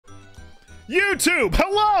YouTube,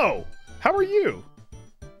 hello! How are you?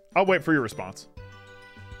 I'll wait for your response.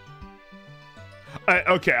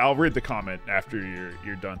 Okay, I'll read the comment after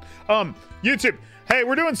you're done. YouTube, hey,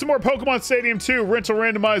 we're doing some more Pokemon Stadium 2 rental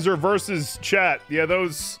randomizer versus chat. Yeah,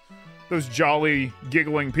 those jolly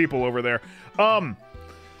giggling people over there.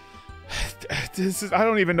 This is, I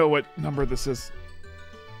don't even know what number this is.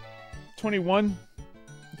 21?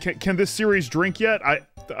 Can this series drink yet?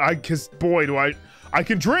 Cause boy, do I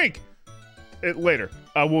can drink it later.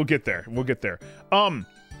 We'll get there. We'll get there.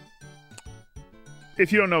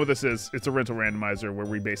 If you don't know what this is, it's a rental randomizer where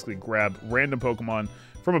we basically grab random Pokemon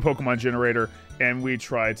from a Pokemon generator and we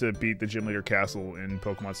try to beat the Gym Leader Castle in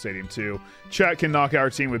Pokemon Stadium 2. Chat can knock our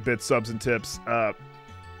team with bits, subs, and tips.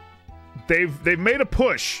 They've made a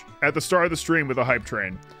push at the start of the stream with a hype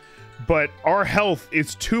train, but our health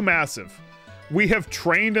is too massive. We have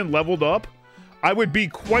trained and leveled up. I would be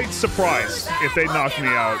quite surprised if they knocked me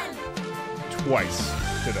out twice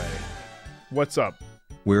today. What's up?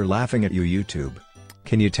 We're laughing at you, YouTube.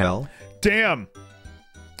 Can you tell? Damn,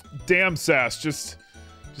 Sass, just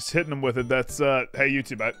hitting them with it. That's hey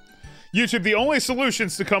YouTube, YouTube. The only solution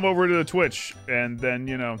is to come over to the Twitch and then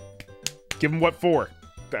give them what for,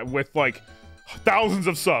 with like thousands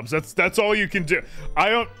of subs. That's all you can do. I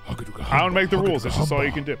don't make the rules. That's just all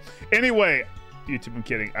you can do. Anyway, YouTube, I'm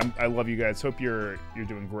kidding. I love you guys. Hope you're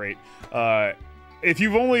doing great. If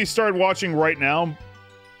you've only started watching right now,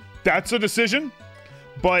 that's a decision,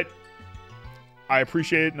 but I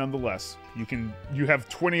appreciate it nonetheless. You have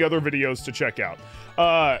 20 other videos to check out.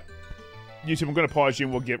 YouTube, I'm going to pause you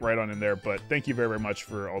and we'll get right on in there, but thank you very, very much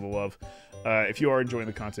for all the love. If you are enjoying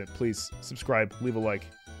the content, please subscribe, leave a like,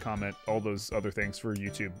 comment, all those other things for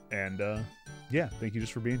YouTube. And yeah, thank you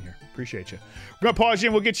just for being here. Appreciate you. We're going to pause you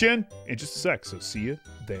and we'll get you in just a sec, so see you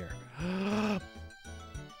there.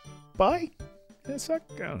 Bye? In a sec?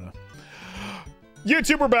 I don't know.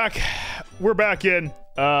 YouTube, we're back. We're back in.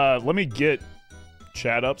 Let me get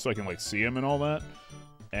chat up so I can like see him and all that.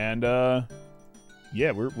 And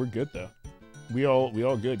yeah, we're good though. We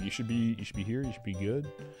all good. You should be here. You should be good.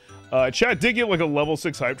 Chat did get like a level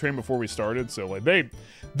 6 hype train before we started, so like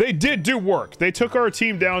they did do work. They took our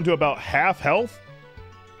team down to about half health,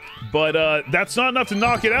 but that's not enough to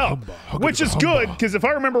knock it out, which is good because if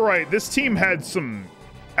I remember right, this team had some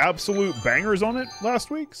absolute bangers on it last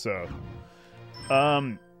week. So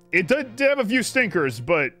it did have a few stinkers,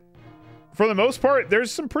 but for the most part, there's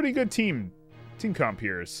some pretty good team comp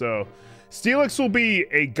here. So Steelix will be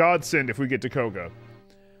a godsend if we get to Koga.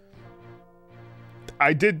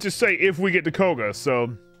 I did just say if we get to Koga,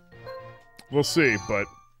 so we'll see. But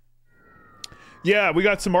yeah, we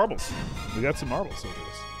got some marbles. We got some marbles over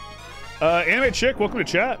this. Anime Chick, welcome to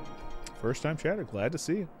chat. First time chatter, glad to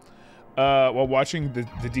see you. While watching the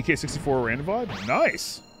DK64 random VOD,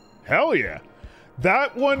 nice. Hell yeah.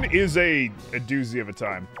 That one is a doozy of a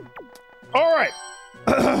time. All right.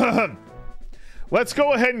 Let's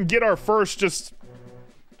go ahead and get our first just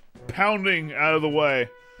pounding out of the way.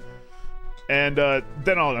 And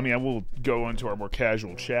then I will go into our more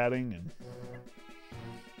casual chatting and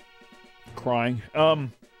crying. Now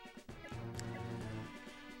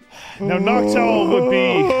Noctowl would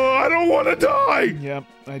be... I don't want to die! Yep,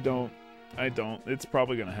 I don't. It's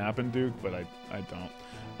probably going to happen, Duke, but I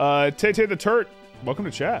don't. Tay-Tay the Turt, welcome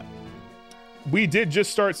to chat. We did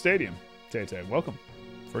just start Stadium. Tay-Tay, welcome.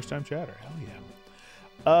 First time chatter, hell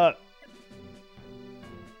yeah.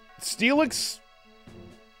 Steelix...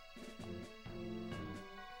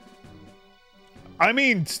 I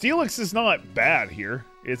mean, Steelix is not bad here.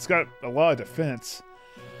 It's got a lot of defense.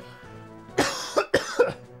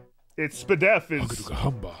 Its Spadef is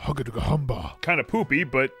kind of poopy,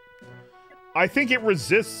 but I think it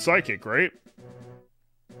resists Psychic, right?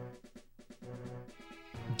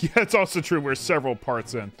 Yeah, it's also true. We're several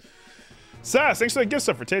parts in. Sass, thanks for the gift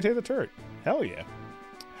stuff for Tay-Tay the Turret. Hell yeah.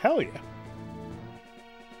 Hell yeah.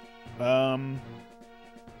 I'm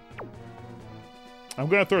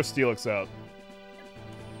gonna throw Steelix out.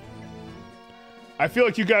 I feel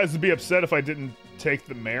like you guys would be upset if I didn't take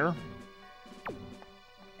the mare.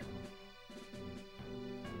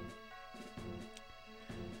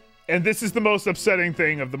 And this is the most upsetting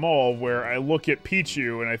thing of them all, where I look at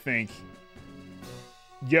Pichu and I think,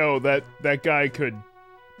 yo, that guy could...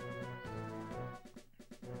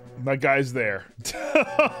 That guy's there.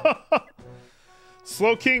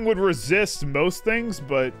 Slowking would resist most things,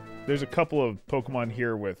 but there's a couple of Pokemon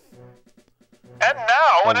here with and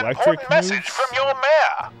now an electric important message from your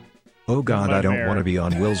mayor. Oh god, I don't want to be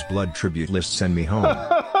on Will's blood tribute list. Send me home.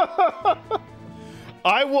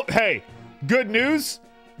 I will... Hey, good news.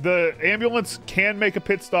 The ambulance can make a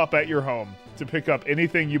pit stop at your home to pick up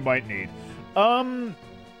anything you might need. Mankey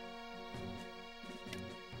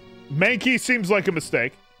seems like a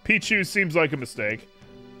mistake. Pichu seems like a mistake.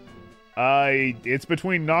 It's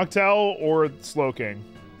between Noctowl or Slowking.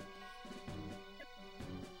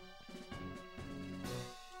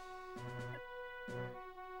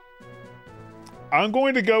 I'm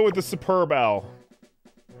going to go with the Superb Owl.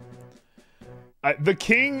 The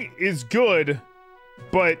King is good,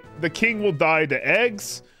 but the King will die to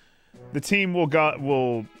eggs. The team will die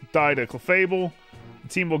to Clefable. The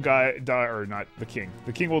team will die, or not the King.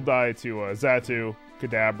 The King will die to Xatu,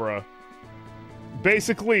 Kadabra.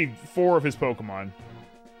 Basically, 4 of his Pokemon.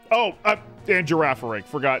 Oh, and Girafarig.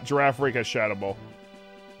 Forgot, Girafarig has Shadow Ball.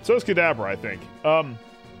 So is Kadabra, I think.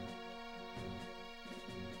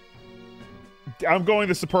 I'm going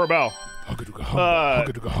the Superb Owl.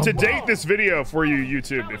 To date this video for you,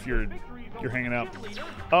 YouTube, if you're hanging out.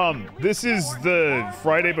 This is the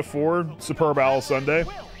Friday before Superb Owl Sunday,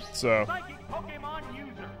 so.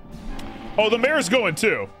 Oh, the mayor's going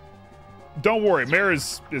too. Don't worry, mayor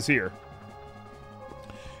is here.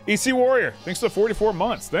 EC Warrior, thanks for the 44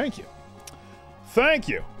 months. Thank you. Thank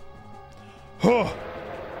you. All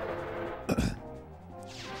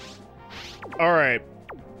right.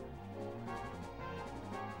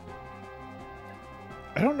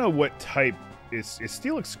 I don't know what type is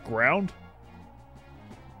Steelix ground?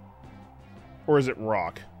 Or is it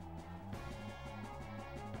rock?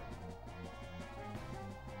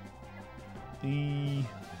 I think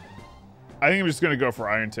I'm just gonna go for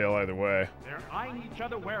Iron Tail either way. They're eyeing each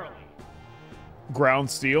other warily. Ground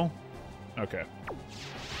Steel? Okay.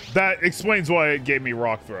 That explains why it gave me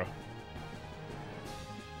Rock Throw.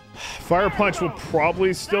 Fire Punch will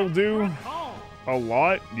probably still do a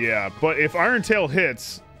lot. Yeah, but if Iron Tail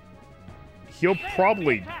hits, he'll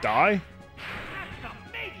probably die.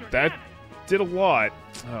 That did a lot.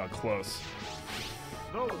 Oh, close.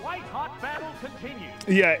 The white hot battle continues.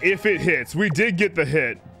 Yeah, if it hits. We did get the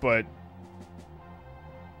hit, but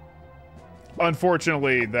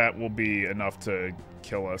unfortunately, that will be enough to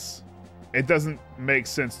kill us. It doesn't make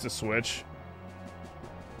sense to switch.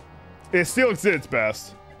 It still did its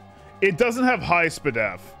best. It doesn't have high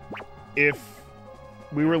SPDF. If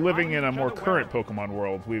we were living in a more current Pokemon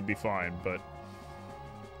world, we'd be fine, but...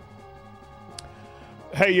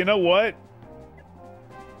 Hey, you know what?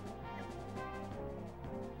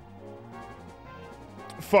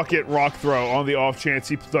 Fuck it, Rock Throw on the off chance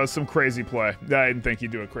he does some crazy play. I didn't think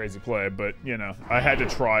he'd do a crazy play, but, you know, I had to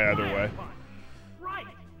try either way.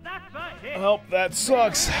 Well, that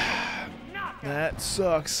sucks. That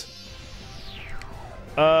sucks.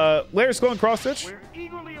 Layers going cross stitch.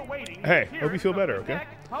 Hey, hope you feel better, okay?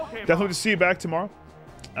 Definitely to see you back tomorrow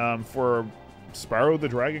for Spyro the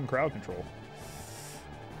Dragon crowd control.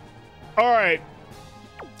 Alright.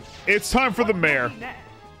 It's time for the mayor.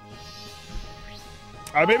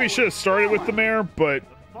 I maybe should have started with the mayor, but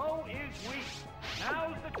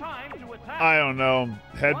I don't know.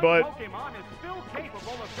 Headbutt.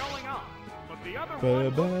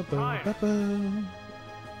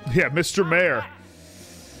 Yeah, Mr. Mayor.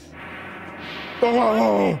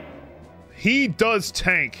 Oh, he does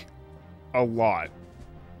tank a lot.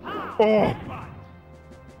 Oh.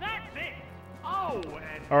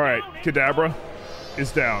 All right, Kadabra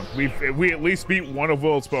is down. We at least beat one of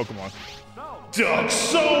Will's Pokemon.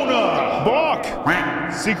 Ducksona!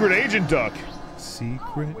 Balk! Secret Agent Duck.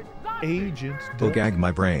 Secret Agent Duck. He'll gag my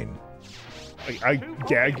brain. I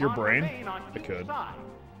gag your brain? I could.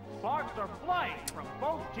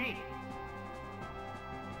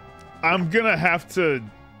 I'm gonna have to...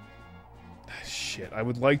 Shit, I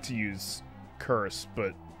would like to use Curse,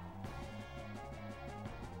 but...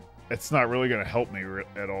 It's not really gonna help me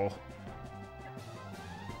at all.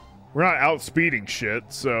 We're not outspeeding shit,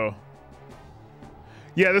 so...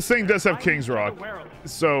 Yeah, this thing does have King's Rock,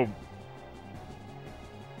 so...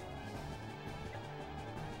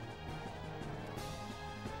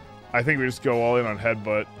 I think we just go all in on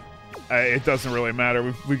Headbutt. It doesn't really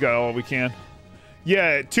matter. We got all we can.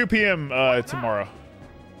 Yeah, 2 p.m. Tomorrow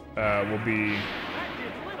will be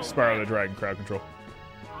Spyro the Dragon crowd control.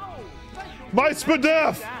 My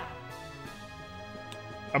SPDF!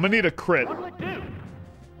 I'm gonna need a crit.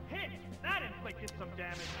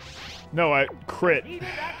 No, I crit.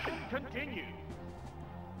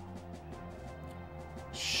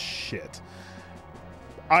 Shit.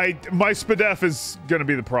 My SPDF is gonna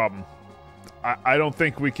be the problem. I don't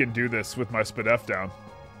think we can do this with my SPDF down.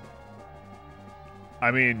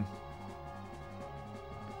 I mean,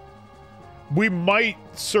 we might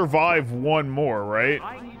survive one more, right?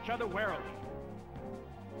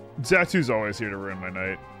 Zatu's always here to ruin my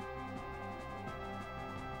night.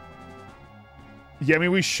 Yeah, I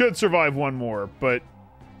mean, we should survive one more, but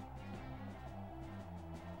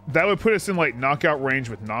that would put us in, like, knockout range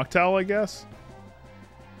with Noctowl, I guess.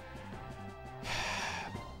 The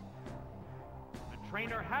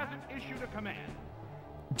trainer hasn't issued a command.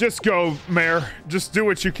 Just go, Mayor. Just do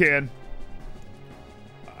what you can.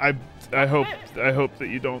 I hope that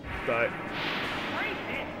you don't die.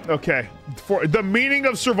 Okay, for the meaning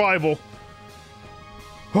of survival.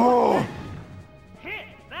 Oh. Hit.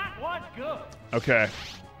 That was good. Okay.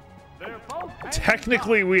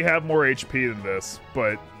 Technically, we have more HP than this,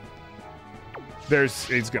 but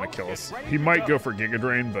he's gonna kill us. He might go for Giga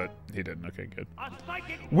Drain, but he didn't. Okay, good.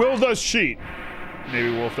 Will does cheat. Maybe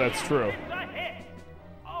Wolf, that's true.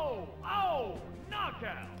 Oh,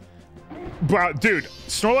 knockout. Wow, dude,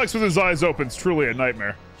 Snorlax with his eyes open is truly a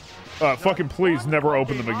nightmare. Fucking please never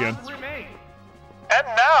open them again. And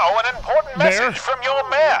now, an important message from your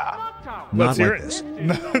mayor. Let's hear like this.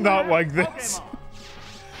 it. Not like this.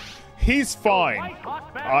 He's fine,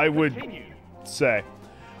 I would say.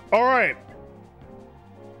 All right.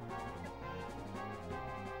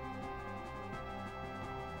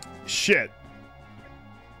 Shit.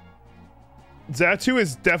 Xatu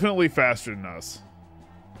is definitely faster than us.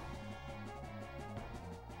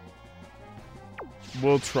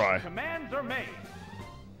 We'll try. Commands are made.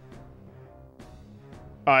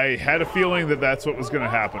 I had a feeling that that's what was going to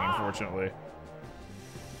happen, unfortunately.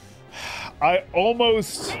 I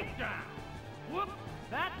almost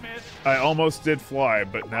did fly,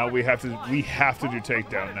 but now we have to do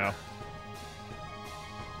takedown now.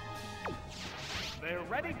 They're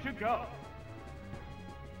ready to go.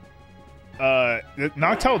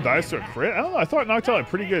 Noctowl dies to a crit? I don't know, I thought Noctowl had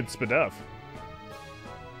pretty good SPDF.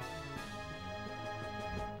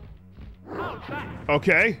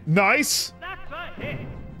 Okay, nice. That's a hit.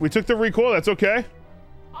 We took the recoil, that's okay.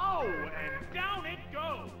 Oh, and down it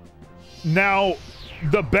goes. Now,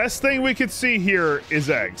 the best thing we could see here is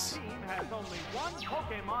eggs. Team has only one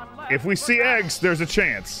Pokemon left. If we see eggs, there's a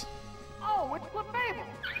chance. Oh, it's Clefable.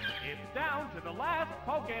 It's down to the last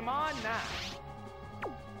Pokemon now.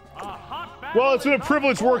 A hot battle. Well, it's been a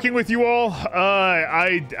privilege working with you all.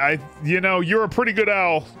 You know, you're a pretty good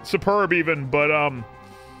owl. Superb even, but,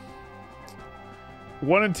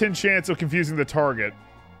 1 in 10 chance of confusing the target.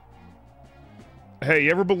 Hey,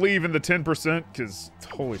 you ever believe in the 10%? Because,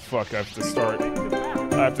 holy fuck, I have to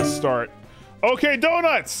start. Okay,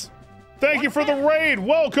 Donuts! Thank you for the raid!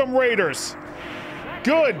 Welcome, Raiders!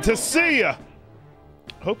 Good to see ya!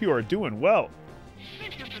 Hope you are doing well.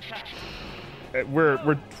 We're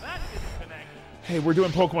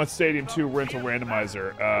doing Pokemon Stadium 2 rental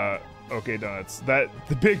randomizer. Okay, Donuts. The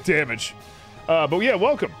big damage. But yeah,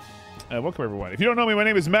 welcome. Welcome, everyone. If you don't know me, my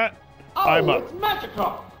name is Matt. I'm a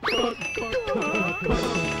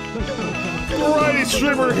variety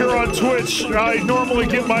streamer here on Twitch. I normally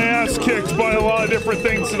get my ass kicked by a lot of different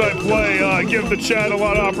things that I play. I give the chat a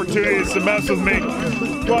lot of opportunities to mess with me.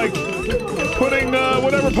 Like putting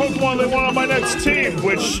whatever Pokemon they want on my next team,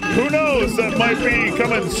 which, who knows, that might be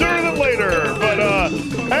coming sooner than later. But,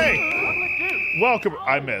 hey, welcome.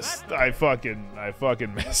 I missed. I fucking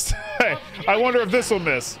missed. Hey, I wonder if this will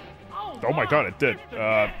miss. Oh my god, it did.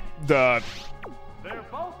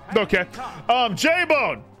 Okay.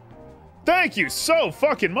 J-Bone! Thank you so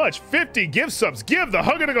fucking much. 50 gift subs. Give the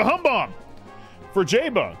hugga hum bomb for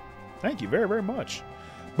J-Bone. Thank you very, very much.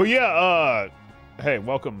 But yeah, hey,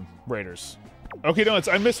 welcome, Raiders. Okay, no,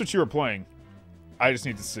 I missed what you were playing. I just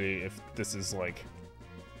need to see if this is like,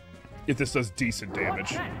 if this does decent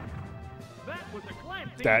damage.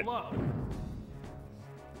 That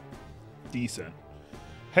decent.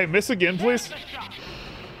 Hey, miss again, please.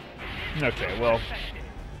 Okay, well.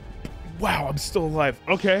 Wow, I'm still alive.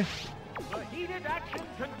 Okay.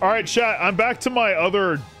 All right, chat. I'm back to my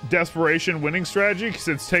other desperation winning strategy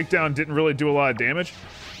since takedown didn't really do a lot of damage.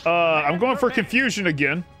 I'm going for confusion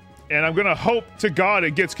again, and I'm gonna hope to God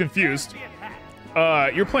it gets confused.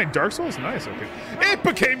 You're playing Dark Souls? Nice. Okay. It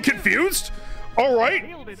became confused. All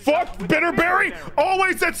right. Fuck Bitterberry.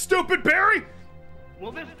 Always that stupid berry.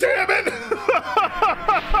 Damn it!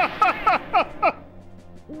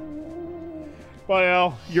 Well,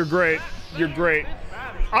 Al, you're great. You're great.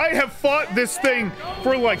 I have fought this thing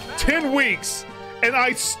for like 10 weeks, and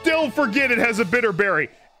I still forget it has a Bitterberry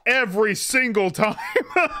every single time.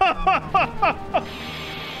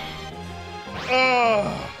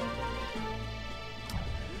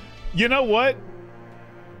 You know what?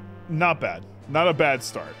 Not bad. Not a bad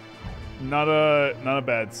start. Not a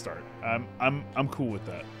bad start. I'm cool with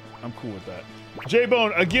that. I'm cool with that.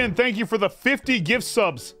 J-Bone, again, thank you for the 50 gift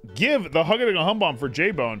subs. Give the hugga hum bomb for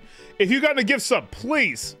J-Bone. If you got a gift sub,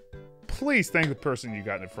 please please thank the person you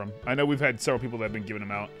got it from. I know we've had several people that have been giving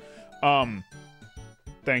them out.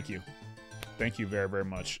 Thank you. Thank you very, very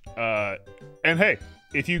much. And hey,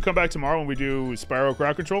 if you come back tomorrow and we do Spyro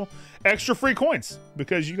Crowd Control, extra free coins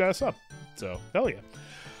because you got us up. So, hell yeah.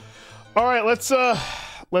 All right,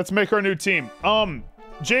 let's make our new team.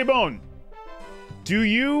 J-Bone,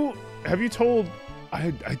 have you told,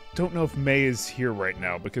 I don't know if May is here right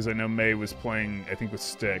now because I know May was playing, I think, with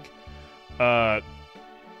Stick. Let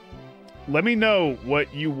me know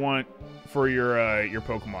what you want for your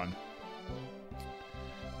Pokemon.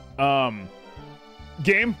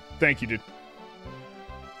 Game, thank you, dude.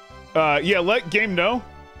 Yeah, let Game know,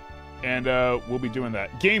 and we'll be doing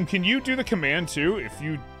that. Game, can you do the command too? If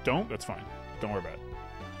you don't, that's fine. Don't worry about it.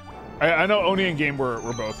 I know Oni and Game were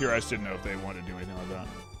both here. I just didn't know if they wanted to do anything like that.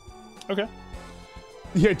 Okay.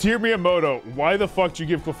 Yeah, dear Miyamoto, why the fuck did you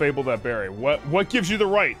give Clefable that berry? What gives you the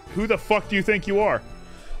right? Who the fuck do you think you are?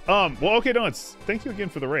 Well, okay, no, thank you again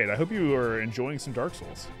for the raid. I hope you are enjoying some Dark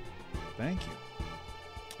Souls. Thank you.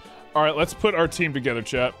 All right, let's put our team together,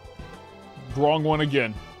 chat. Wrong one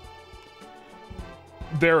again.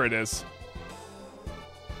 There it is.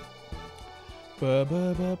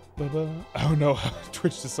 Oh no,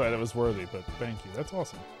 Twitch decided I was worthy, but thank you. That's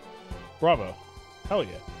awesome. Bravo. Hell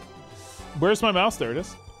yeah. Where's my mouse? There it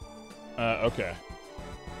is. Okay.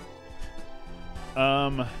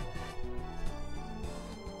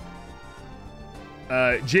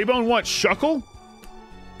 J-Bone wants Shuckle?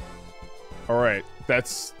 Alright,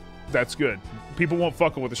 that's good. People won't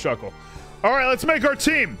fuckle with the Shuckle. Alright, let's make our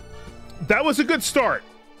team. That was a good start.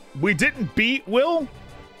 We didn't beat Will,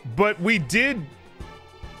 but we did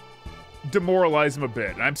demoralize him a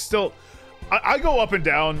bit. I'm still... I go up and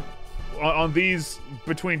down on these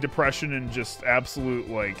between depression and just absolute,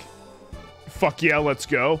 like, fuck yeah, let's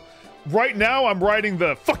go. Right now, I'm riding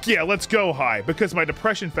the fuck yeah, let's go high because my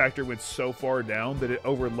depression factor went so far down that it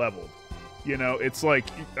over-leveled. You know, it's like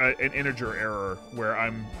an integer error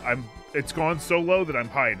where it's gone so low that I'm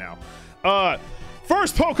high now.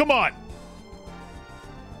 First Pokemon!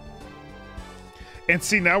 And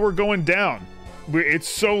see, now we're going down. It's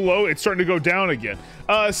so low, it's starting to go down again.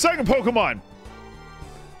 Second Pokemon.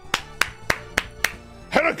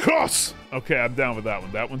 Head across! Okay, I'm down with that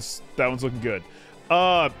one. That one's looking good.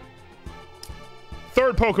 Third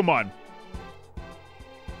Pokemon.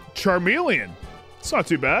 Charmeleon. It's not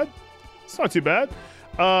too bad. It's not too bad.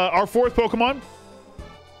 Our fourth Pokemon.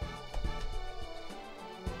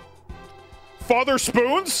 Father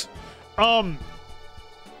Spoons. And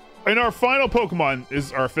our final Pokemon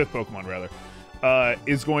is our fifth Pokemon, rather,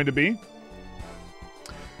 is going to be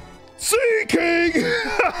Seaking.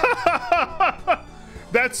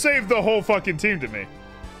 That saved the whole fucking team to me.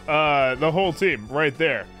 The whole team right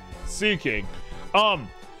there. Seaking.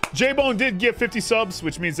 J-Bone did get 50 subs,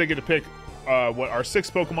 which means they get to pick what our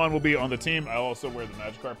sixth Pokemon will be on the team. I also wear the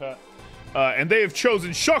Magikarp hat. And they have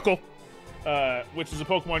chosen Shuckle, which is a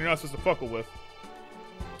Pokemon you're not supposed to fuckle with.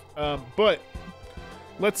 But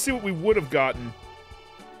let's see what we would have gotten.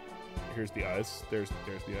 Here's the eyes. There's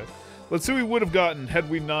the eyes. Let's see what we would have gotten had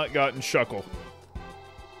we not gotten Shuckle.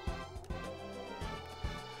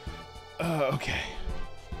 Okay.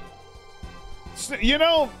 So, you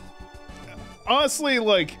know, honestly,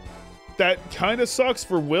 like, that kind of sucks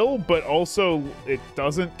for Will, but also it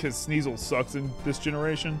doesn't because Sneasel sucks in this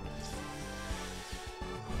generation.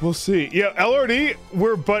 We'll see. Yeah, LRD,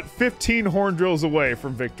 we're but 15 horn drills away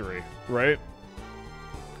from victory, right?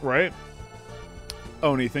 Right?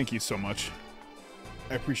 Oni, thank you so much.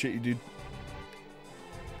 I appreciate you, dude.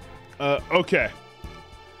 Okay.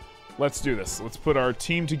 Let's do this. Let's put our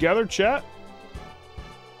team together, chat.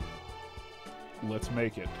 Let's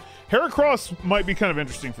make it. Heracross might be kind of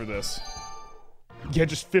interesting for this. Yeah,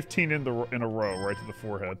 just 15 in a row, right to the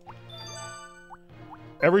forehead.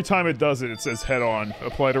 Every time it does it, it says head on.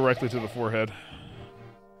 Apply directly to the forehead.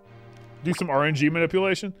 Do some RNG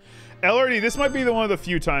manipulation. LRD, this might be one of the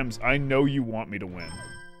few times I know you want me to win.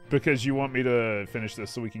 Because you want me to finish this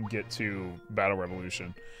so we can get to Battle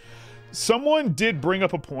Revolution. Someone did bring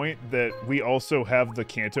up a point that we also have the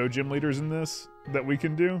Kanto gym leaders in this that we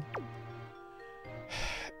can do.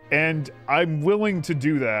 And I'm willing to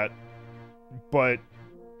do that, but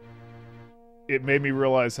it made me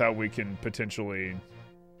realize how we can potentially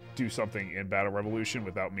do something in Battle Revolution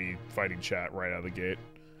without me fighting chat right out of the gate.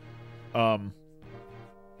 I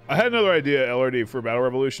had another idea, LRD, for Battle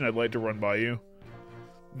Revolution I'd like to run by you.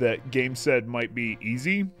 That Game said might be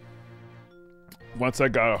easy once I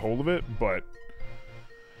got a hold of it, but...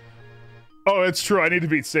 Oh, it's true, I need to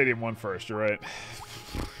beat Stadium 1 first, you're right.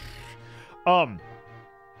 Alright,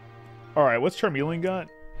 what's Charmeleon got?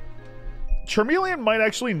 Charmeleon might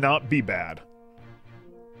actually not be bad.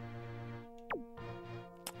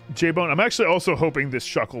 J-Bone, I'm actually also hoping this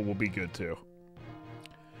Shuckle will be good too.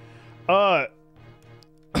 So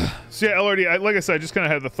yeah, LRD, like I said, I just kind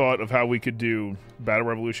of had the thought of how we could do Battle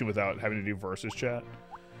Revolution without having to do versus chat.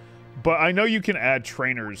 But I know you can add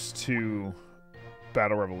trainers to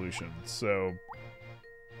Battle Revolution, so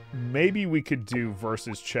maybe we could do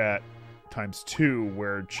versus chat ×2,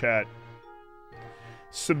 where chat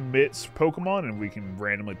submits Pokemon and we can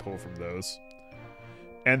randomly pull from those.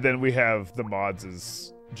 And then we have the mods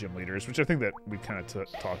as gym leaders, which I think that we kind of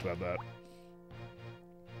talked about that.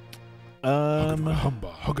 All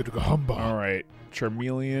right,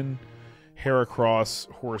 Charmeleon, Heracross,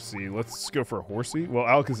 Horsey. Let's go for a Horsey. Well,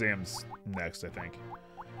 Alakazam's next, I think.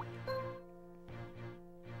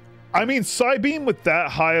 I mean, Psybeam with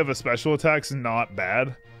that high of a special attack's not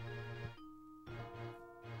bad.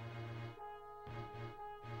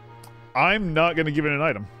 I'm not going to give it an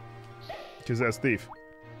item, because that's Thief.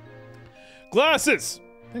 Glasses!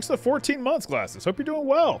 Thanks for the 14 months, Glasses. Hope you're doing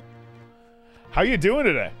well. How you doing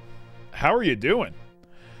today? How are you doing?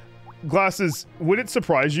 Glasses, would it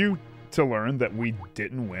surprise you to learn that we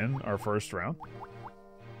didn't win our first round?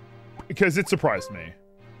 Because it surprised me.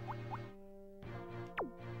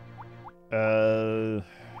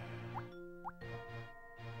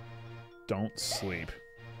 Don't sleep.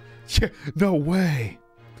 Yeah, no way.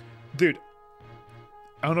 Dude,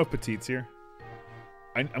 I don't know if Petite's here.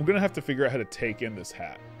 I'm going to have to figure out how to take in this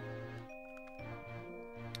hat.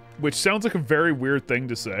 Which sounds like a very weird thing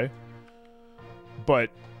to say. But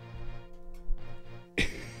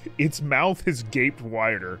its mouth has gaped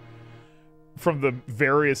wider from the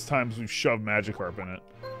various times we've shoved Magikarp in it.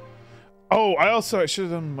 Oh, I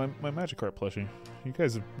should have done my Magikarp plushie. You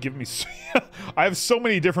guys have given me... I have so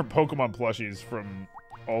many different Pokemon plushies from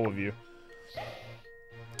all of you.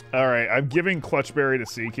 Alright, I'm giving Clutchberry to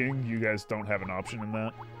Seaking. You guys don't have an option in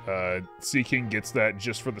that. Seaking gets that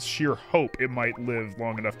just for the sheer hope it might live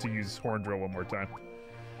long enough to use Horn Drill one more time.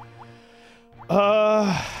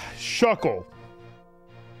 Shuckle.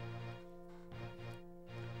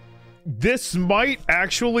 This might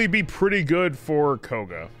actually be pretty good for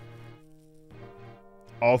Koga.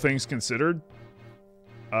 All things considered.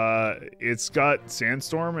 It's got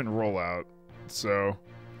Sandstorm and Rollout, so...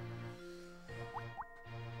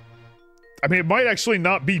 I mean, it might actually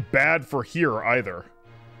not be bad for here either.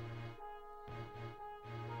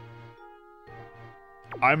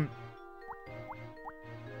 I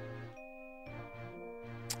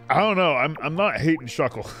don't know. I'm not hating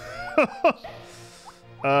Shuckle.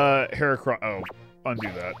 Heracross. Oh,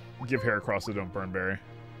 undo that. Give Heracross a Don't Burn Berry.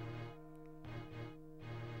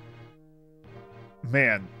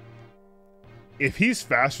 Man, if he's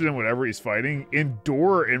faster than whatever he's fighting,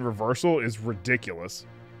 Endure in Reversal is ridiculous.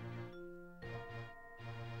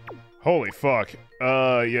 Holy fuck.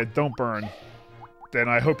 Yeah, don't burn. Then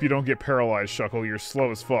I hope you don't get paralyzed, Shuckle. You're slow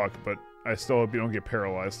as fuck, but I still hope you don't get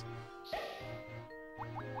paralyzed.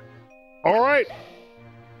 Alright!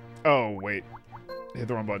 Oh, wait. Hit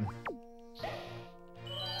the wrong button.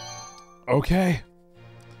 Okay.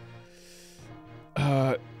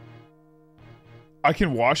 I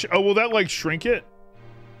can wash it? Oh, will that, like, shrink it?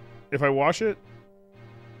 If I wash it?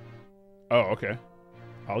 Oh, okay.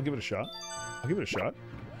 I'll give it a shot. I'll give it a shot.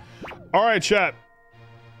 Alright, chat.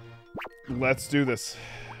 Let's do this.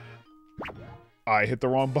 I hit the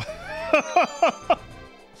wrong button.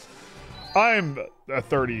 I'm a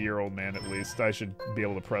 30-year-old man, at least. I should be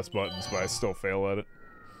able to press buttons, but I still fail at it.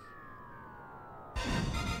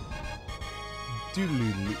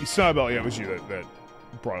 Snowbell, yeah, it was you that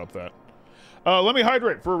brought up that. Let me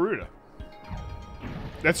hydrate for Aruda.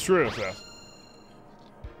 That's true, so.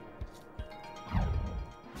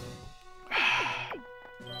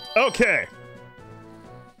 Okay.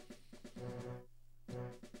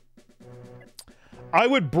 I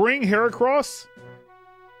would bring Heracross,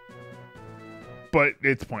 but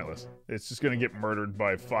it's pointless. It's just gonna get murdered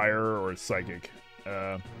by fire or psychic.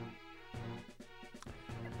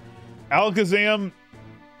 Alakazam,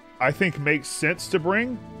 I think, makes sense to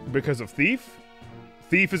bring because of Thief.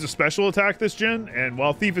 Thief is a special attack this gen, and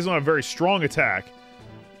while Thief is not a very strong attack,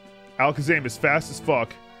 Alakazam is fast as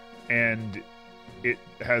fuck, and it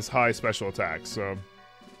has high special attacks, so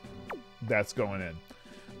that's going in.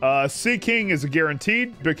 Seaking is a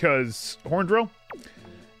guaranteed because Horn Drill.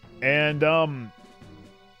 And,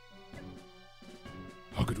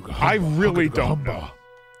 I really don't know.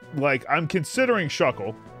 Like, I'm considering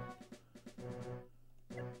Shuckle.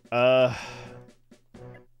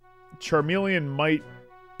 Charmeleon might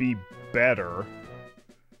be better.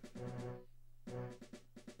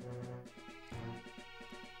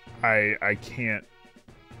 I can't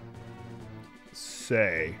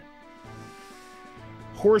say.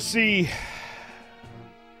 Horsey.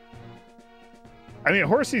 I mean,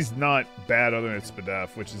 Horsey's not bad other than its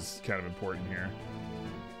Spadef, which is kind of important here.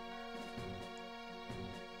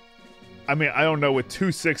 I mean, I don't know, with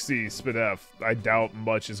 260 Spadef, I doubt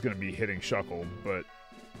much is going to be hitting Shuckle, but...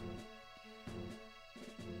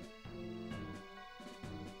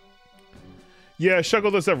 Yeah,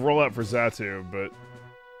 Shuckle does have rollout for Xatu, but...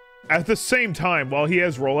 At the same time, while he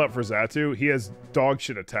has rollout for Xatu, he has dog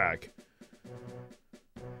shit attack.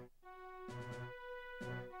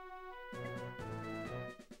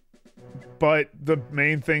 But the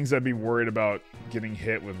main things I'd be worried about getting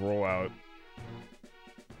hit with rollout.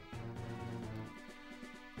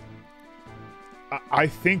 I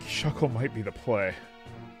think Shuckle might be the play.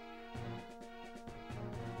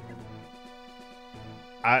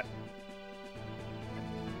 Oh my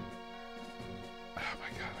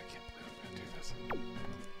god, I can't believe I'm gonna do this.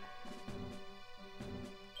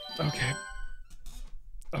 Okay.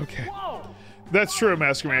 Okay. Whoa. That's true,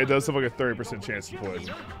 Masquerade. It does have like a 30% chance to play.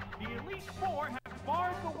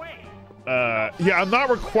 Yeah, I'm not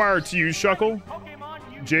required to use Shuckle.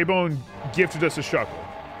 J-Bone gifted us a Shuckle.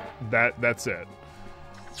 That's it.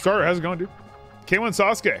 Starter, how's it going, dude? K1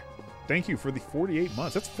 Sasuke, thank you for the 48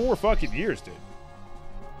 months. That's 4 fucking years, dude.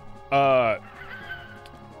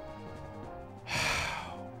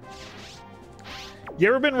 You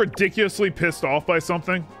ever been ridiculously pissed off by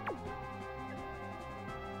something?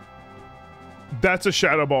 That's a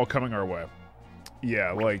Shadow Ball coming our way.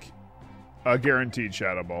 Yeah, like a guaranteed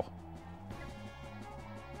Shadow Ball.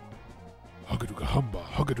 Huggaduga humba,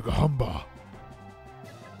 huggaduga humba.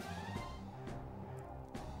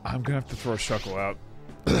 I'm gonna have to throw Shuckle out.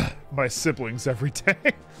 My siblings every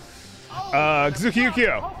day. Kazuki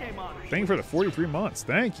Yukio, thank you for the 43 months.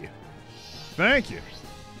 Thank you. Thank you.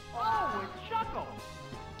 Oh, it's Shuckle.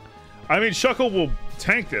 I mean, Shuckle will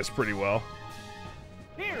tank this pretty well.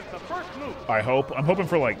 Here's the first move. I hope. I'm hoping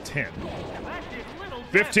for like 10.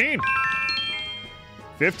 15.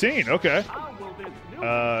 15, okay.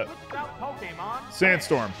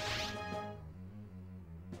 Sandstorm.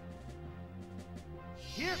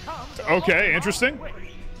 Okay, interesting.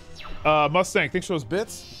 Mustang, thanks for those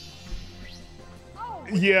bits.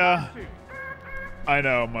 Yeah. I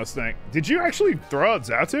know, Mustang. Did you actually throw out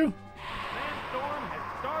Xatu?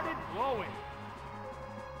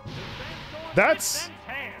 That's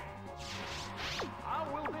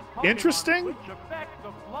interesting.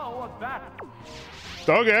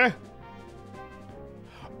 Okay.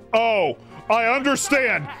 Oh, I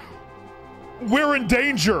understand. We're in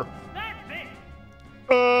danger.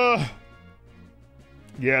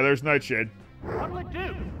 Yeah, there's Nightshade. What'll it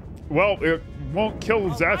do? Well, it won't kill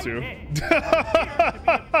Xatu.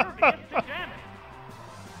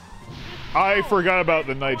 I forgot about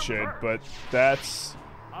the Nightshade, but that's...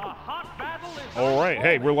 Alright,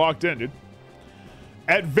 hey, we're locked in, dude.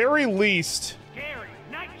 At very least,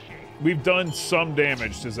 we've done some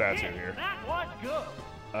damage to Xatu here.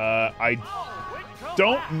 I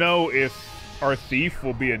don't know if our Thief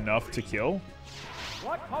will be enough to kill.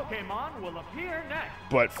 What Pokemon will appear next?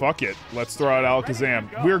 But fuck it, let's throw out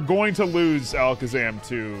Alakazam. We're going to lose Alakazam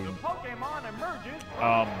to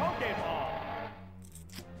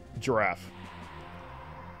Giraffe.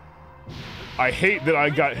 I hate that I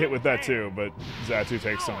got hit with that too, but Xatu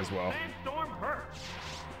takes some as well.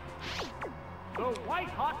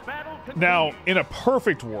 Now, in a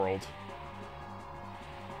perfect world,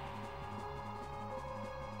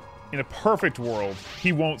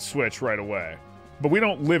 he won't switch right away. But we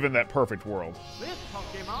don't live in that perfect world. This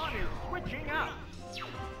Pokemon is switching out.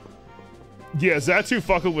 Yeah, Xatu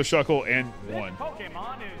fucked with Shuckle and won. This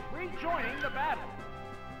Pokemon is rejoining the battle.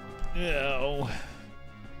 No.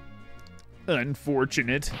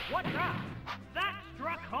 Unfortunate. What now? That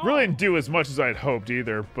struck home. Really didn't do as much as I'd hoped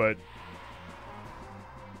either, but...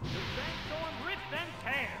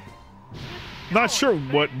 Not sure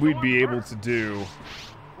what we'd be able to do.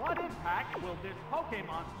 What impact will this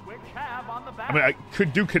Pokemon switch have on the I battle? mean, I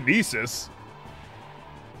could do Kinesis.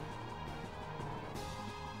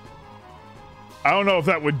 I don't know if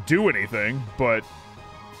that would do anything, but...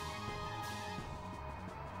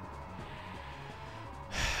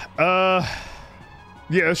 Yeah,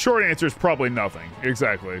 the short answer is probably nothing.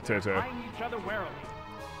 Exactly, Tete.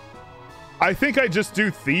 I think I just do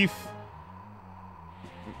Thief.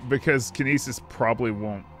 Because Kinesis probably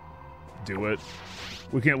won't do it.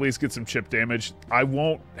 We can at least get some chip damage. I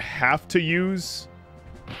won't have to use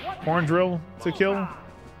Horn Drill to kill.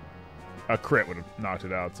 A crit would have knocked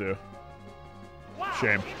it out too.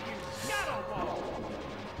 Shame.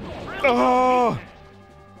 Oh!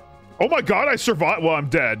 Oh my god, I survived. Well, I'm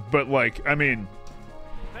dead, but like, I mean...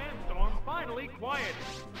 Sandstorm finally quieted.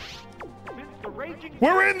 Since the raging...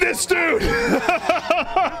 We're in this, dude!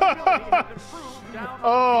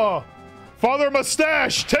 Oh, Father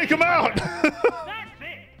Mustache, take him out! That's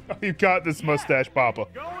it. You got this, Mustache Papa.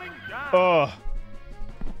 Going down. Oh.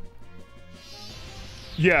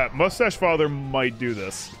 Yeah, Mustache Father might do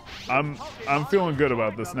this. I'm feeling good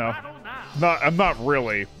about this now. I'm not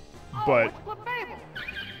really, but...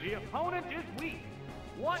 The opponent is weak.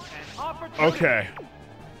 What an opportunity. Okay.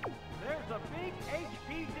 There's a big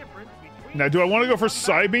HP difference between... Now, do I want to go for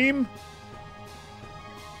Psybeam?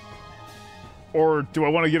 Or do I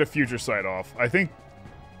want to get a Future Sight off? I think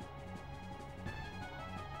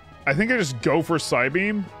I just go for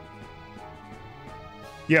Psybeam.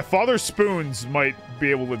 Yeah, Father Spoons might be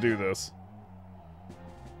able to do this.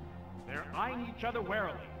 They're eyeing each other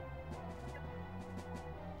warily.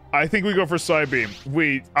 I think we go for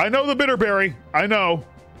Psybeam. I know the Bitterberry. I know.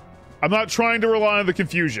 I'm not trying to rely on the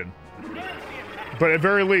confusion. But at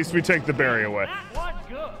very least, we take the berry away. That was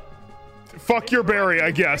good. Fuck your berry,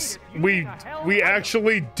 I guess. We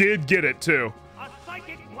actually did get it, too. A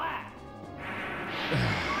psychic blast.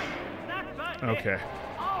 That's a Okay. hit.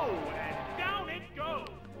 Oh, and down it goes.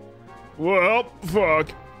 Well, fuck.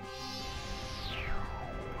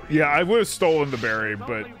 Yeah, I would have stolen the berry,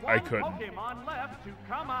 but Only I one couldn't. Pokemon left to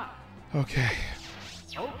come out. Okay.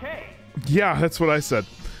 Okay. Yeah, that's what I said.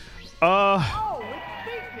 Oh,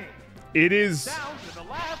 it's speaking. It is Down to the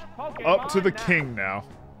last Pokemon up to the now. king now.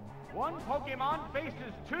 One Pokemon faces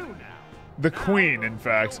two now. The queen, in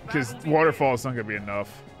fact, because Waterfall is not gonna be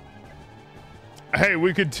enough. Hey,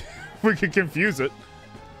 we could confuse it.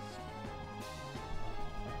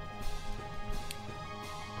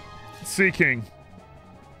 Seeking.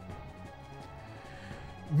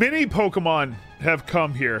 Many Pokemon have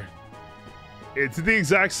come here. It's the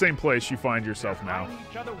exact same place you find yourself now. Eyeing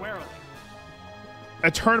each other warily.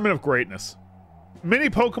 A tournament of greatness. Many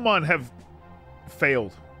Pokemon have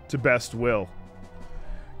failed to best will.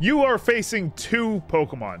 You are facing two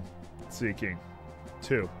Pokemon, Seeking.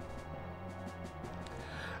 Two.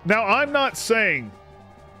 Now, I'm not saying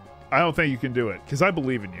I don't think you can do it, because I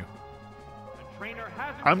believe in you. The trainer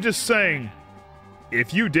hasn't I'm just saying,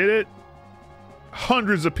 if you did it,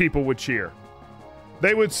 hundreds of people would cheer.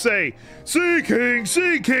 They would say, Seeking,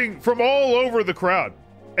 Seeking, from all over the crowd.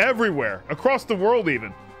 Everywhere. Across the world,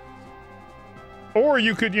 even. Or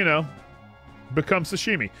you could, you know, become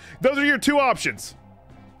Sashimi. Those are your two options.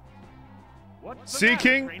 What's the matter,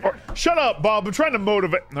 Seeking, trainer? or... Shut up, Bob. I'm trying to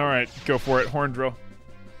motivate... All right, go for it, Horn Drill.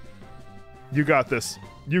 You got this.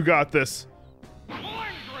 You got this. Horn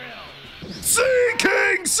drill.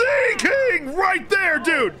 Seeking! Seeking! Right there,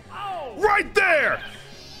 dude! Oh, Right there!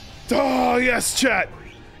 Oh, yes, chat.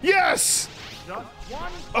 Yes! just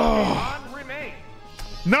one Oh. Pokemon remains.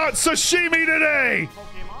 Not sashimi today!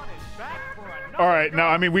 Pokemon is back for another All right, now,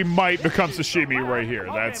 go. I mean, we might become sashimi right here.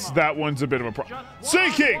 That one's a bit of a problem.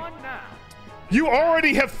 Seeking! One now. You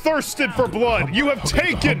already have thirsted for blood. You have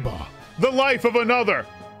taken the life of another.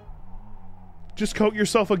 Just coat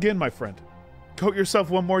yourself again, my friend. Coat yourself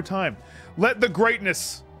one more time. Let the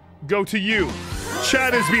greatness go to you.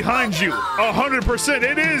 Chad is behind you. 100%.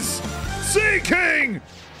 It is Seeking!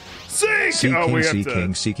 Seeking! Oh, we have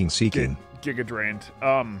to Seeking. Giga drained.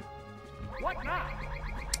 What now?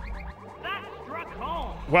 That struck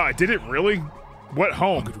home. Wow, did it really? What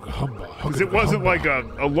home? Because it wasn't like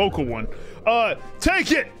a local one.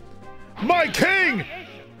 Take it! My king!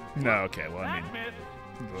 No, okay, well, I That mean,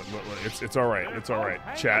 missed. it's all right. It's all right.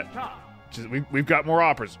 Hang Chat. tough. Just, we've got more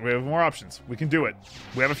offers. We have more options. We can do it.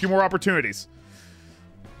 We have a few more opportunities.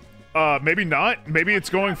 Maybe not. Maybe it's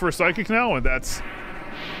going for a psychic now, and that's...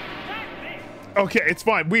 Okay, it's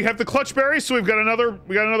fine. We have the clutch berry, so we got another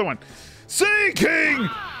one. Seeking!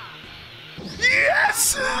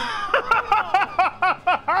 Yes!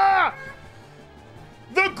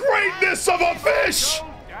 The greatness of a fish! Goes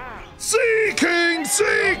down. Seeking,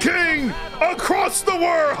 seeking across the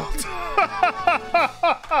world.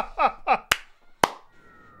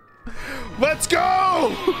 Let's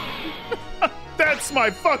go. That's my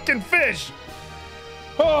fucking fish.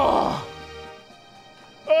 Oh.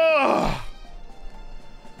 Oh.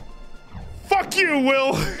 Fuck you,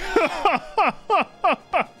 Will.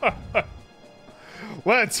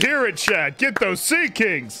 Let's hear it, Chad. Get those Sea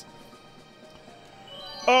Kings.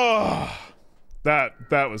 Oh. That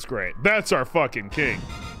was great. That's our fucking king.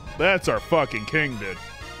 That's our fucking king, dude.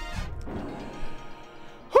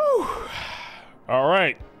 Whew. All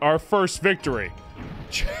right, our first victory.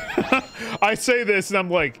 I say this and I'm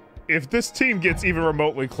like, if this team gets even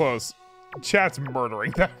remotely close, Chat's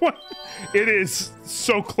murdering that one. It is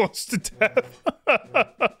so close to death.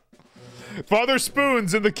 Father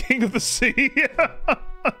Spoons and the King of the Sea.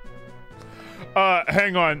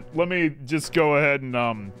 Hang on. Let me just go ahead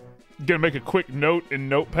and gonna make a quick note in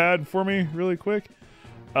Notepad for me really quick.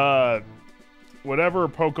 Whatever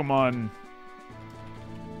Pokemon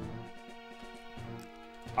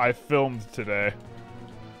I filmed today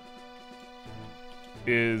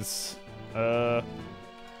is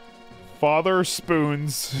Father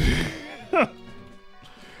Spoons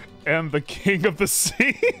and the King of the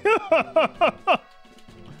Sea.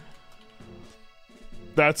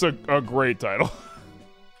 That's a great title.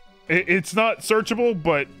 It's not searchable,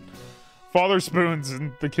 but Father Spoons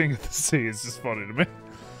and the King of the Sea is just funny to me.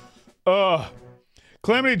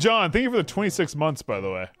 Calamity John, thank you for the 26 months, by the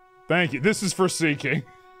way. Thank you. This is for Seeking.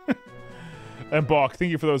 And Balk,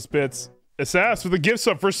 thank you for those bits. Assass with a gift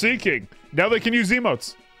sub for Seeking. Now they can use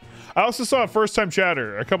emotes. I also saw a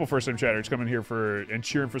couple first-time chatters coming here and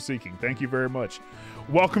cheering for Seeking. Thank you very much.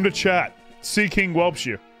 Welcome to chat. Seeking whelps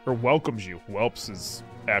you, or welcomes you. Whelps is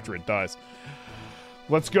after it dies.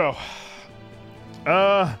 Let's go.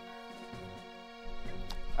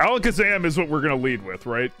 Alakazam is what we're gonna lead with,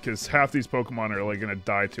 right? Because half these Pokemon are like gonna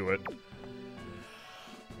die to it.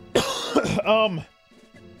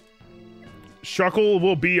 Shuckle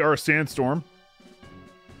will be our Sandstorm.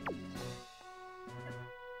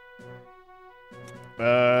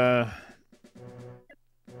 I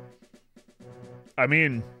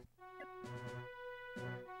mean,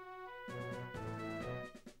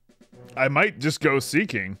 I might just go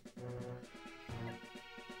Seeking.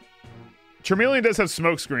 Charmeleon does have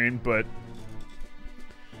Smokescreen, but...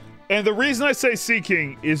 And the reason I say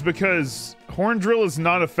Seeking is because Horndrill is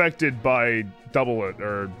not affected by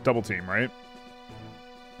Double Team, right?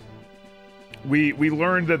 We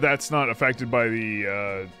learned that that's not affected by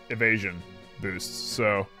the evasion boosts,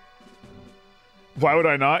 so... Why would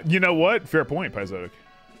I not? You know what? Fair point, Paizotic.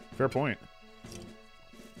 Fair point.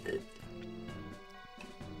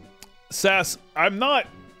 Sass, I'm not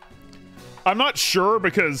sure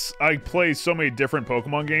because I play so many different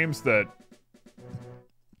Pokemon games that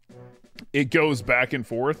it goes back and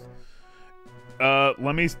forth.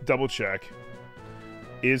 Let me double check.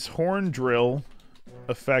 Is Horndrill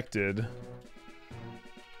affected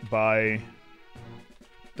by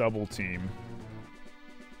Double Team?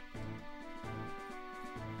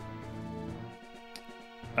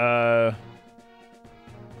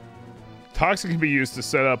 Toxic can be used to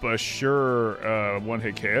set up a sure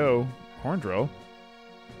one-hit KO. Horndrill.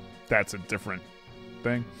 That's a different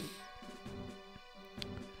thing.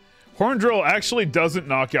 Horndrill actually doesn't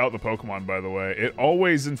knock out the Pokemon, by the way. It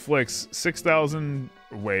always inflicts 6,000...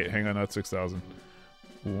 Wait, hang on, not 6,000.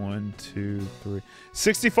 1, 2, 3...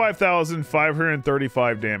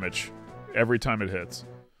 65,535 damage every time it hits.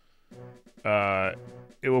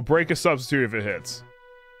 It will break a substitute if it hits.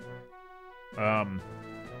 I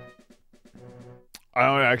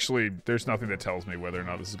don't actually... There's nothing that tells me whether or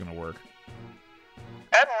not this is going to work.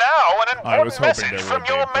 And now, an important message from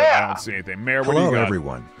your mayor. I don't see anything. Mayor, what do you got? Hello,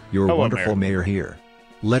 everyone. Your Hello, wonderful mayor here.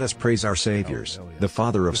 Let us praise our saviors, the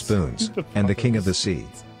Father of Spoons, and the King of the Sea.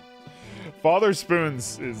 Father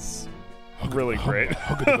Spoons is really great.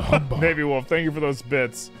 Maybe Wolf, thank you for those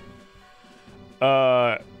bits.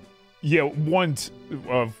 Yeah, 1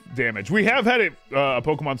 of damage. We have had a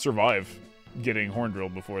Pokemon survive getting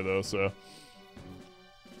Horndrilled before, though, so...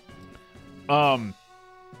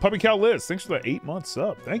 Puppy Cow Liz, thanks for the 8 months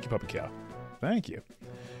up. Thank you, Puppy Cow. Thank you.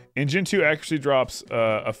 In Gen 2, accuracy drops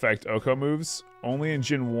affect Oko moves. Only in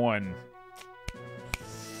Gen 1.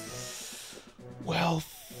 Well,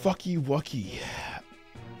 fucky wucky.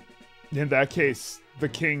 In that case, the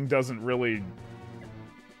king doesn't really...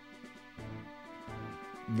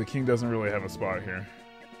 The king doesn't really have a spot here.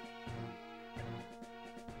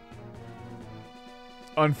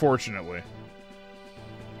 Unfortunately.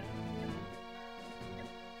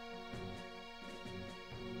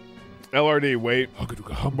 LRD, wait.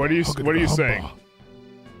 What are you saying?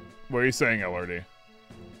 What are you saying, LRD?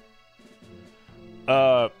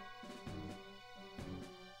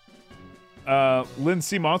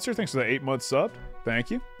 Lindsay Monster, thanks for the 8 month sub.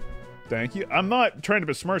 Thank you. Thank you. I'm not trying to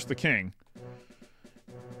besmirch the king.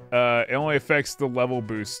 It only affects the level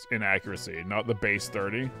boost in accuracy, not the base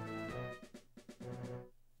 30.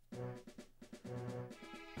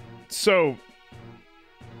 So...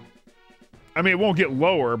 I mean, it won't get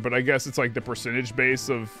lower, but I guess it's like the percentage base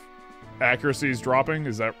of accuracy is dropping.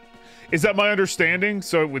 Is that my understanding?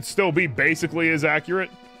 So it would still be basically as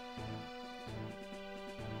accurate?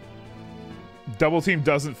 Double Team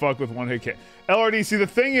doesn't fuck with one hit K. LRD, see, the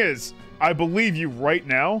thing is, I believe you right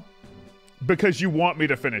now, because you want me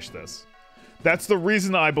to finish this. That's the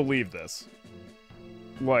reason I believe this.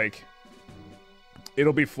 Like,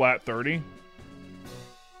 it'll be flat 30.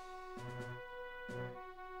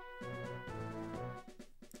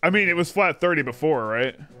 I mean, it was flat 30 before,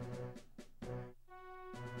 right?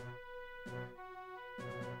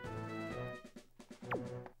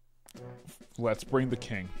 Let's bring the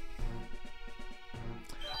king.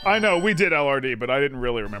 I know, we did LRD, but I didn't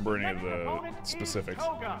really remember any of the specifics.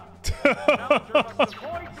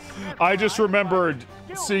 I just remembered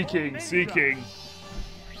seeking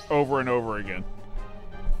over and over again.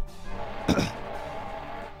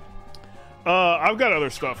 I've got other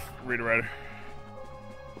stuff, Rita Rider.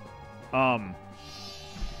 I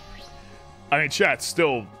mean, chat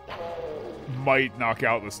still might knock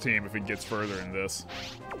out this team if it gets further in this.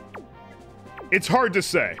 It's hard to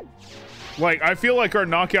say. Like, I feel like our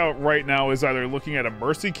knockout right now is either looking at a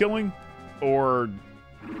mercy killing or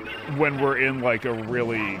when we're in, like, a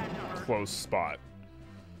really close spot.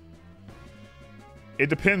 It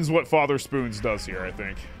depends what Father Spoons does here, I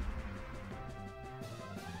think.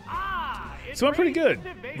 So I'm pretty good,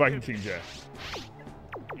 Viking King J.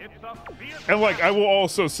 And, like, I will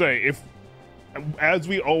also say, if, as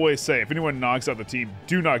we always say, if anyone knocks out the team,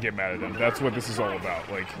 do not get mad at them. That's what this is all about.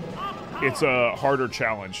 Like, it's a harder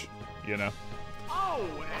challenge. You know.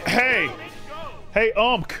 Hey,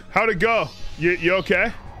 how'd it go? You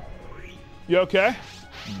okay? You okay?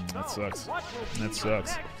 That sucks. That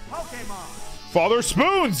sucks. Father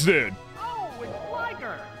Spoons, dude. Oh, it's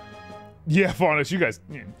Liger. Yeah, Faunus, you guys,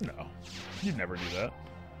 no, you'd never do that.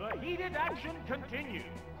 The heated action continues.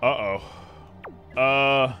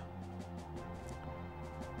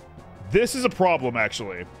 This is a problem,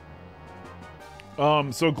 actually.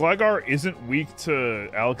 So Gligar isn't weak to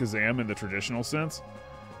Alakazam in the traditional sense.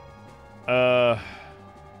 I've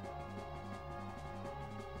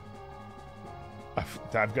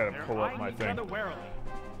got to pull up my thing.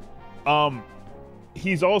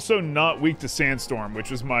 He's also not weak to Sandstorm,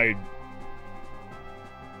 which is my,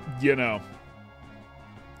 you know,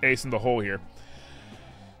 ace in the hole here.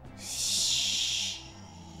 Shit.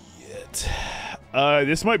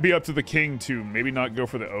 This might be up to the king to maybe not go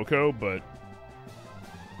for the Oko, but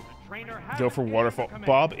go for Waterfall.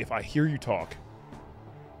 Bob, if I hear you talk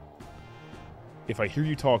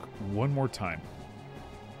one more time,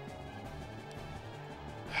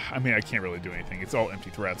 I mean, I can't really do anything. It's all empty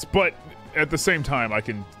threats, but at the same time, I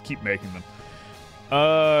can keep making them.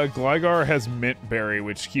 Gligar has Mint Berry,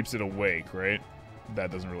 which keeps it awake, right? That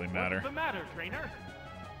doesn't really matter. What's the matter, trainer?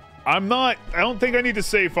 I don't think I need to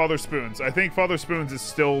save Father Spoons. I think Father Spoons is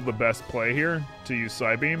still the best play here to use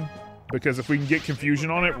Psybeam. Because if we can get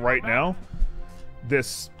confusion on it right now,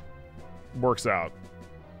 this works out.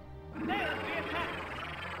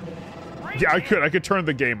 Yeah, I could turn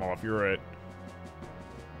the game off, you're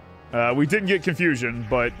right. We didn't get confusion,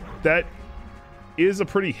 but that is a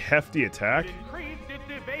pretty hefty attack.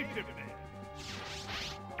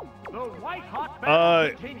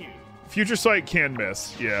 Future Sight can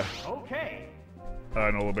miss, yeah. Okay.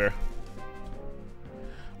 Nola Bear.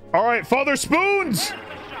 Alright, Father Spoons!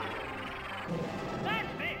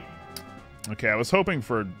 Okay, I was hoping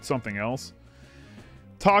for something else.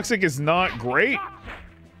 Toxic is not great,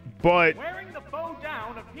 but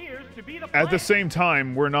at the same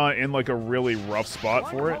time, we're not in like a really rough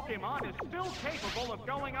spot for it.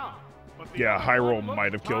 Yeah, high roll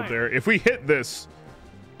might have killed there. If we hit this,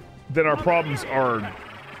 then our problems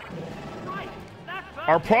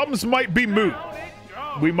might be moot.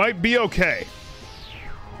 We might be okay.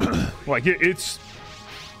 Like it's.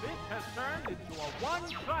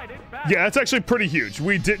 Yeah, that's actually pretty huge.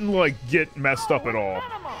 We didn't, like, get messed up at all.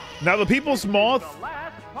 Now, the People's Moth,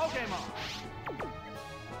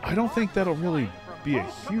 I don't think that'll really be a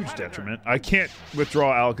huge detriment. I can't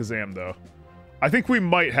withdraw Alakazam, though. I think we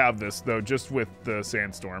might have this, though, just with the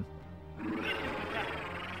Sandstorm.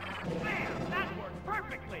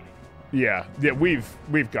 Yeah,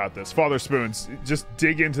 we've got this. Father Spoons, just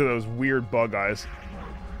dig into those weird bug eyes.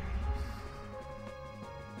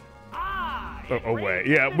 Oh, wait.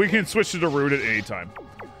 Yeah, we can switch to Darude at any time.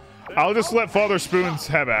 I'll just let Father Spoons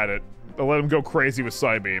have at it. I'll let him go crazy with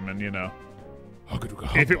Psybeam, and, you know.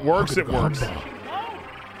 If it works, it works.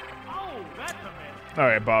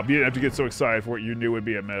 Alright, Bob, you didn't have to get so excited for what you knew would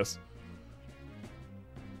be a miss.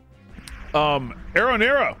 Arrow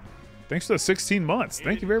Nero. Thanks for the 16 months.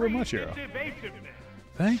 Thank you very much, Arrow.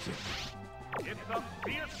 Thank you.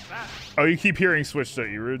 Oh, you keep hearing switch to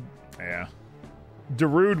Darude? Yeah.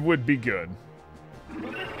 Darude would be good.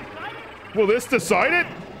 Will this decide it?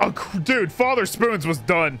 Oh, dude, Father Spoons was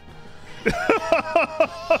done.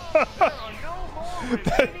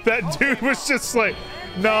 that dude was just like,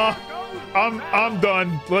 nah, I'm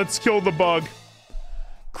done. Let's kill the bug.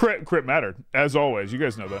 Crit mattered, as always. You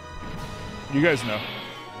guys know that. You guys know.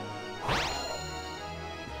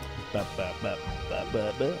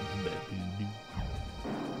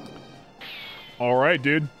 All right,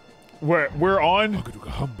 dude. We're on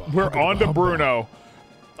to Bruno.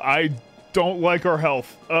 I don't like our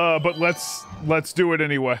health, but let's do it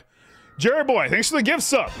anyway. Jerry boy, thanks for the gift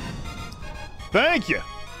sub. Thank you.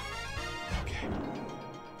 Okay.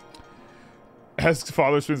 Has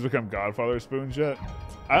Father Spoons become Godfather Spoons yet?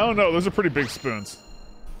 I don't know. Those are pretty big spoons.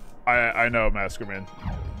 I know, Maskerman.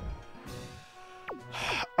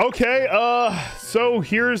 Okay, so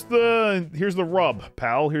here's the rub,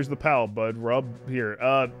 pal. Here's the pal, bud. Rub here.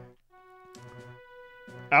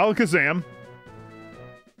 Alakazam.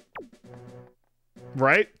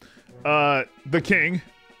 Right? The king.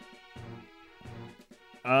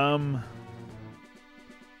 And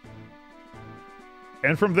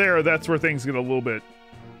from there, that's where things get a little bit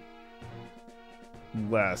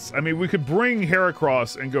less. I mean, we could bring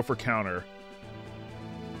Heracross and go for counter.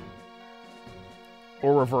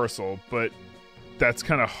 Or reversal, but that's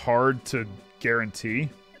kind of hard to guarantee.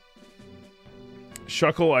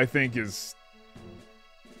 Shuckle, I think, is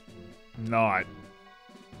not.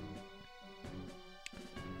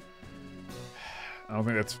 I don't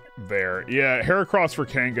think that's there. Yeah, Heracross for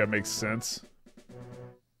Kanga makes sense.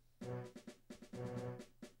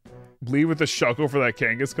 Leave with the Shuckle for that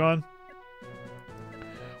Kangaskhan?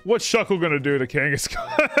 What's Shuckle gonna do to Kangaskhan?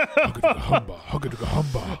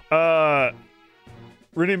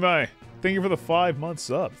 Renee Mai, thank you for the 5 months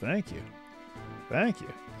sub. Thank you. Thank you.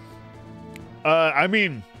 I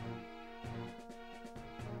mean,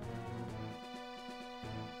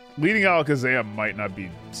 leading Alakazam might not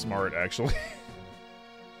be smart, actually.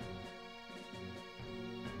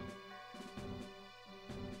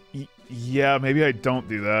 Yeah, maybe I don't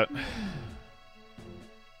do that.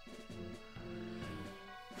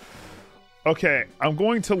 Okay, I'm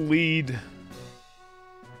going to lead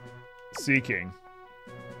Seeking.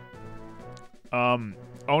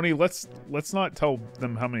 Oni, let's not tell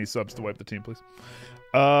them how many subs to wipe the team, please.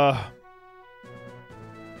 Yeah,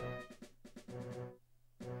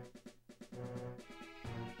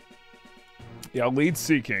 I'll lead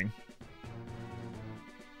Seeking.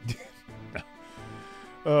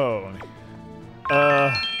 Oh,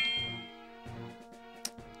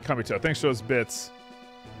 Kamito, thanks for those bits.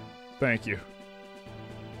 Thank you.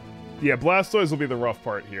 Yeah, Blastoise will be the rough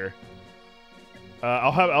part here.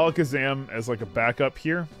 I'll have Alakazam as like a backup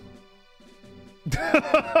here.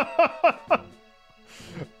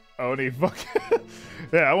 Oni, fuck.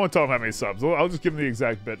 Yeah, I won't tell him how many subs. I'll just give him the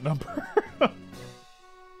exact bit number.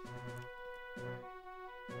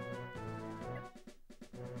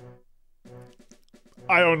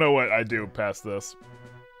 I don't know what I do past this.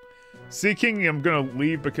 Seeking, I'm gonna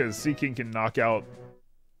leave because Seeking can knock out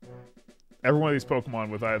every one of these Pokemon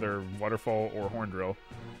with either Waterfall or Horn Drill.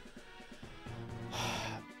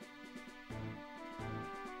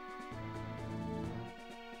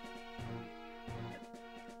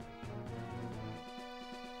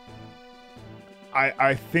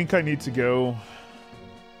 I think I need to go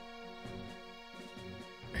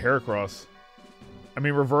Heracross. I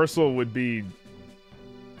mean, reversal would be...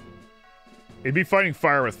 It'd be fighting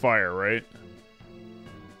fire with fire, right?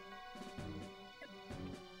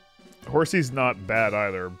 Horsey's not bad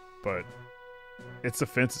either, but its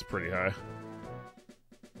defense is pretty high.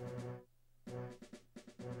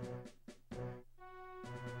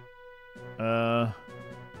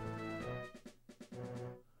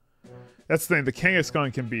 That's the thing, the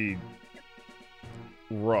Kangaskhan can be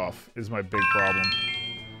rough, is my big problem.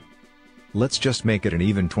 Let's just make it an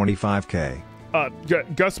even 25k.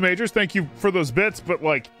 Gus Majors, thank you for those bits, but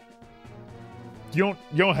like, you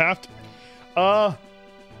don't have to. All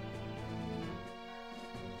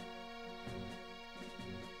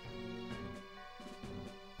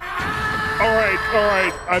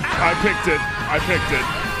right. I picked it.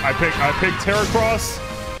 I picked Heracross,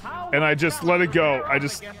 and I just let it go.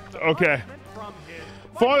 Okay.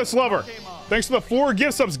 Faunus Lover, thanks for the 4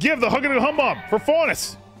 gift subs. Give the Huggin' and Humbomb for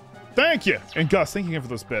Faunus. Thank you. And Gus, thank you again for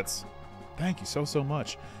those bits. Thank you so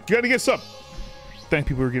much. You gotta get sub. Thank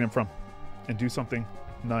people who are getting from. And do something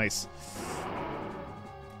nice.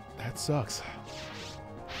 That sucks.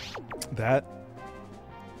 That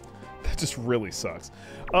just really sucks.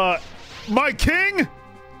 My king,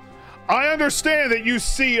 I understand that you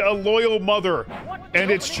see a loyal mother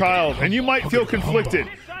and its child, and you might feel conflicted,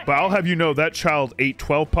 but I'll have you know that child ate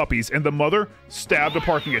 12 puppies and the mother stabbed a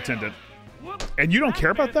parking attendant. And you don't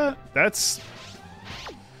care about that? That's...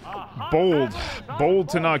 Bold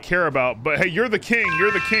to not care about. But hey, you're the king.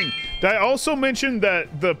 You're the king. Did I also mention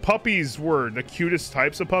that the puppies were the cutest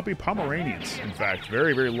types of puppy? Pomeranians, in fact.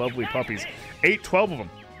 Very, very lovely puppies. 12 of them.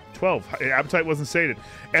 12. Appetite wasn't sated.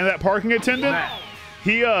 And that parking attendant,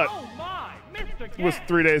 he was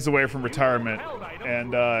 3 days away from retirement.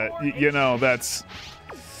 And, you know, that's...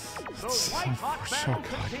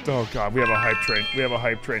 Oh, God. We have a hype train. We have a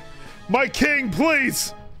hype train. My king,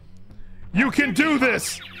 please! You can do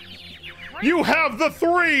this! You have the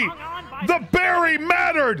 3! The berry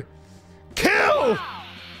mattered! Kill!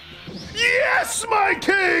 Yes, my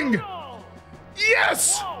king!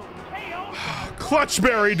 Yes!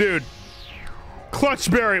 Clutchberry, dude.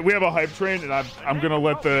 Clutchberry. We have a hype train, and I'm gonna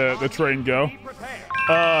let the train go.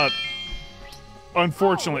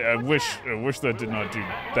 Unfortunately, I wish that did not do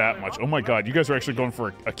that much. Oh my God, you guys are actually going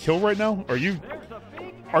for a kill right now? Are you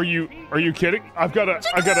kidding? I gotta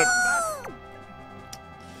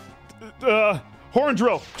horn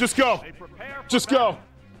drill. Just go. Just go.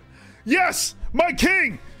 Yes, my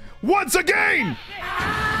king! Once again!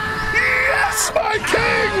 Yes, my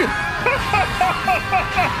king!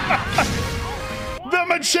 The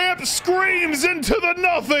Machamp screams into the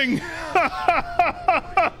nothing!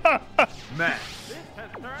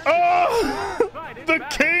 Oh, the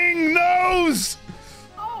king knows!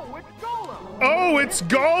 Oh, it's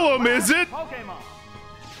Golem, is it?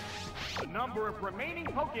 The number of remaining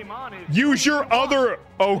Pokemon is Use your other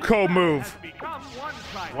Oko move.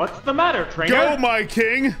 What's the matter, trainer? Go, my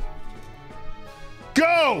king!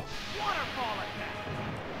 Go! Waterfall attack.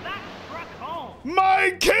 That struck home.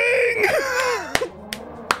 My king!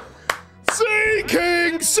 Sea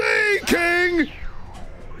King! Sea King!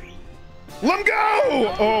 Let him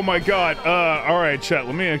go! Oh my God. Alright, chat,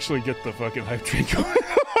 let me actually get the fucking hype train going.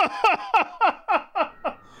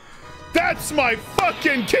 That's my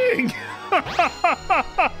fucking king!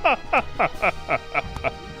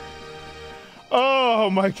 Oh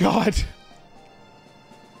my God.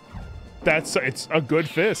 It's a good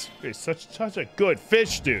fish. It's such a good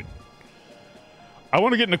fish, dude. I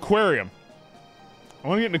want to get an aquarium. I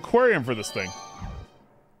want to get an aquarium for this thing.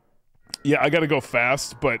 Yeah, I gotta go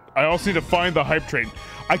fast, but I also need to find the hype train.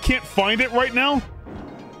 I can't find it right now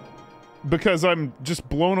because I'm just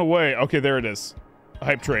blown away. Okay, there it is.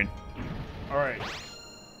 Hype train. All right.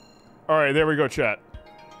 All right, there we go, chat.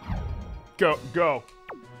 Go.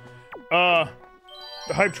 The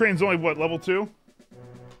hype train's only, what, level 2?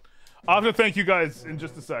 I'll have to thank you guys in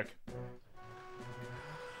just a sec.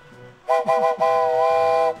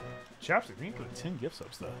 Chapstick, thank you for the 10 gift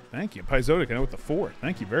subs, though. Thank you. Paizotic, I know with the 4.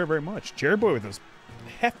 Thank you very, very much. Jerry Boy with those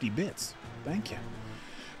hefty bits. Thank you.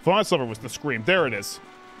 Faunus Lover was the scream. There it is.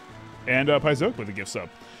 And Paizotic with the gift sub.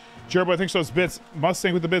 Jerry Boy, thanks for those bits.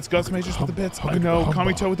 Mustang with the bits. Gus Majors with the bits. I know.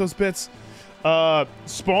 Kamito with those bits.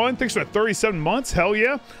 Spawn, thanks for 37 months. Hell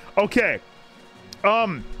yeah. Okay.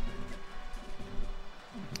 Fuck.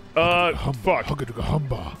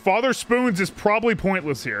 Father Spoons is probably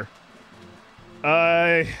pointless here.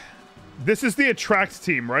 This is the attract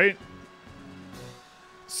team, right?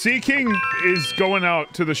 Sea King is going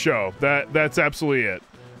out to the show. That's absolutely it.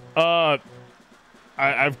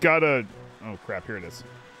 I've got to... Oh, crap. Here it is.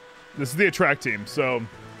 This is the attract team, so...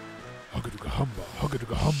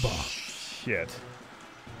 Shit.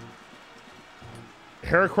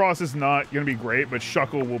 Heracross is not going to be great, but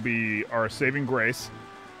Shuckle will be our saving grace.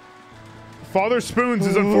 Father Spoons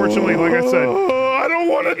is unfortunately, like I said... I don't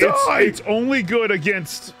want to die! It's only good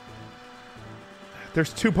against...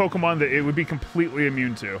 There's 2 Pokemon that it would be completely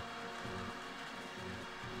immune to.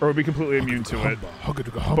 Or would be completely immune to it.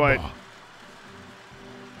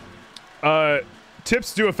 But...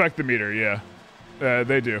 tips do affect the meter, yeah.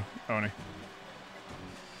 They do, Oni.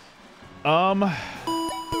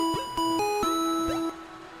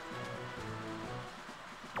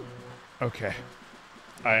 Okay.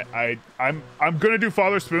 I'm gonna do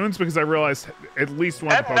Father Spoons because I realized at least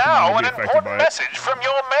one Pokemon would be affected by it. Message from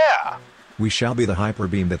your mayor. We shall be the hyper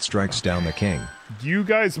beam that strikes down the king. You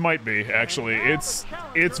guys might be, actually. It's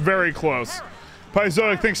very close.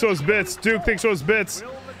 Paizotic, thanks for those bits. Duke, thanks for those bits.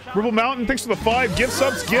 Ribble Mountain, thanks for the 5 gift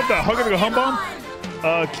subs. Give the hug of the humbum.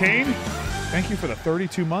 Kane, thank you for the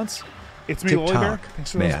 32 months. It's me, Lily Bear.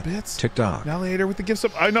 Thanks for those bits. TikTok. Navigator with the gift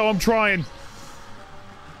sub. I know, I'm trying.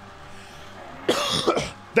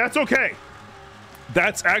 That's okay.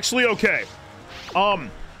 That's actually okay. Horn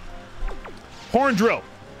Drill.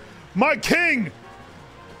 My king!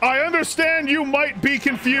 I understand you might be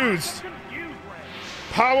confused.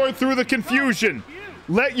 Power through the confusion.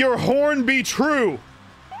 Let your horn be true.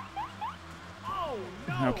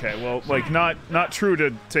 Okay, well, like, not true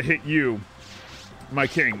to hit you. My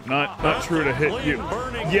king, not true to hit you.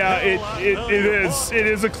 Yeah, it is. It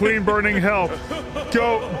is a clean burning hell.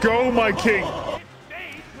 Go, my king.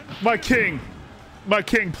 My king. My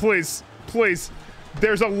king, please. Please.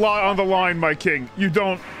 There's a lot on the line, my king. You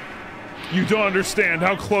don't understand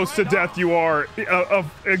how close to death you are of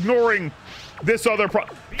ignoring this other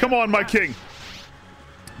Come on, my king.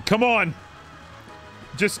 Come on.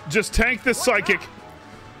 Just tank this psychic.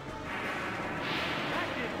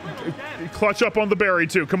 Clutch up on the berry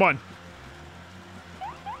too. Come on.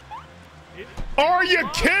 Are you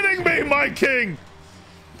kidding me, my king?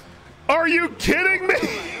 Are you kidding me?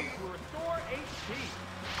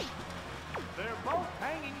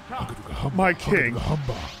 My king.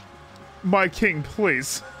 My king,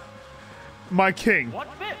 please. My king.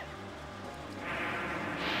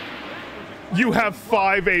 You have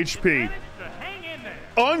 5 HP.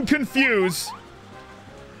 Unconfuse.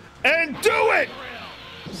 And do it!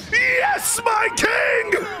 Yes, my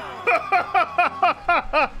king!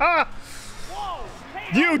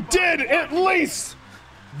 You did at least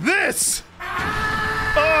this!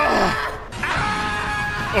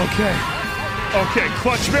 Okay,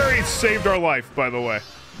 Clutchberry saved our life, by the way.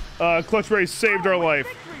 Clutchberry saved our life.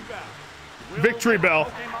 Victory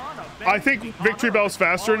Bell. I think Victory Bell's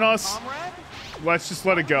faster than us. Let's just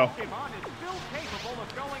let it go.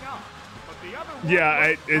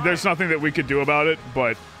 Yeah, there's nothing that we could do about it,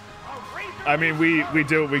 but I mean, we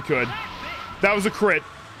did what we could. That was a crit.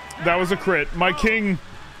 That was a crit. My king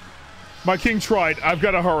tried. I've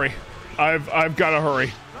got to hurry. I've got to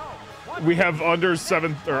hurry. We have under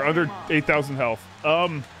 8,000 health.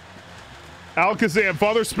 Alakazam,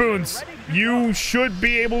 Father Spoons, you should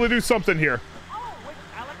be able to do something here.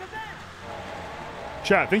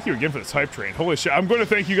 Chat, thank you again for this hype train. Holy shit, I'm going to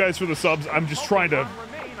thank you guys for the subs. I'm just trying to...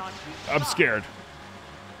 I'm scared.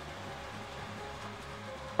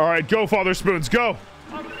 All right, go, Father Spoons, go.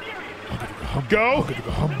 Go.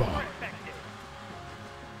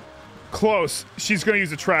 Close. She's going to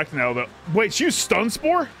use a track now, though. Wait, she used Stun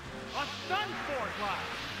Spore?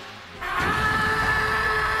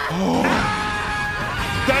 Oh.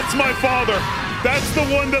 That's my father. That's the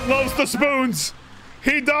one that loves the spoons.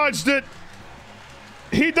 He dodged it.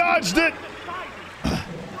 He dodged it.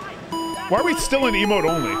 Why are we still in emote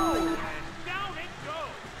only?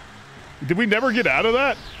 Did we never get out of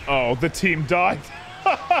that? Oh, the team died.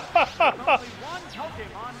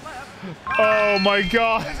 Oh my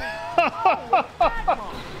god.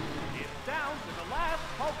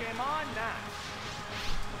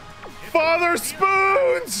 Father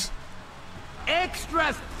Spoons!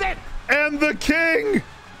 Extra thick! And the king!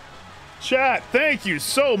 Chat, thank you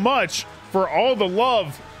so much for all the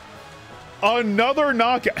love. Another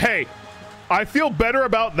knockout. Hey, I feel better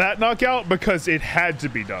about that knockout because it had to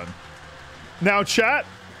be done. Now, chat,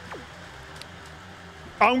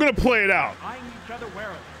 I'm going to play it out.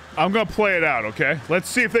 I'm going to play it out, okay? Let's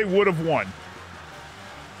see if they would have won.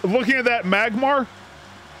 Looking at that Magmar,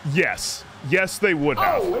 yes. Yes, they would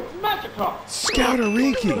have. Oh, it's Magikarp!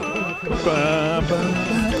 Scouteriki!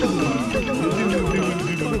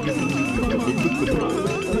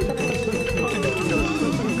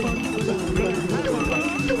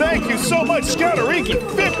 Thank you so much, Scouteriki!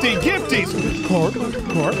 50 gifties! Corp,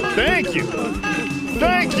 thank you!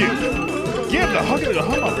 Thank you! Give the hug of the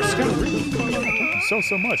hum for Scouteriki! Thank you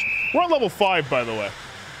so much. We're on level 5, by the way.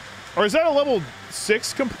 Or is that a level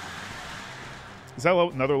 6 Is that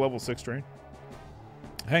another level 6 train?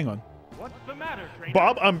 Hang on. What's the matter, trainer?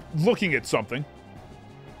 Bob, I'm looking at something.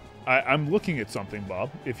 I'm looking at something,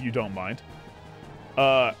 Bob, if you don't mind.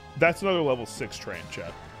 That's another level 6 train,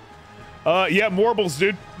 chat. Yeah, Morbles,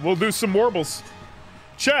 dude. We'll do some Morbles.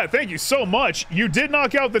 Chat, thank you so much. You did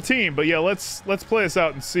knock out the team, but yeah, let's play this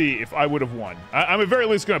out and see if I would have won. I'm at very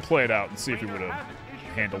least going to play it out and see if he would have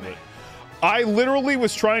handled it. I literally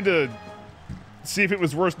was trying to see if it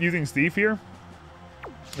was worth using Steve here.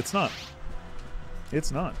 It's not.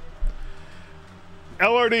 It's not.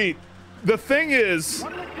 LRD, the thing is,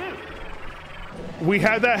 we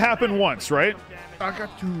had that happen once, right? I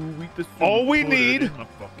got to eat this. All we need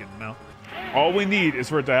is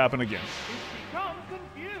for it to happen again.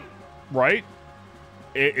 Right?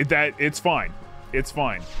 It's fine. It's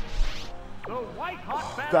fine.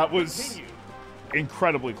 That was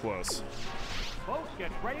incredibly close.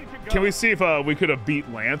 Can we see if we could have beat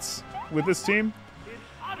Lance with this team?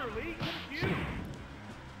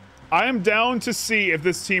 I am down to see if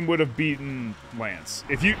this team would have beaten Lance.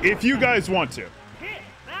 If you guys want to.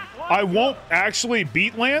 I won't actually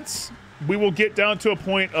beat Lance. We will get down to a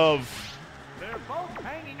point of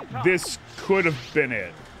this could have been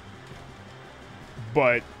it.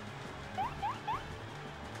 But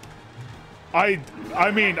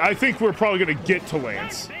I mean, I think we're probably gonna get to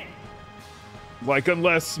Lance. Like,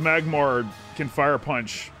 unless Magmar can Fire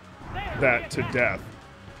Punch that to death.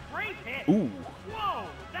 Ooh.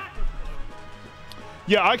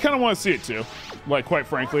 Yeah, I kind of want to see it too. Like, quite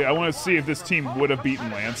frankly, I want to see if this team would have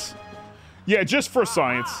beaten Lance. Yeah, just for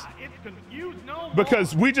science.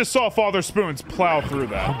 Because we just saw Father Spoons plow through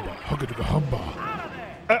that.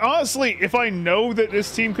 Honestly, if I know that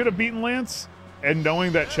this team could have beaten Lance, and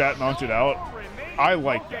knowing that chat knocked it out, I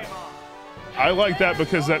like that. I like that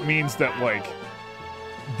because that means that, like,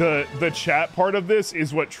 the chat part of this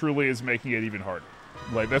is what truly is making it even harder.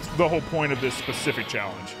 Like, that's the whole point of this specific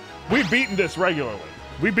challenge. We've beaten this regularly.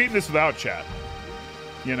 We've beaten this without chat.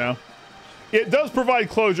 You know? It does provide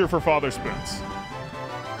closure for Father Spoons.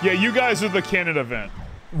 Yeah, you guys are the canon event.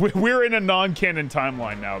 We're in a non-canon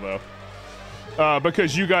timeline now, though.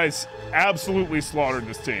 Because you guys absolutely slaughtered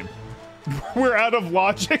this team. We're out of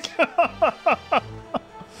logic.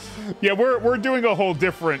 Yeah, we're doing a whole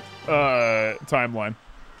different timeline.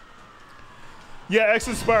 Yeah,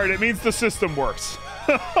 X-inspired. It means the system works.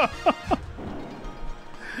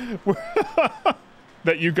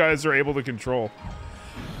 That you guys are able to control.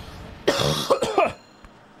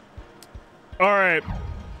 All right.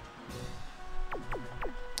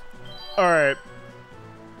 All right.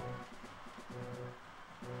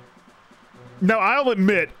 Now, I'll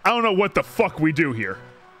admit, I don't know what the fuck we do here.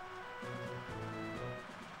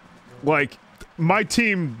 Like, my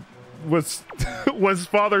team was was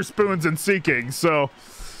Father Spoons and Seeking, so...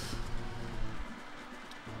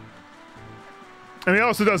 I mean, it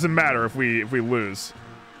also doesn't matter if we lose.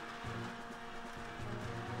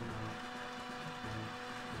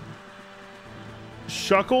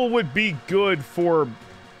 Shuckle would be good for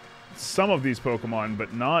some of these Pokemon,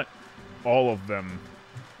 but not all of them.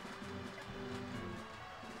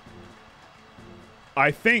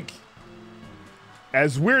 I think,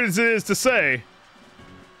 as weird as it is to say,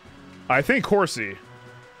 I think Horsey.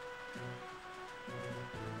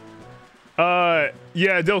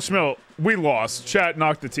 Yeah, Dill Schmilt, we lost. Chat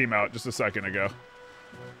knocked the team out just a second ago.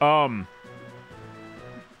 I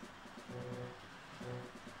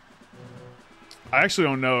actually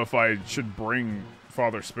don't know if I should bring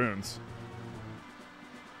Father Spoons.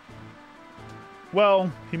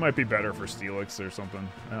 Well, he might be better for Steelix or something.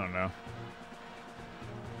 I don't know.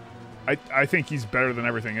 I think he's better than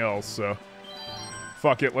everything else, so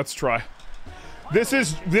fuck it, let's try. This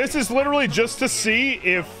is literally just to see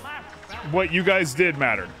if what you guys did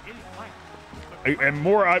mattered. And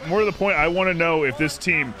more to the point, I want to know if this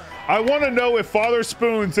team, I want to know if Father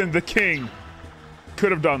Spoons and the King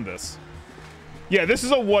could have done this. Yeah, this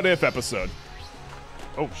is a what if episode.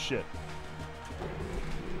 Oh shit.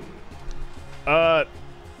 I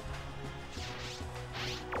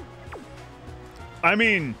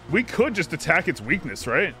mean, we could just attack its weakness,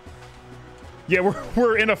 right? Yeah,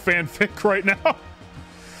 we're in a fanfic right now.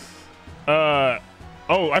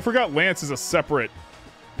 Oh, I forgot Lance is a separate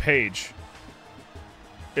page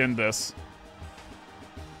in this.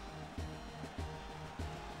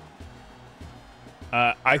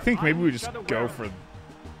 I think maybe we just go for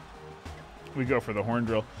the horn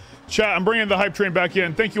drill. Chat, I'm bringing the hype train back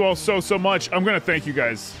in. Thank you all so much. I'm gonna thank you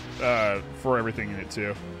guys for everything in it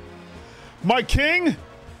too. My king.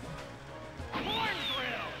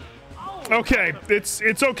 Okay, it's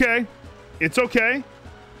okay. It's okay.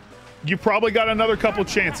 You probably got another couple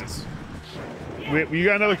chances. You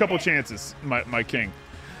got another couple chances, my king.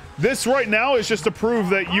 This right now is just to prove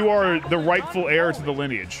that you are the rightful heir to the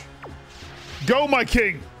lineage. Go, my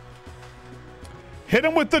king. Hit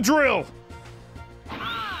him with the drill.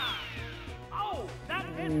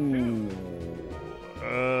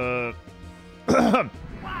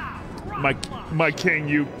 My king,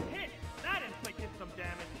 you.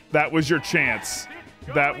 That was your chance.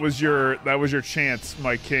 That was your chance,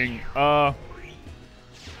 my king. What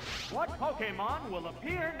Pokemon will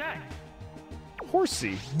appear next?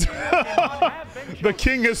 Horsey. The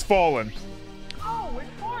king has fallen. Oh,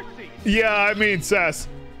 it's Horsey. Yeah, I mean, Sass.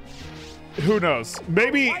 Who knows?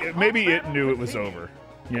 Maybe it knew it was over.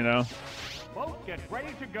 You know. Both get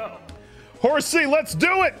ready to go. Horsey, let's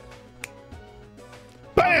do it!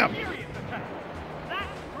 Bam! That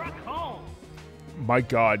struck home. My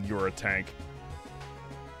God, you're a tank.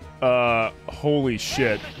 Holy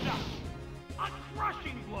shit. A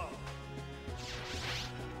crushing blow.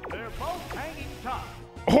 They're both hanging tough.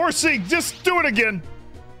 Horsey, just do it again.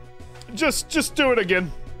 Just do it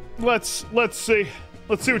again. Let's see.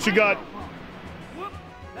 Let's see what you got. Whoop,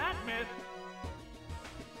 that missed.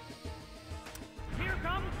 Here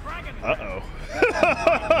comes Dragon. Uh-oh.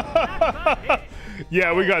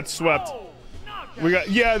 Yeah, we got swept. Oh, knocked We got,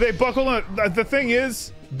 yeah, they buckled on. The thing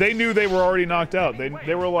is, they knew they were already knocked out.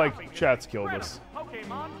 They were like, chat's killed us.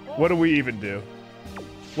 What do we even do?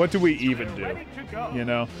 What do we even do? You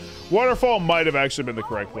know? Waterfall might have actually been the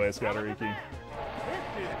correct play, Scatteriki.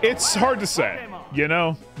 It's hard to say. You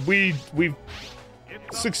know? We've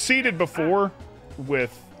succeeded before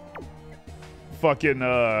with fucking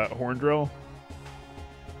Horn Drill.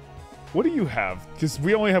 What do you have? Because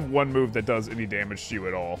we only have one move that does any damage to you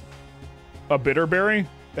at all. A Bitterberry?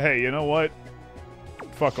 Hey, you know what?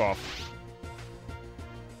 Fuck off.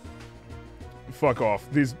 Fuck off.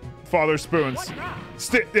 These Father Spoons.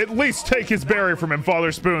 At least take his berry from him,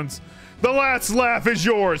 Father Spoons. The last laugh is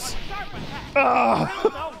yours.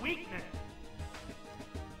 Ah.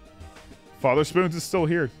 Father Spoons is still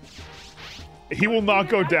here. He will not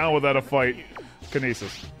go down without a fight.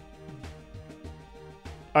 Kinesis.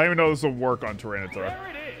 I don't even know this will work on Tyranitar. There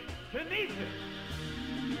it is. Kinesis.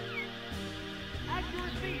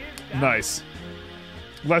 Accuracy is down. Nice.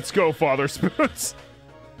 Let's go, Father Spoons.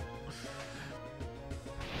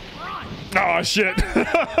 Oh shit.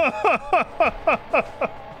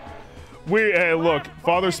 Hey, look,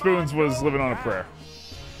 Father Spoons was living on a prayer.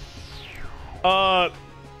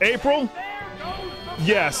 April?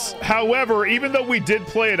 Yes. However, even though we did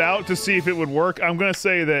play it out to see if it would work, I'm gonna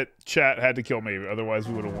say that chat had to kill me, otherwise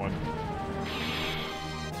we would have won.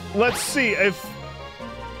 Let's see if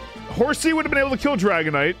Horsey would have been able to kill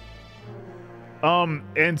Dragonite.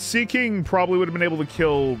 And Seaking probably would have been able to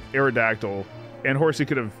kill Aerodactyl, and Horsey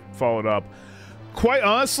could have followed up. Quite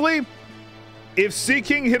honestly, if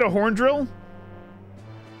Seaking hit a Horn Drill,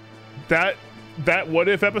 that what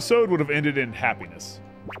if episode would have ended in happiness.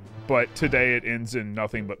 But today it ends in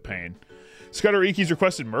nothing but pain. Scutteriki's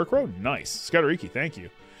requested Murkrow? Nice. Scutteriki, thank you.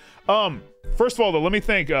 First of all, though, let me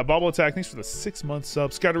thank Bobble Attack. Thanks for the 6-month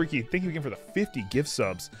sub. Scutteriki, thank you again for the 50 gift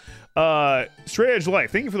subs. Straight Edge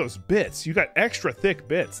Life, thank you for those bits. You got extra thick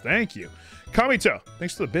bits. Thank you. Kamito,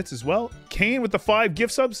 thanks for the bits as well. Kane with the 5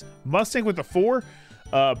 gift subs. Mustang with the 4.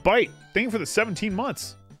 Bite, thank you for the 17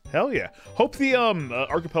 months. Hell yeah. Hope the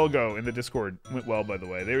Archipelago in the Discord went well, by the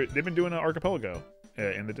way. They've been doing an Archipelago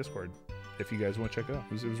in the Discord. If you guys want to check it out.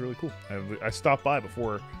 It was really cool. I stopped by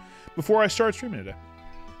before I started streaming today.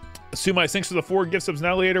 Sumai, thanks for the 4 gift subs.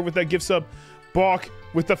 Annihilator with that gift sub. Balk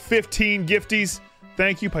with the 15 gifties.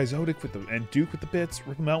 Thank you. Paizotic with and Duke with the bits.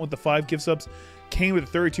 Ripple Mountain with the 5 gift subs. Kane with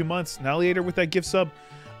the 32 months. Annihilator with that gift sub.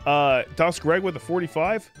 Dos Greg with the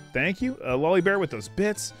 45. Thank you. Lolly Bear with those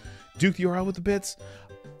bits. Duke the URL with the bits.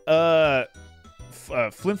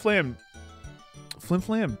 Flim Flam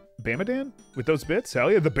Bamadan with those bits. Hell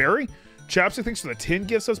yeah. The Berry. Chapstick, thanks for the 10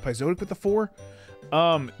 gift subs. Paizotic with the 4.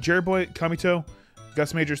 Jerry Boy, Kamito,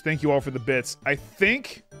 Gus Majors, thank you all for the bits. I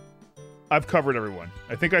think I've covered everyone.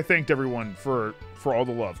 I think I thanked everyone for all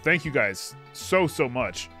the love. Thank you guys so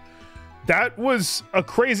much. That was a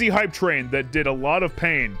crazy hype train that did a lot of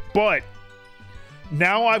pain, but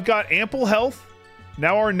now I've got ample health.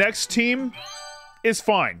 Now our next team is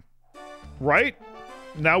fine, right?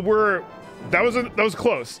 Now that was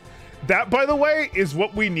close. That, by the way, is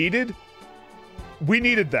what we needed. We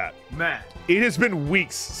needed that. Matt. It has been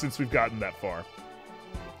weeks since we've gotten that far.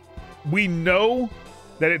 We know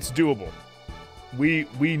that it's doable.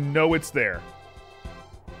 We know it's there.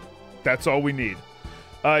 That's all we need.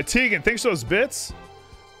 Tegan, thanks for those bits.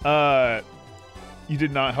 You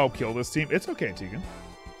did not help kill this team. It's okay, Tegan.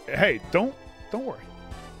 Hey, don't worry.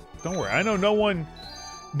 Don't worry. I know no one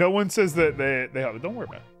says that they help. Don't worry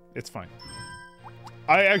about it. It's fine.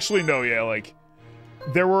 I actually know, yeah, like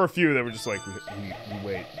there were a few that were just like, we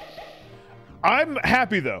wait. I'm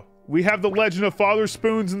happy though. We have the legend of Father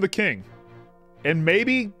Spoons and the King. And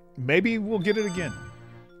maybe we'll get it again.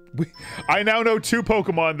 I now know 2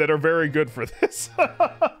 Pokemon that are very good for this.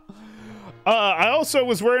 I also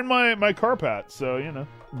was wearing my carp hat, so, you know,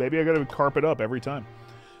 maybe I gotta carp it up every time.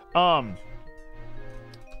 I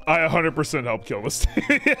 100% helped kill this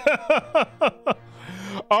team.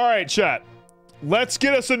 All right, chat. Let's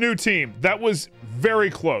get us a new team. That was very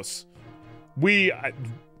close.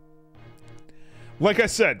 Like I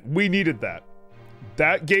said, we needed that.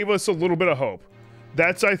 That gave us a little bit of hope.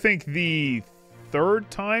 That's, I think, the 3rd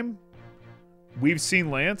time we've seen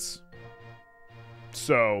Lance.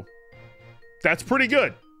 So, that's pretty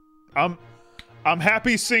good. I'm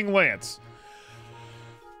happy seeing Lance.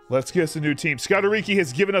 Let's get us a new team. Scouteriki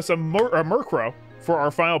has given us a Murkrow for our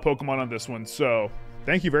final Pokemon on this one. So,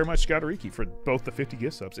 thank you very much, Scouteriki, for both the 50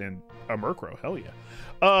 gift subs and a Murkrow. Hell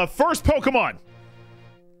yeah. First Pokemon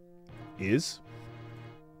is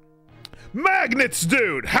Magnets,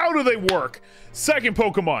 dude. How do they work? Second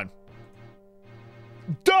Pokemon,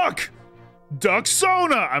 Duck.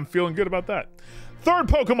 Duxona. I'm feeling good about that. Third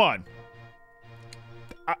Pokemon.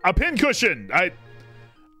 A pincushion.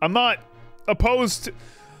 I'm not opposed to...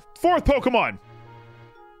 Fourth Pokemon.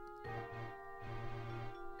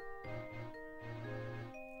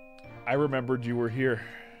 I remembered you were here.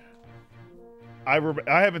 I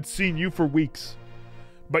haven't seen you for weeks.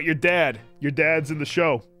 But your dad's in the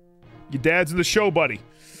show. Your dad's in the show, buddy.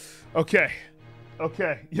 Okay.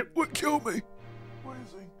 Okay. It would kill me.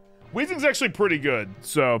 Weezing. Weezing's actually pretty good.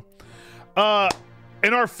 So,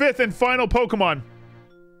 and our fifth and final Pokemon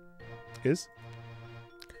is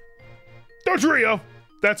Dodrio.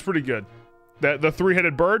 That's pretty good. The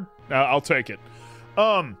three-headed bird. I'll take it.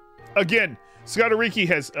 Again, Scotteriki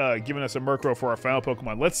has given us a Murkrow for our final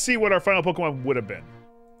Pokemon. Let's see what our final Pokemon would have been.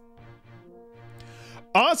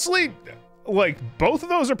 Honestly, like, both of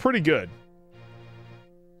those are pretty good.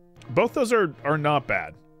 Both those are not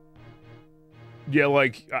bad. Yeah,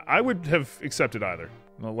 like, I would have accepted either.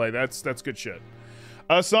 Like, that's good shit.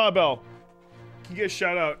 Snowbell, can you get a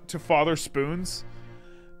shout out to Father Spoons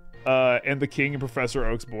and the King and Professor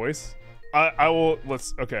Oak's voice? I will,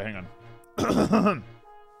 okay, hang on.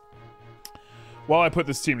 While I put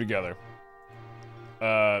this team together.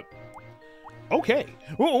 Okay.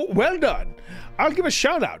 Well done. I'll give a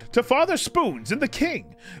shout out to Father Spoons and the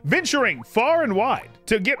King, venturing far and wide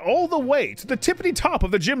to get all the way to the tippity top of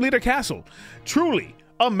the Gym Leader Castle. Truly,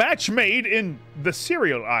 a match made in the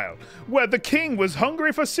cereal aisle, where the King was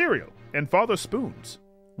hungry for cereal, and Father Spoons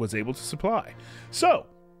was able to supply. So,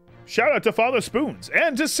 shout out to Father Spoons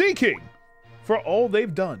and to Sea King for all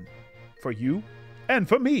they've done for you and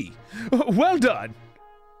for me. Well done.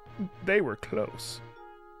 They were close.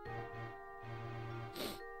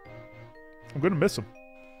 I'm gonna miss them.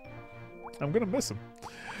 I'm gonna miss them.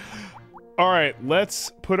 All right,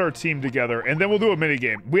 let's put our team together, and then we'll do a mini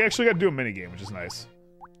game. We actually got to do a mini game, which is nice.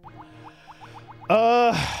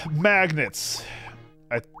 Magnets.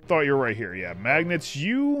 I thought you were right here. Yeah, magnets.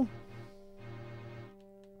 You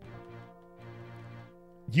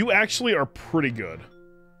actually are pretty good.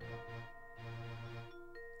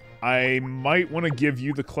 I might want to give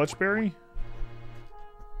you the Clutch Berry,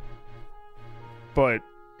 but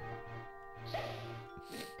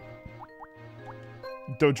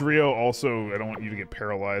Dodrio also, I don't want you to get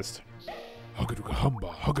paralyzed. Huggaduga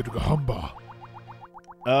humba, huggaduga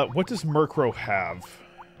humba. What does Murkrow have?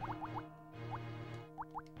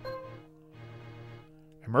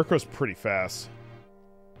 Murkrow's pretty fast.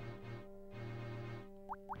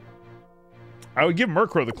 I would give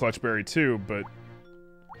Murkrow the Clutch Berry too, but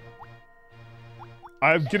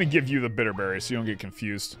I'm gonna give you the Bitter Berry so you don't get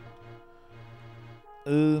confused.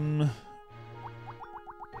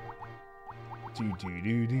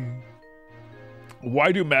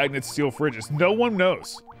 Why do magnets steal fridges? No one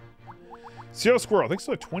knows. Zero Squirrel, thanks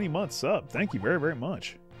for a 20-month sub. Thank you very, very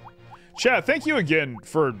much. Chat, thank you again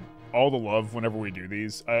for all the love whenever we do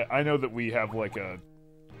these. I know that we have like a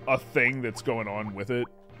thing that's going on with it.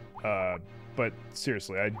 But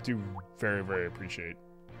seriously, I do very, very appreciate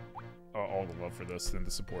all the love for this and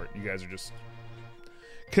the support. You guys are just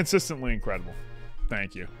consistently incredible.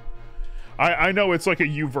 Thank you. I know it's like a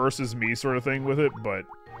you versus me sort of thing with it, but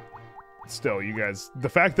still, you guys, the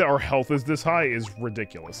fact that our health is this high is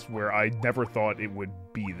ridiculous, where I never thought it would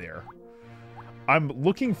be there. I'm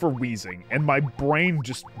looking for wheezing, and my brain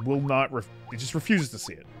just will not, it just refuses to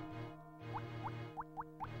see it.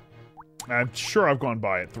 I'm sure I've gone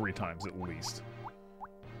by it 3 times at least.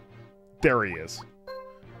 There he is.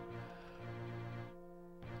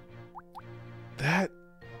 That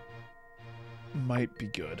might be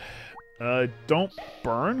good. Don't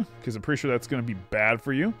burn, because I'm pretty sure that's going to be bad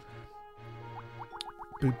for you.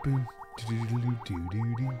 What's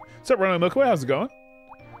up, Running Milkway? How's it going?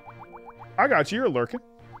 I got you. You're lurking.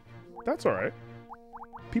 That's alright.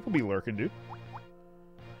 People be lurking, dude.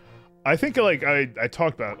 I think, like, I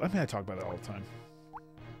talk about it. I mean, I talk about it all the time.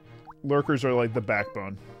 Lurkers are, like, the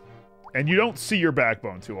backbone. And you don't see your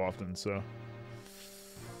backbone too often, so...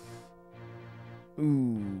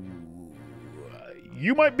 Ooh...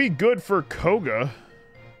 You might be good for Koga.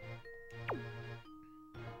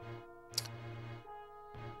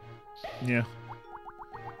 Yeah.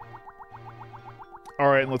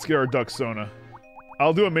 Alright, let's get our Duxona.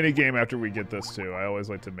 I'll do a mini game after we get this too. I always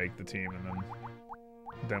like to make the team and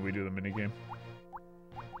then we do the mini game.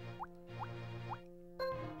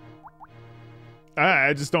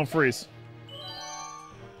 I just don't freeze.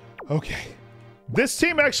 Okay. This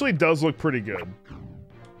team actually does look pretty good.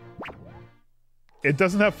 It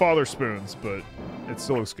doesn't have Father Spoons, but it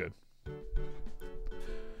still looks good.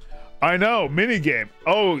 I know, mini game.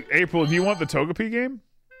 Oh, April, do you want the Togepi game?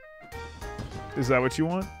 Is that what you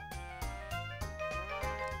want?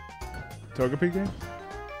 Togepi game?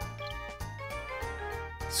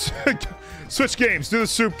 Switch games. Do the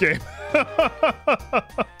soup game.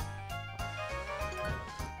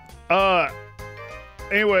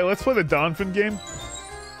 Anyway, let's play the Donphin game.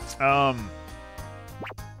 I'll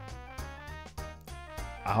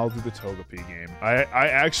do the Togepi game. I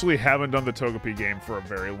actually haven't done the Togepi game for a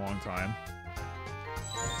very long time.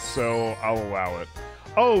 So I'll allow it.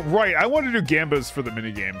 Oh, right. I want to do Gambas for the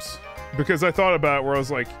minigames. Because I thought about it where I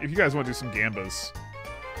was like, if you guys want to do some Gambas,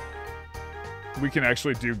 we can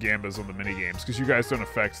actually do Gambas on the minigames. Because you guys don't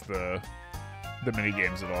affect the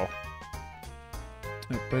minigames at all.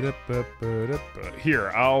 Here,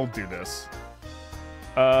 I'll do this.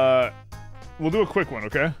 We'll do a quick one,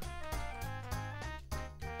 okay?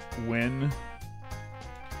 Win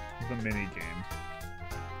the minigame.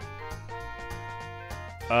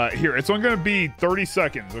 Here, it's only gonna be 30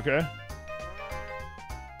 seconds, okay?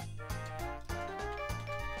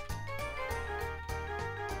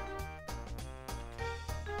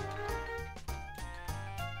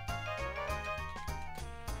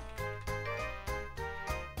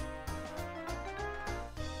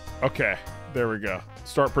 Okay, there we go.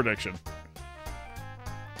 Start prediction.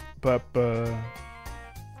 I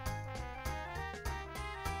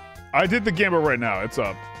did the Gamba right now. It's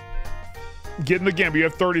up. Get in the Gamba. You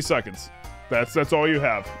have 30 seconds. That's all you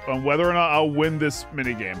have on whether or not I'll win this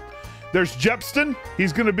minigame. There's Jepston.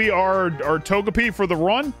 He's going to be our Togepi for the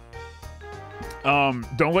run.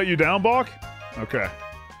 Don't let you down, Balk. Okay.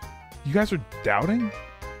 You guys are doubting?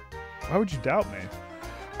 Why would you doubt me?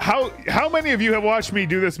 How many of you have watched me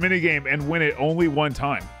do this minigame and win it only one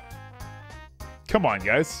time? Come on,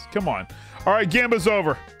 guys. Come on. All right, Gamba's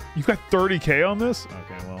over. You got 30K on this?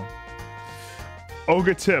 Okay, well.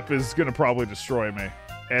 Oga Tip is going to probably destroy me.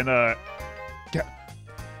 And,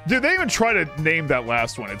 dude, they even try to name that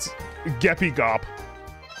last one. It's Geppy Gop.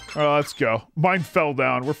 Oh, let's go. Mine fell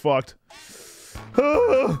down. We're fucked.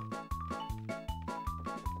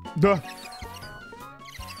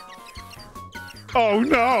 Oh,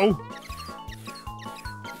 no.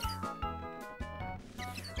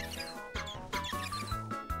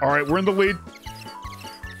 All right, we're in the lead.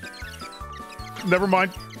 Never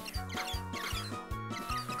mind.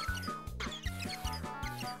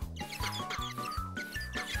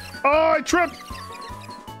 Oh, I tripped.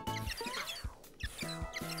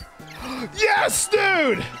 Yes,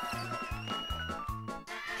 dude.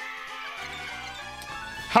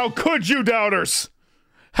 How could you, doubters?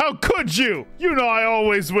 How could you? You know I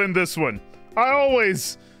always win this one. I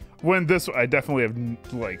always win this one. I definitely have,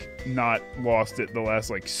 like, not lost it the last,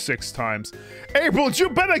 like, 6 times. April, did you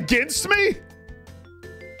bet against me?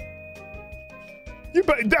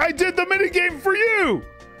 I did the minigame for you!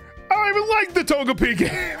 I don't even like the Togepi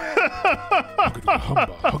game!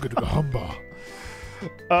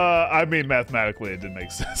 I mean, mathematically, it didn't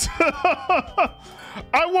make sense.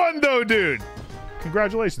 I won, though, dude!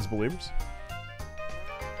 Congratulations, believers.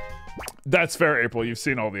 That's fair, April. You've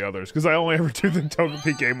seen all the others, because I only ever do the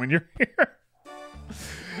Togepi game when you're here.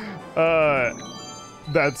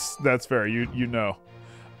 That's fair. You know.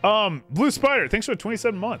 Blue Spider, thanks for the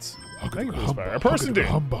 27 months. Thank you, Blue Spider. A person dude.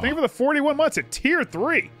 Thank you for the 41 months at tier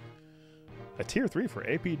 3. A tier 3 for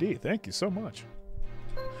APD. Thank you so much.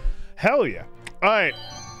 Hell yeah. All right,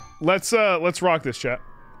 let's rock this, chat.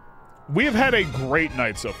 We have had a great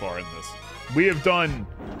night so far in this. We have done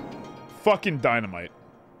fucking dynamite.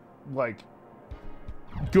 Like,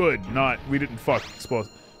 good, not, we didn't fuck explode.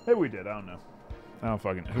 Maybe we did, I don't know. I don't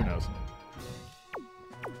fucking, who knows.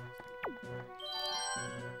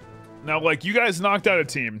 Now, like, you guys knocked out a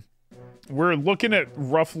team. We're looking at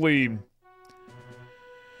roughly...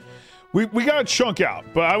 We got a chunk out,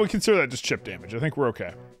 but I would consider that just chip damage. I think we're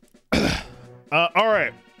okay.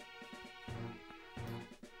 Alright.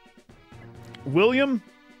 William,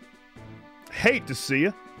 hate to see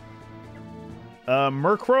you.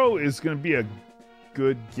 Murkrow is going to be a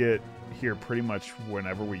good get here pretty much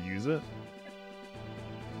whenever we use it.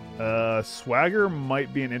 Swagger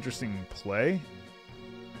might be an interesting play.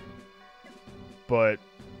 But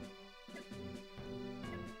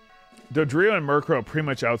Dodrio and Murkrow pretty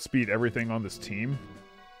much outspeed everything on this team.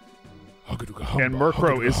 And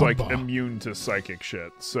Murkrow is like immune to psychic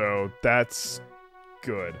shit, so that's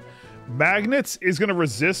good. Magnets is going to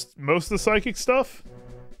resist most of the psychic stuff.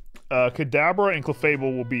 Kadabra and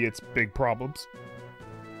Clefable will be its big problems.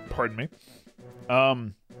 Pardon me.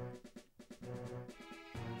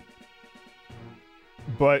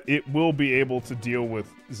 But it will be able to deal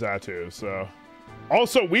with Xatu, so...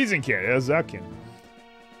 Also, Weezingcan. Yeah, Zapkin.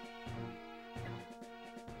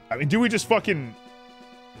 I mean, do we just fucking...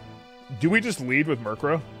 Do we just lead with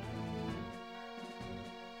Murkrow?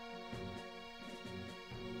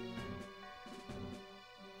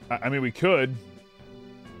 I mean, we could.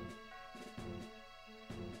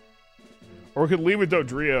 Or we could leave with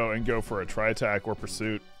Dodrio and go for a Tri-Attack or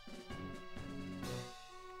Pursuit.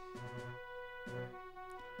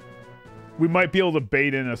 We might be able to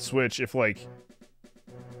bait in a switch if, like,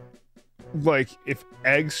 if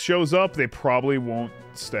Eggs shows up, they probably won't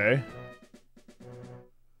stay.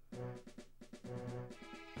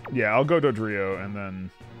 Yeah, I'll go Dodrio, and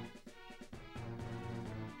then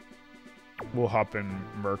we'll hop in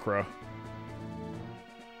Murkrow.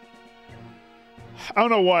 I don't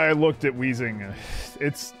know why I looked at Weezing.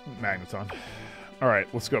 It's Magneton. Alright,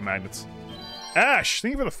 let's go Magnets. Ash,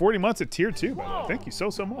 thank you for the 40 months at tier 2, by the way. Thank you so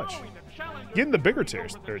much. Getting the bigger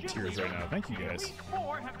tiers right now. Thank you guys.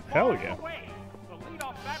 Hell yeah.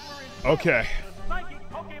 Okay.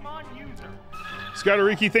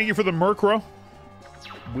 Scotteriki, thank you for the Murkrow.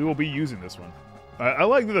 We will be using this one. I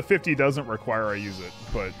like that the 50 doesn't require I use it,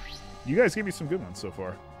 but you guys gave me some good ones so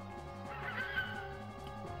far.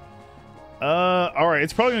 Alright,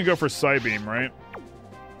 it's probably gonna go for Psybeam, right?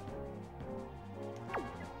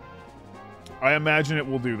 I imagine it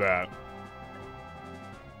will do that.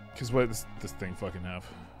 Because what does this thing fucking have?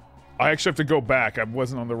 I actually have to go back. I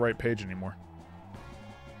wasn't on the right page anymore.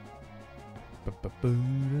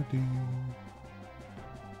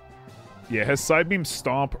 Yeah, it has Psybeam,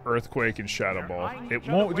 Stomp, Earthquake, and Shadow Ball. It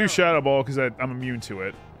won't do Shadow Ball because I'm immune to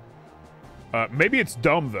it. Maybe it's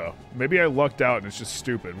dumb, though. Maybe I lucked out and it's just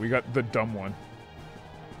stupid. We got the dumb one.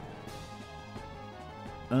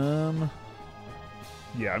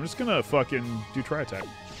 Yeah, I'm just gonna fucking do Tri-Attack.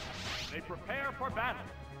 They prepare for battle.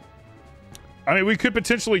 I mean, we could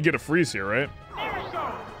potentially get a freeze here, right?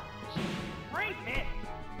 Great hit.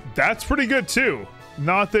 That's pretty good, too.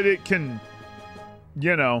 Not that it can,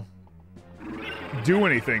 you know, do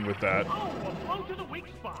anything with that. Oh, a blow to the weak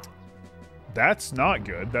spot. That's not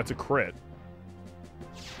good. That's a crit.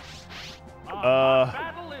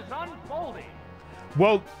 Battle is unfolding.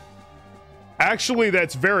 Well, actually,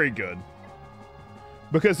 that's very good.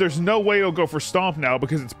 Because there's no way it'll go for Stomp now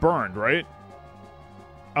because it's burned, right?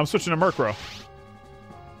 I'm switching to Murkrow.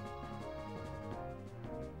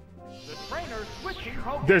 The trainer switching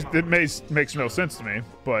It makes no sense to me,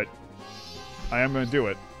 but I am going to do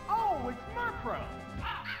it. Oh, it's Murkrow.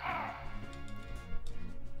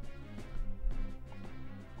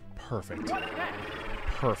 Perfect. What's that?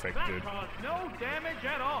 Perfect, That dude. caused no damage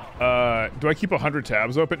at all. Do I keep 100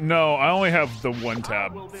 tabs open? No, I only have the one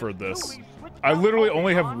tab for this. I literally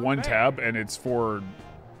only have one tab, and it's for,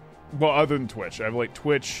 well, other than Twitch. I have, like,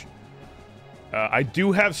 Twitch. I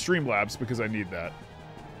do have Streamlabs because I need that.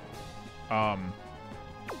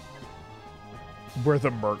 Where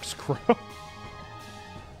the Mercs crow.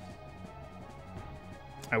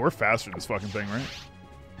 Hey, we're faster than this fucking thing, right?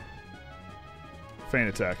 Feint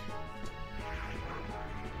Attack.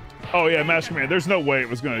 Oh, yeah, Master Command. There's no way it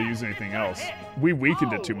was going to use anything else. We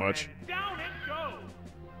weakened it too much. Down it goes.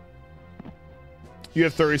 You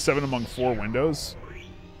have 37 among 4 windows.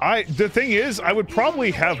 The thing is, I would probably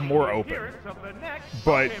have more open,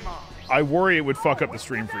 but I worry it would fuck up the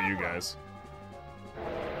stream for you guys.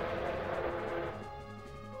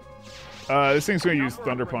 This thing's gonna use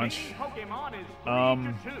Thunder Punch.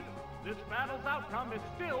 This battle's outcome is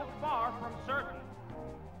still far from certain.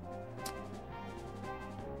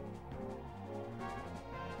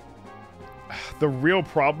 The real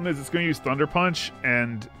problem is it's gonna use Thunder Punch,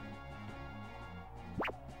 and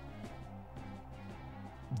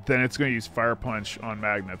then it's gonna use Fire Punch on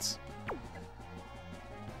Magnets.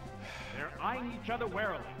 They're eyeing each other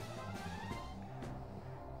warily.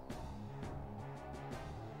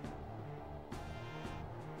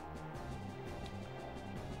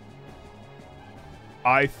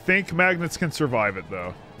 I think Magnets can survive it,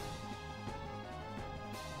 though.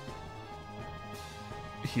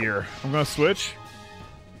 Here. I'm gonna switch.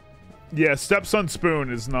 Yeah, Stepson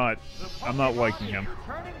Spoon is not... I'm not liking him.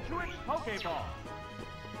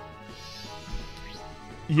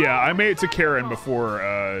 Yeah, I made it to Karen before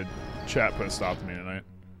chat put a stop to me tonight.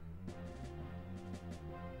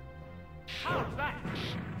 How's that?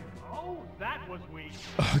 Oh, that was weak.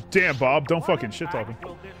 Damn, Bob, don't fucking shit talk him.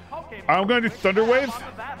 I'm gonna do Thunder Wave.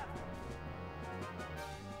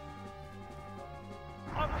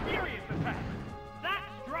 A furious attack. That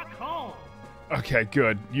struck home. Okay,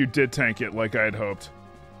 good. You did tank it like I had hoped.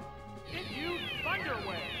 It used Thunder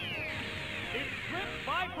Wave. It's gripped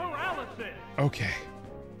by paralysis. Okay.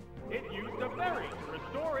 It used the berry to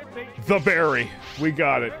restore its HP. The berry. We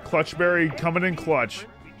got it. Clutch Berry coming in clutch.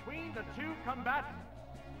 Between the two combatants.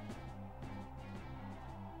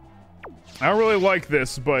 I don't really like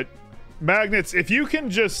this, but Magnets, if you can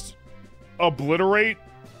just obliterate,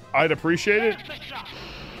 I'd appreciate it.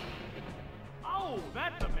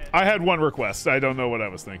 I had one request. I don't know what I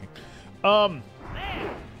was thinking. There,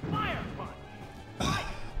 fire punch. Right,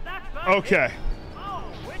 that's a Okay. hit. Oh,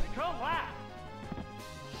 it collapsed.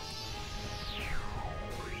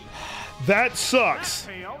 That sucks.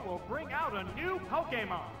 That KO will bring out a new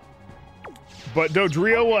Pokemon. But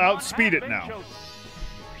Dodrio will Pokemon outspeed has it been now. chosen.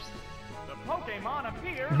 The Pokemon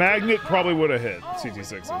appears. Magnet probably would have hit Oh, it's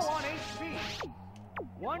CT6s. low on HP.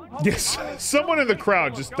 One Pokemon Yes, is someone in the still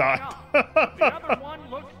crowd capable just of going died. up, but the other one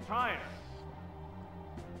looks tired.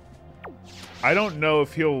 I don't know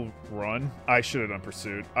if he'll run. I should have done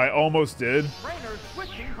Pursuit. I almost did, Trainer's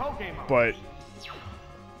switching Pokemon. but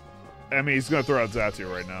I mean, he's gonna throw out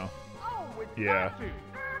Xatu right now. Oh, it's Yeah. Xatu.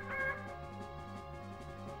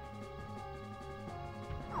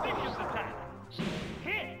 Vicious attack.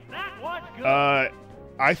 Hit. That was good.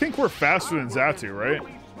 I think we're faster than Xatu, right?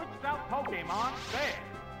 We switched out Pokemon there.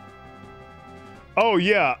 Oh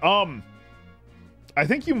yeah. I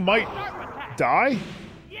think you might Sharp attack. die.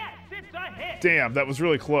 Yes, it's a hit. Damn, that was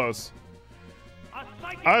really close. A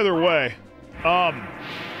psychic Either blast. way, That's it.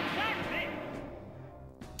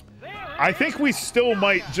 There I it think is. we still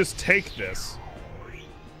might just take this.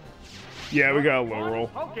 Yeah, we got a low roll.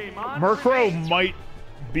 Pokemon Murkrow remains. might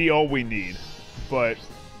be all we need, but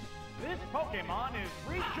This Pokemon is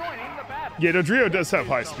rejoining the battle. yeah, Dodrio does have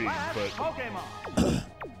This high is the speed, last but Pokemon.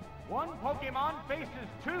 One Pokemon faces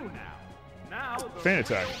two now. Now the Fan real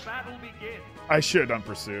attack. battle begins. I should have done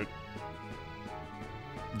Pursuit.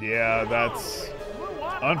 Yeah, that's Blew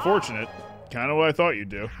up unfortunate. Kind of what I thought you'd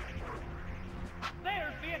do. high.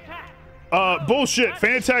 There's the attack. Bullshit.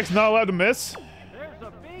 Fan attack's not allowed to miss. There's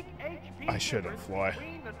a big HP I should've difference fly.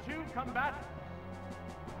 between the two combatants.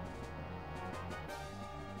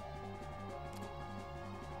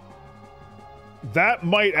 That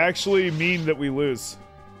might actually mean that we lose.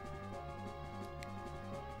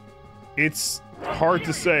 It's hard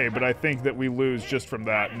to say, but I think that we lose just from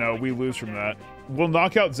that. No, we lose from that. We'll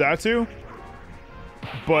knock out Xatu,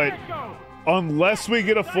 but There it goes. unless we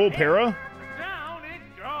get a full para, Down it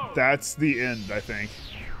goes. that's the end, I think.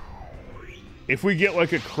 If we get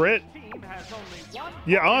like a crit, Team has only one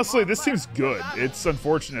yeah, honestly, Pokemon this seems left to good. battle. It's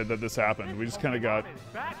unfortunate that this happened. We just kind of got, Pokemon is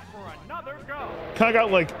back for another go.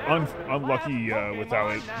 like unlucky with how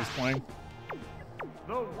it was playing.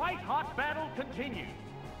 The white hot battle continues.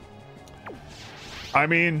 I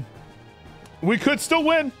mean, we could still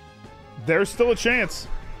win. There's still a chance.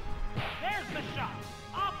 There's the shot.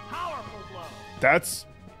 A powerful blow. That's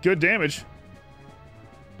good damage.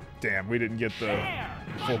 Damn, we didn't get the There.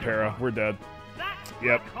 full para. We're dead. That's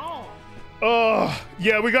Yep. home. Oh,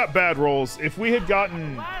 yeah, we got bad rolls. If we had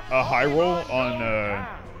gotten a high roll on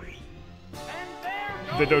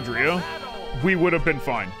the Dodrio, we would have been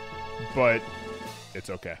fine. But it's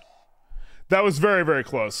okay. That was very, very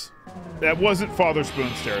close. That wasn't Father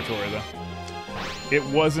Spoon's territory, though. It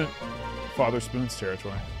wasn't Father Spoon's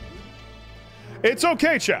territory. It's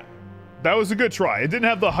okay, chat. That was a good try. It didn't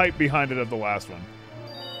have the hype behind it of the last one.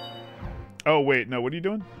 Oh, wait. No, what are you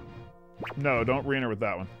doing? No, don't re-enter with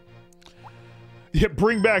that one. Yeah,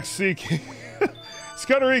 bring back Seek.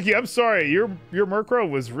 Scudderiki, I'm sorry. Your Murkrow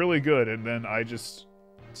was really good, and then we just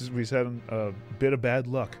had a bit of bad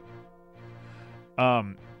luck.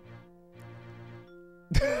 I'm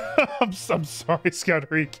sorry,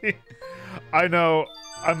 Scudderiki. I know.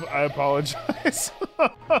 I apologize.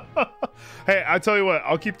 Hey, I tell you what.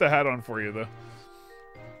 I'll keep the hat on for you, though.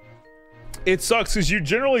 It sucks because you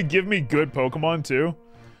generally give me good Pokemon, too.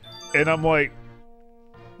 And I'm like,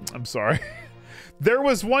 I'm sorry. There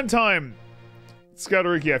was one time,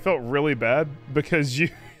 Scudderiki, I felt really bad because you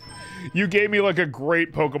gave me like a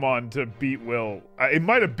great Pokemon to beat Will. It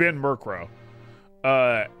might have been Murkrow.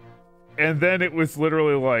 And then it was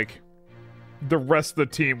literally like the rest of the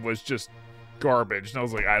team was just garbage. And I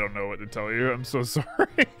was like, I don't know what to tell you. I'm so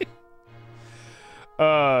sorry.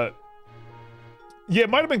 Yeah, it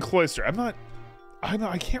might have been Cloyster.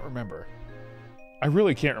 I can't remember. I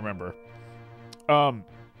really can't remember.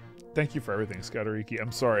 Thank you for everything, Scudderiki.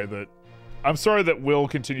 I'm sorry that Will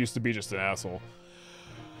continues to be just an asshole.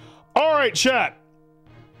 All right, chat.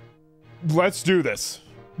 Let's do this.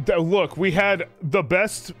 Look, we had the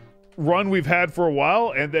best run we've had for a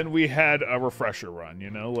while, and then we had a refresher run, you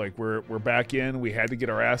know? Like, we're back in. We had to get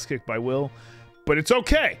our ass kicked by Will, but it's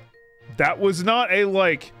okay. That was not a,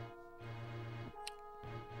 like,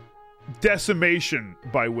 decimation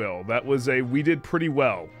by Will. That was we did pretty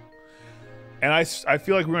well. And I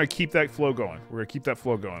feel like we're going to keep that flow going. We're going to keep that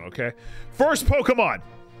flow going, okay? First Pokemon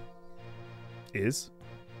is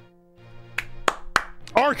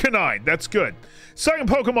Arcanine. That's good. Second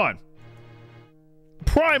Pokemon,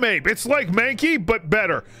 Primeape. It's like Mankey, but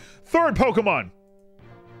better. Third Pokemon,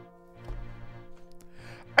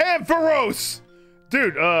 Ampharos!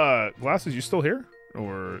 Dude, Glasses, you still here?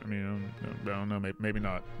 Or, I mean, I don't know, maybe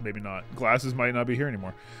not. Maybe not. Glasses might not be here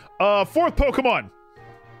anymore. Fourth Pokemon.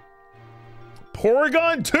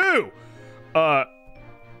 Porygon 2!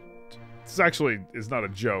 This actually is not a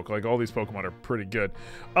joke. Like, all these Pokemon are pretty good.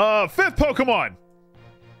 Fifth Pokemon.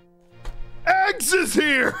 Eggs is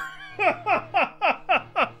here!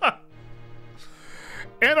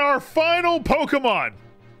 And our final Pokemon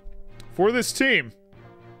for this team.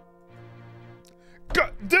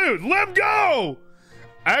 Dude, let him go!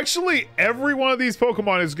 Actually, every one of these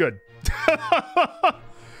Pokemon is good.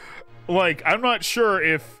 Like, I'm not sure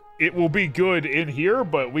if it will be good in here,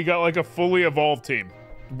 but we got like a fully evolved team.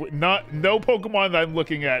 No Pokemon that I'm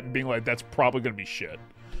looking at and being like, that's probably gonna be shit.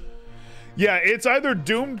 Yeah, it's either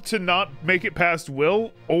doomed to not make it past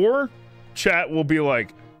Will, or chat will be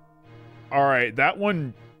like, all right, that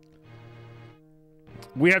one,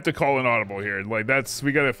 we have to call an audible here. Like,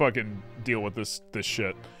 we gotta fucking deal with this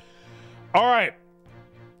shit. All right,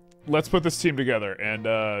 let's put this team together and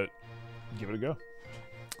give it a go.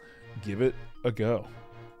 Give it a go.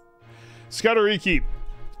 Scouteriki,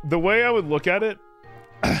 the way I would look at it,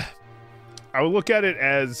 I would look at it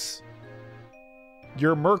as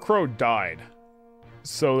your Murkrow died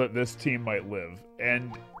so that this team might live,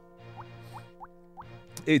 and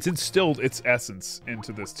it's instilled its essence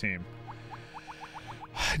into this team.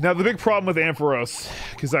 Now, the big problem with Ampharos,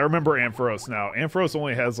 because I remember Ampharos now, Ampharos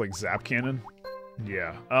only has, like, Zap Cannon.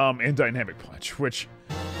 Yeah. And Dynamic Punch, which,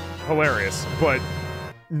 hilarious, but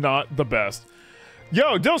not the best.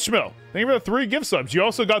 Yo, Dilschmill, thank you for the 3 gift subs. You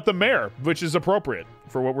also got the Mare, which is appropriate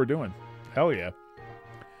for what we're doing. Hell yeah.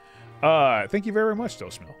 Thank you very much,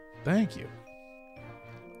 Dilschmill. Thank you.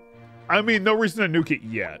 I mean, no reason to nuke it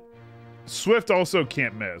yet. Swift also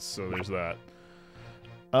can't miss, so there's that.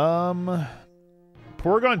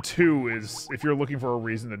 Porygon 2 is, if you're looking for a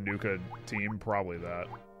reason to nuke a team, probably that.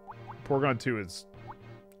 Porygon 2 is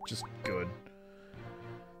just good.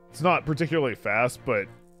 It's not particularly fast, but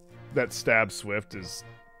that stab Swift is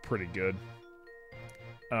pretty good.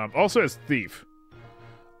 Also has Thief.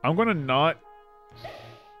 I'm gonna not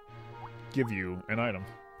give you an item.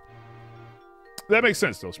 That makes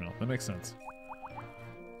sense, Dilschmill. That makes sense.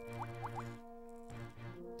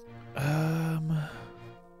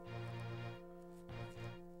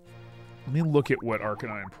 Let me look at what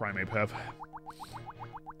Arcanine and Primeape have.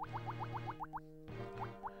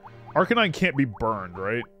 Arcanine can't be burned,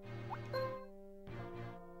 right?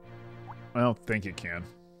 I don't think it can.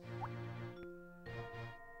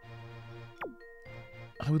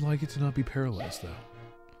 I would like it to not be paralyzed, though.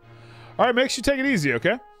 Alright, make sure you take it easy,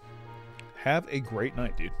 okay? Have a great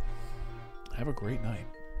night, dude. Have a great night.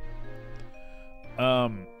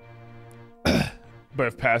 But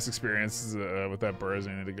if past experiences with that bird is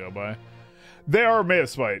anything to go by, they are made of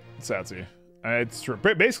spite, Satsu. It's true.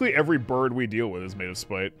 Basically, every bird we deal with is made of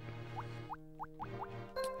spite.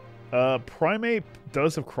 Primeape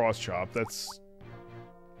does have Cross Chop.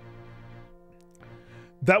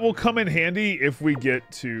 That will come in handy if we get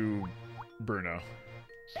to Bruno.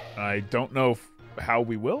 I don't know how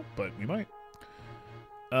we will, but we might.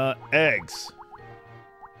 Eggs.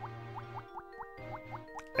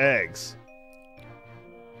 Eggs.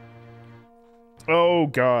 Oh,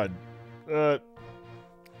 God.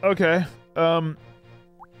 Okay. Oh,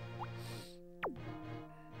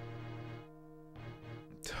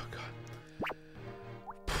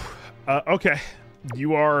 God. Okay.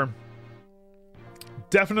 You are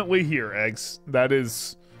definitely here, Eggs.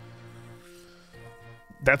 That's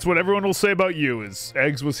what everyone will say about you, is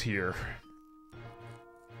Eggs was here.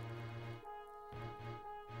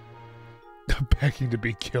 Begging to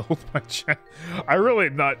be killed by chat. I really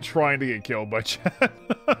am not trying to get killed by chat.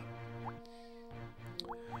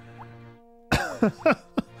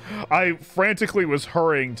 I frantically was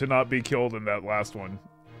hurrying to not be killed in that last one.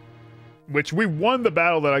 Which we won the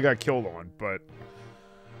battle that I got killed on, but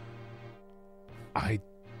I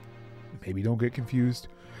maybe don't get confused.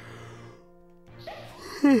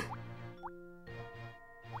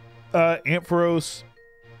 Ampharos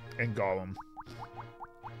and Golem.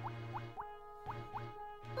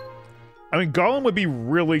 I mean, Golem would be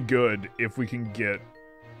really good if we can get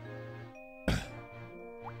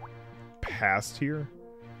past here.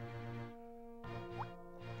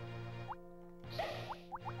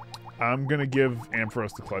 I'm gonna give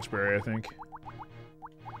Ampharos the Clutch Berry, I think.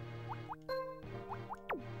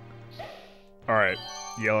 Alright.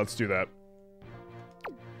 Yeah, let's do that.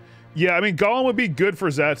 Yeah, I mean, Golem would be good for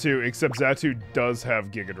Xatu, except Xatu does have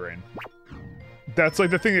Giga Drain. That's,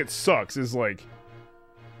 like, the thing that sucks, is, like,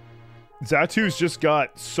 Xatu's just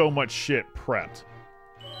got so much shit prepped.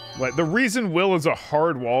 Like, the reason Will is a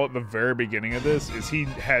hard wall at the very beginning of this is he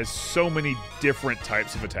has so many different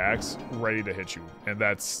types of attacks ready to hit you. And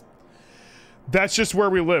that's just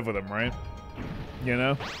where we live with him, right? You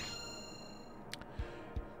know?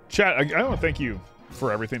 Chat, I want to thank you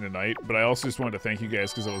for everything tonight, but I also just wanted to thank you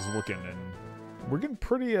guys because I was looking and we're getting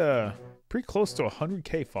pretty close to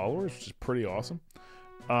 100K followers, which is pretty awesome.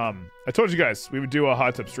 I told you guys we would do a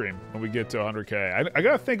hot tub stream when we get to 100K. I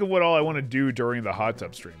gotta think of what all I want to do during the hot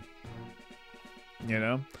tub stream. You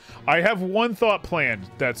know? I have one thought planned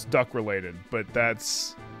that's duck related, but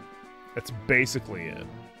that's basically it.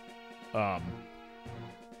 But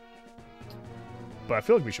I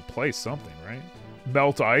feel like we should play something, right?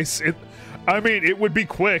 Melt ice. I mean, it would be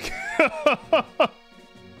quick.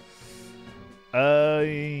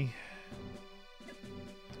 Alright,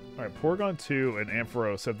 Porygon 2 and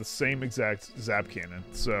Ampharos have the same exact Zap Cannon,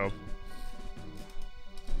 so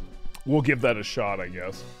we'll give that a shot, I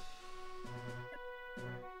guess.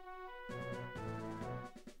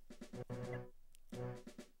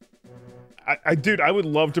 Dude, I would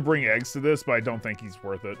love to bring eggs to this, but I don't think he's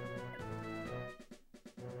worth it.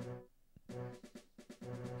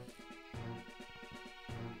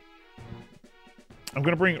 I'm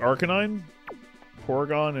gonna bring Arcanine,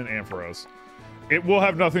 Porygon, and Ampharos. It will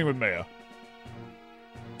have nothing with Maya.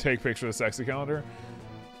 Take picture of the sexy calendar.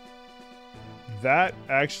 That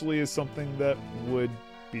actually is something that would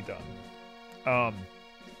be done.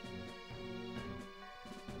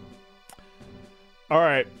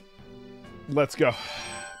 Alright. Let's go.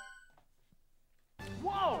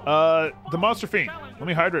 The Monster Fiend. Let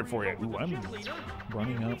me hydrate for you. Ooh, I'm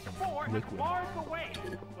running out of liquid.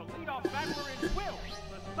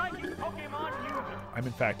 I'm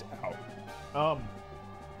in fact out.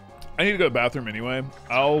 I need to go to the bathroom anyway.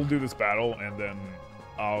 I'll do this battle and then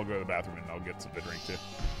I'll go to the bathroom and I'll get something to drink too.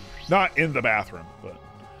 Not in the bathroom, but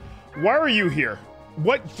why are you here?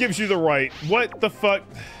 What gives you the right? What the fuck?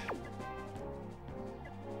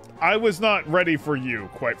 I was not ready for you,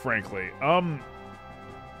 quite frankly.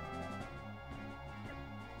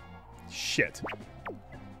 Shit.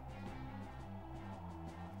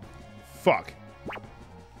 Fuck.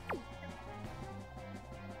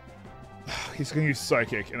 He's gonna use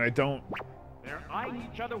Psychic, and I don't... They're eyeing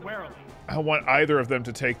each other warily. I don't want either of them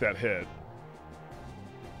to take that hit.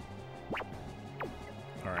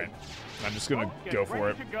 Alright. I'm just gonna go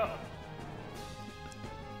for it.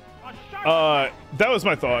 That was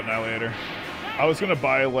my thought, Annihilator. I was gonna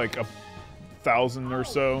buy like 1,000 or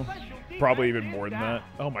so. Probably even more than that.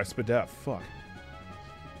 Oh, my Spadef. Fuck.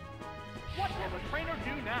 What will the trainer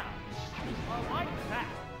do now? I like that.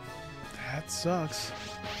 That sucks.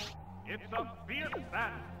 It's a fierce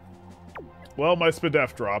battle. Well, my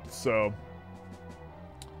Spadef dropped, so...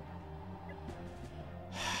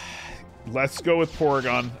 Let's go with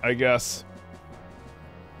Porygon, I guess.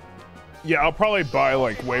 Yeah, I'll probably buy,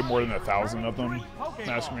 like, way more than 1,000 of them,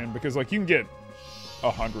 Master Man, because, like, you can get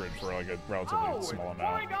 100 for, like, a relatively small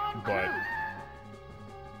amount, but...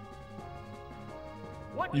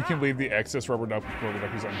 You can leave the excess rubber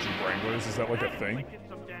duckies on Jeep Wranglers, is that, like, a thing?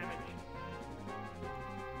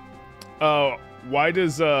 Why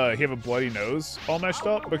does he have a bloody nose all messed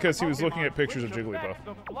up? Because he was looking at pictures of Jigglypuff.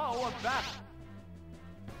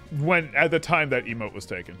 When, at the time that emote was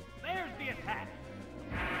taken. There's the attack.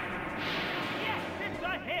 Yes, it's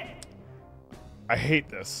a hit. I hate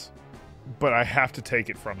this, but I have to take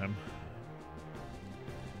it from him.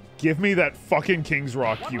 Give me that fucking King's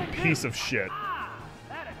Rock, you piece of shit.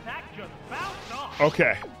 That attack just bounced off.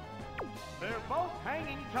 Okay. They're both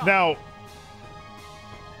hanging tough. Now,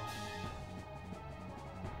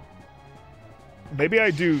 maybe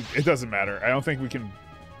I do. It doesn't matter. I don't think we can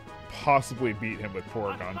possibly beat him with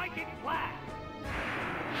Porygon.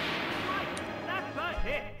 That's a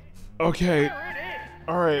hit. Okay.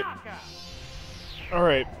 All right. All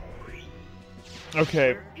right.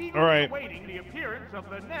 Okay. All right. Awaiting the appearance of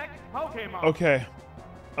the next Pokémon. Okay.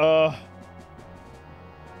 All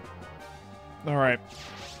right.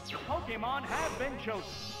 The Pokémon have been chosen.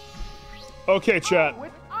 Okay, chat.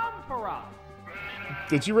 With Ampharos.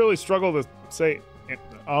 Did you really struggle to say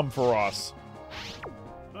Ampharos?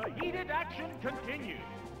 The heated action continues.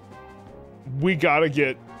 We gotta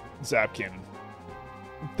get Zap Cannon.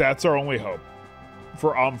 That's our only hope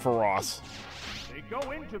for Ampharos. They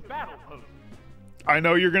go into battle pose. I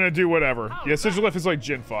know you're gonna do whatever. Yeah, Sigilyph is like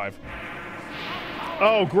Gen 5.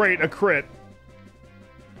 Oh, great, a crit.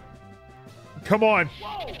 Come on.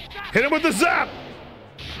 Hit him with the zap!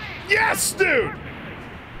 Yes, dude!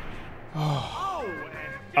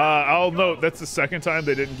 I'll note, that's the second time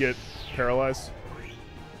they didn't get paralyzed.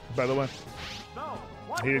 By the way.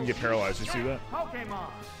 He didn't get paralyzed. You see that? Pokemon.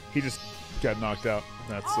 He just got knocked out.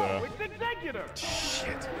 That's Oh, it's Executor.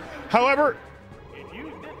 shit. However, It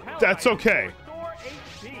used its hell that's item to okay. restore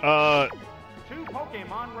HP. 2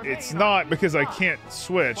 Pokemon remain It's on not each because I side. can't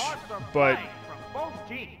switch, Sparks are but flying from both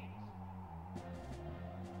teams.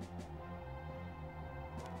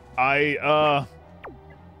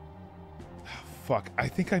 fuck. I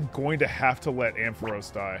think I'm going to have to let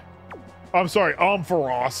Ampharos die. I'm sorry,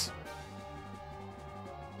 Ampharos.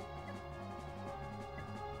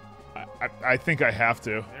 I think I have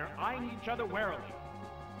to. They're eyeing each other warily.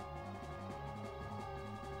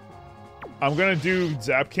 I'm gonna do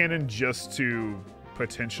Zap Cannon just to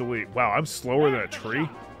potentially... Wow, I'm slower than a tree?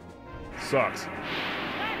 Sucks.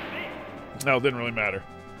 No, it didn't really matter.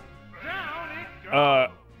 Down it goes.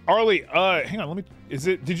 Arlie, hang on, let me...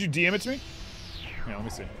 Did you DM it to me? Yeah, let me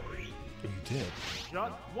see. Oh, you did.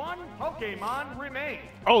 Just 1 Pokemon remains.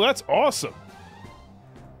 Oh, that's awesome.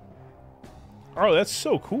 Oh, that's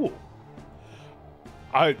so cool.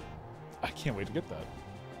 I can't wait to get that.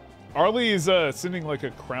 Arlie is sending like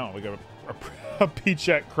a crown, like a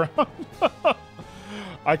Peachette crown.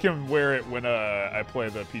 I can wear it when I play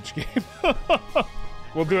the Peach game.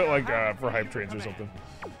 We'll do it like for hype trains or something.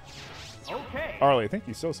 Okay. Arlie, thank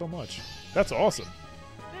you so much. That's awesome.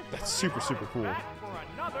 That's super cool. Back for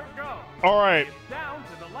another go. All right, It's down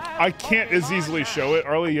to the last I can't as Pokemon easily now. show it.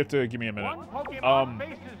 Arlie, you have to give me a minute. 1 Pokemon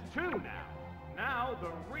faces 2 now. Now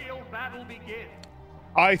the real battle begins.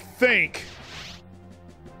 I think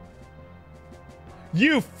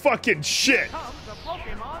you fucking shit. Comes the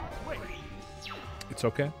Pokemon Switch. It's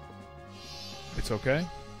okay. It's okay.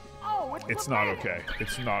 Oh, It's the not bandit. okay.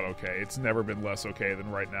 It's not okay. It's never been less okay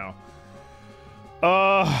than right now.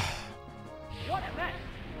 What's that?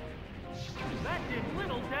 That did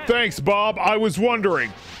little damage. Thanks, Bob. I was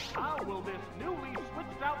wondering. How will this newly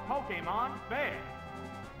switched out Pokemon fare?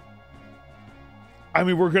 I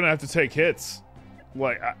mean, we're gonna have to take hits.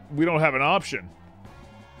 Like, we don't have an option.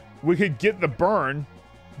 We could get the burn,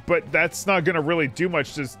 but that's not gonna really do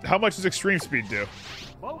much. Just how much does extreme speed do?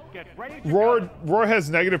 Both get ready to Roar go. has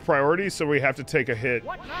negative priority, so we have to take a hit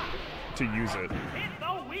What now? to use it. It's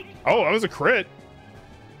a weak. Oh, that was a crit.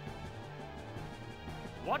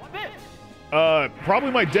 What's this?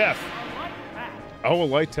 Probably my death. A light attack. Oh, a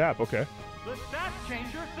light tap. Okay. The stat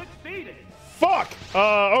changer succeeded. Fuck.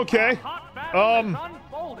 Okay. Hot battle is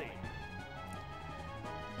unfolding.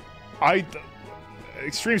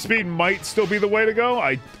 Extreme speed might still be the way to go.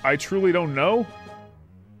 I truly don't know.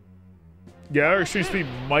 Yeah, our extreme speed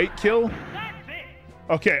might kill. That's it.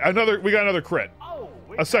 Okay, we got another crit. Oh,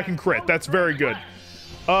 A second crit. That's very good.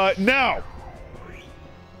 Now.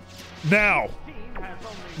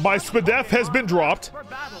 My Spadef has been dropped. This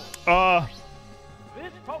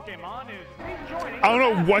Pokemon is rejoining. I don't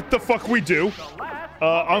know what the fuck we do. the last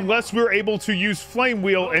Unless we're able to use Flame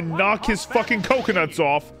Wheel and knock his fucking coconuts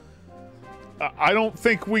off. I don't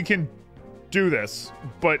think we can do this,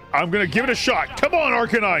 but I'm gonna give it a shot. Come on,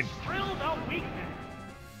 Arcanine! drilled a weakness.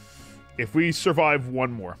 If we survive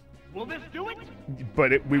one more. Will this do it?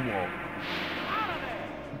 But we won't. Out of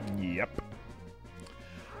there. Yep.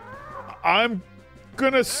 I'm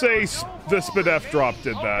gonna say the Spadef drop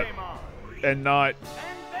did that. Pokemon. And not...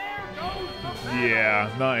 And there goes the Yeah,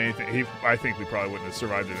 not anything. I think we probably wouldn't have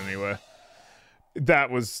survived it anyway.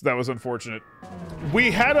 That was unfortunate.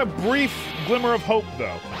 We had a brief glimmer of hope,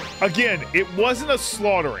 though. Again, it wasn't a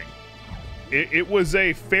slaughtering. It was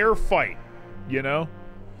a fair fight, you know?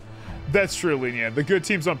 That's true, Linia. The good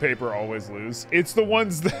teams on paper always lose. It's the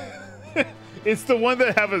ones that... it's the one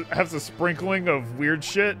that has a sprinkling of weird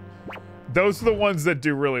shit. Those are the ones that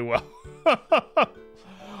do really well.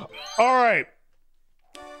 All right.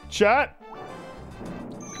 Chat.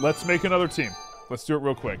 Let's make another team. Let's do it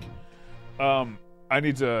real quick. I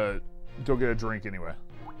need to go get a drink anyway.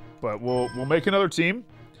 But we'll make another team.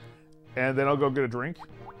 And then I'll go get a drink.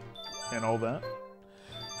 And all that.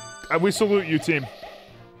 We salute you, team.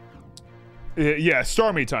 Yeah,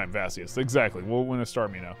 star me time, Vasius. Exactly. We'll win a star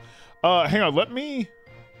me now. Hang on, let me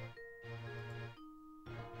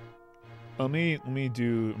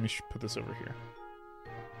put this over here.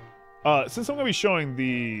 Since I'm gonna be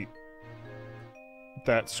showing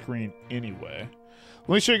that screen anyway,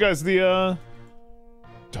 let me show you guys the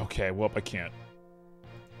okay, well, I can't.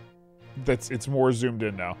 It's more zoomed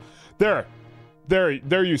in now. There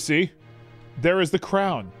you see. There is the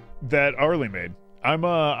crown that Arlie made.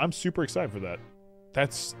 I'm super excited for that.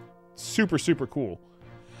 That's super cool.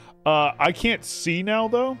 I can't see now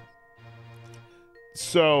though.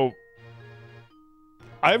 So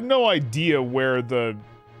I have no idea where the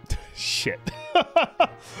shit. I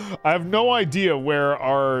have no idea where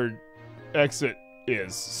our exit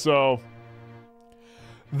is. So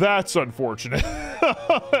that's unfortunate.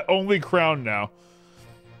 Only crown now.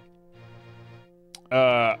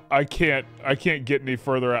 I can't get any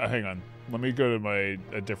further out. Hang on. Let me go to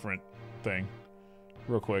a different thing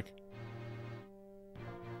real quick.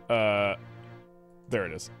 There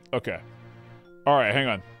it is. Okay. All right, hang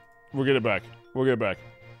on. We'll get it back. We'll get it back.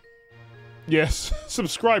 Yes,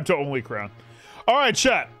 subscribe to Only Crown. All right,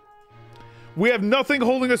 chat. We have nothing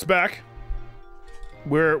holding us back.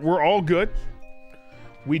 We're all good.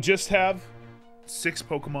 We just have 6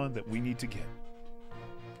 Pokemon that we need to get.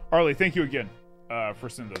 Arlie, thank you again for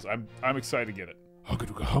sending those. I'm excited to get it.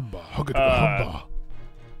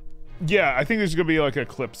 Yeah, I think there's gonna be like a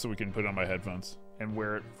clip so we can put it on my headphones and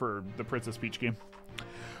wear it for the Princess Peach game.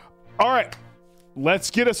 All right, let's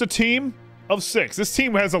get us a team of 6. This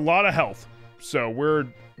team has a lot of health, so we're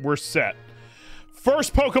set.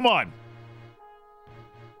 First Pokemon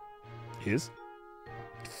is.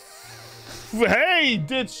 Hey,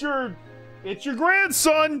 it's your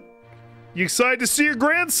grandson. You excited to see your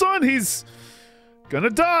grandson? He's gonna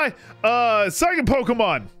die. Second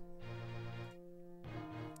Pokemon.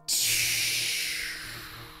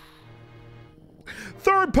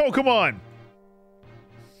 Third Pokemon.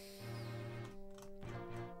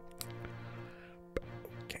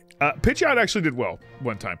 Pidgeot actually did well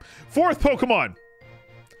one time. Fourth Pokemon.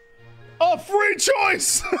 A free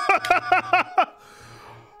choice.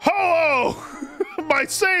 Ho-Oh, my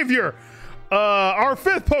savior. Our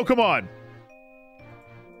 5th Pokemon.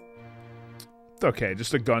 Okay,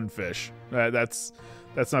 just a gunfish. That's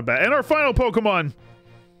not bad. And our final Pokemon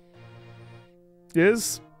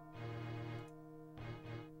is,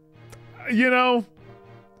 you know,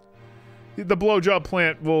 the blowjob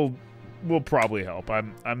plant will probably help.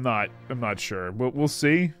 I'm not sure. We'll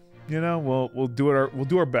see. You know, we'll do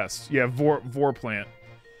our best. Yeah, Vor plant.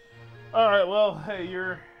 All right. Well, hey,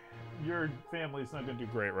 your family's not gonna do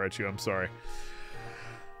great, right? I'm sorry.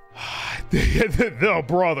 Oh,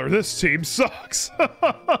 brother, this team sucks.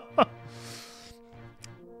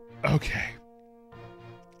 Okay.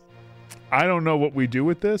 I don't know what we do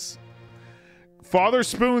with this. Father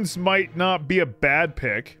Spoons might not be a bad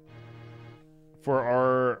pick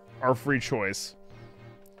for our free choice.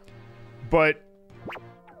 But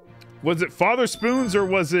was it Father Spoons or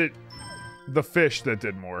was it the fish that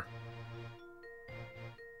did more?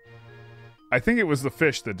 I think it was the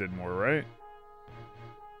fish that did more, right?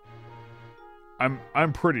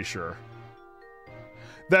 I'm pretty sure.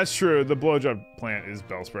 That's true. The blowjob plant is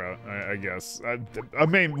Bellsprout, I guess. I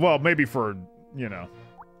mean, well, maybe for, you know,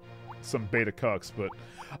 some beta cucks, but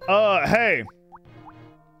hey,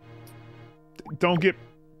 don't get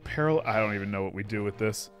parallel. I don't even know what we do with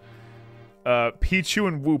this. Pichu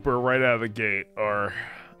and Wooper right out of the gate are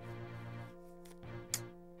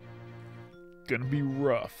gonna be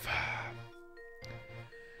rough.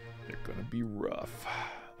 They're gonna be rough.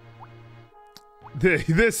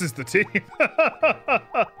 This is the team.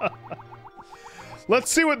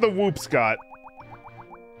 Let's see what the Whoop's got.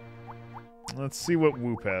 Let's see what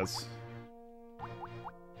Whoop has.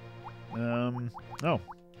 Oh.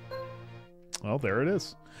 Well, there it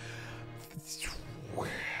is.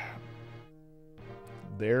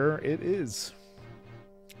 There it is.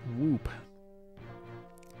 Whoop.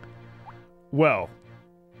 Well.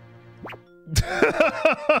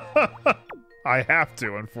 I have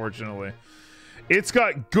to, unfortunately. It's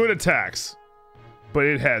got good attacks, but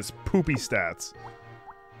it has poopy stats.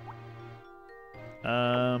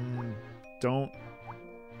 Don't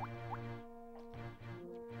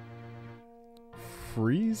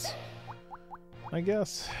freeze, I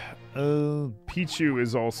guess. Pichu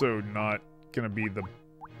is also not gonna be the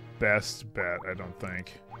best bet, I don't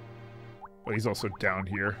think. But he's also down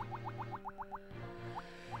here.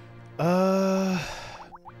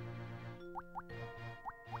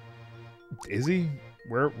 Is he?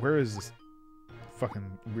 Where is this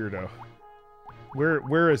fucking weirdo?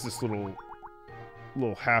 Where is this little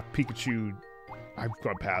half Pikachu? I've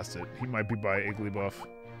gone past it. He might be by Igglybuff.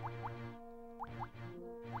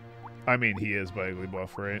 I mean, he is by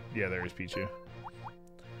Igglybuff, right? Yeah, there's Pichu.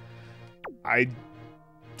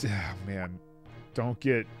 Man, don't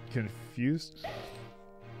get confused.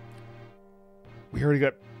 We already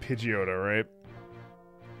got Pidgeotto, right?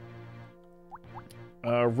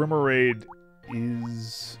 Remoraid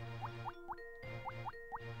is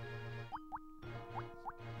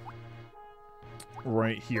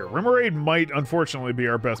right here. Remoraid might, unfortunately, be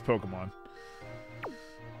our best Pokemon.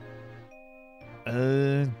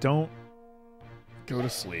 Don't go to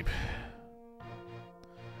sleep.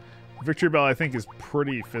 Victory Bell, I think, is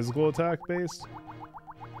pretty physical attack based.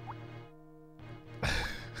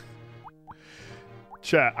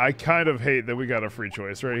 Chat, I kind of hate that we got a free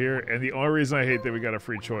choice right here, and the only reason I hate that we got a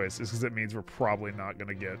free choice is because it means we're probably not going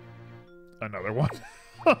to get another one.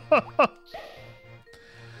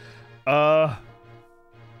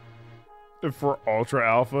 For Ultra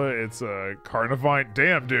Alpha, it's a Carnivine.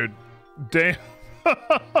 Damn, dude. Damn.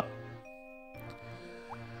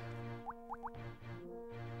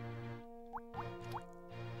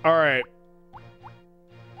 All right.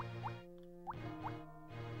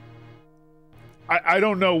 I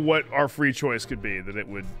don't know what our free choice could be that it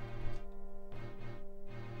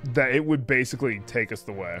would basically take us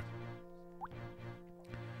the way.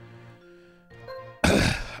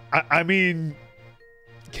 I mean,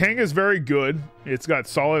 King is very good. It's got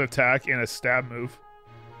solid attack and a stab move.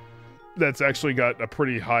 That's actually got a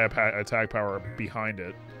pretty high attack power behind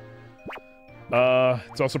it.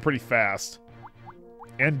 It's also pretty fast.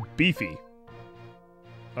 And beefy.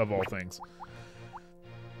 Of all things.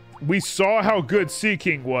 We saw how good Sea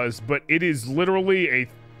King was, but it is literally a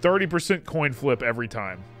 30% coin flip every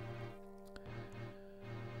time.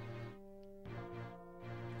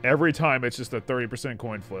 Every time it's just a 30%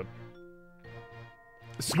 coin flip.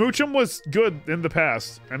 Smoochum was good in the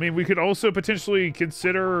past. I mean, we could also potentially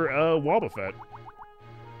consider Wobbuffet.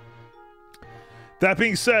 That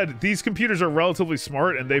being said, these computers are relatively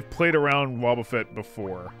smart, and they've played around Wobbuffet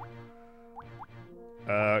before.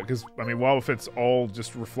 Because, I mean, Wobbuffet's all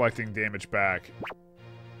just reflecting damage back.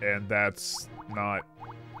 And that's not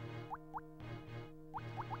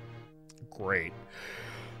great.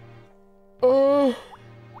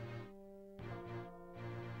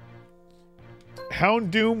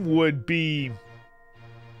 Houndoom would be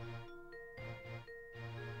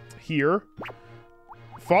here.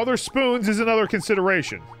 Father Spoons is another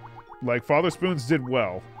consideration. Like, Father Spoons did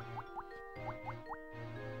well.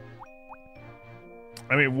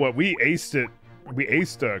 I mean, what, we aced it. We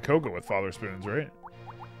aced Koga with Father Spoons, right?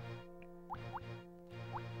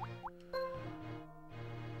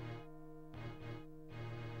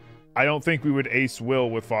 I don't think we would ace Will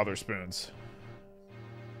with Father Spoons.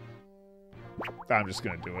 I'm just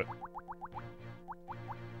gonna do it.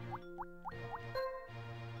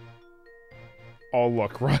 All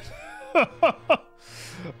luck run.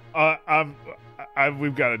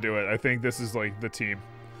 We've got to do it. I think this is like the team.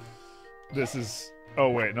 This is. Oh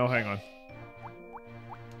wait, no, hang on.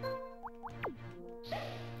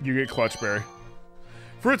 You get Clutchberry.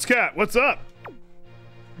 Fruits Cat, what's up?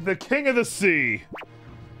 The King of the Sea.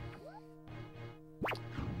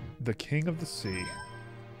 The King of the Sea.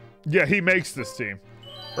 Yeah, he makes this team.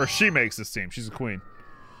 Or she makes this team. She's a queen.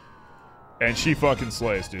 And she fucking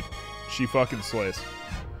slays, dude. She fucking slays.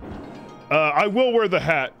 I will wear the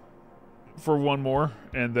hat for one more,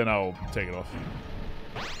 and then I'll take it off.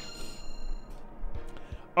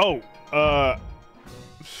 Oh,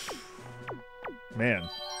 man.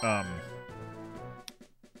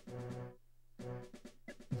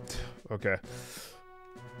 Okay.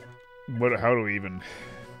 How do we even,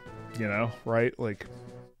 you know, right? Like,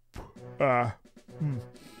 Why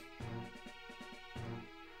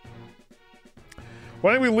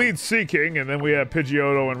don't we lead Sea King, and then we have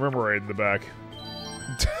Pidgeotto and Remoraid in the back?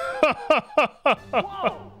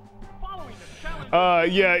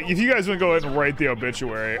 Yeah, if you guys want to go ahead and write the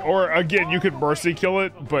obituary. Or, again, you could Mercy Kill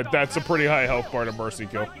it, but that's a pretty high health bar to Mercy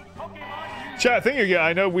Kill. Chat, thank you again.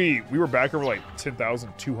 I know we were back over like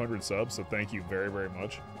 10,200 subs, so thank you very, very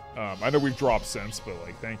much. I know we've dropped since, but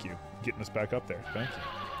like, thank you. Getting us back up there. Thank you.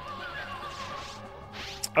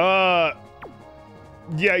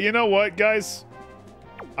 Yeah, you know what, guys?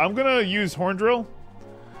 I'm gonna use Horn Drill,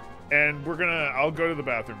 and I'll go to the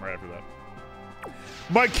bathroom right after that.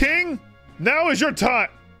 My king, now is your time.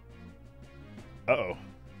 Uh-oh.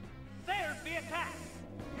 There's the attack.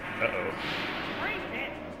 Uh-oh.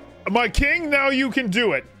 My king, now you can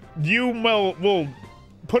do it. You will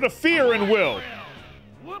put a fear in Will.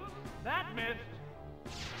 Whoops, that missed.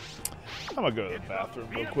 I'm gonna go to the bathroom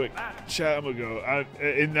real quick. Chat, I'm gonna go.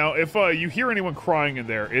 And now, if you hear anyone crying in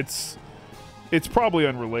there, it's probably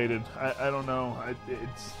unrelated. I don't know.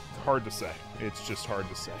 It's hard to say. It's just hard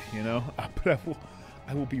to say, you know. But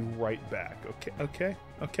I will be right back. Okay.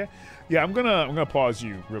 Yeah, I'm gonna pause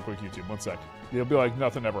you real quick, YouTube. 1 sec. It'll be like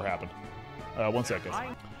nothing ever happened. 1 second.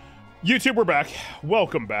 YouTube, we're back.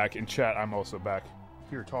 Welcome back. In chat, I'm also back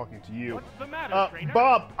here talking to you. What's the matter, trainer?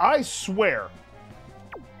 Bob, I swear.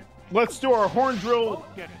 Let's do our Horn Drill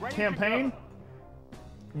campaign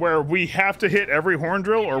where we have to hit every Horn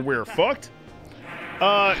Drill or we're fucked.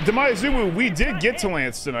 Demayazumu, we did get to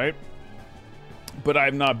Lance tonight, but I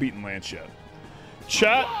have not beaten Lance yet.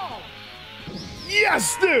 Chat.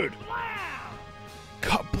 Yes, dude!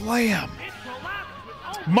 Kablam!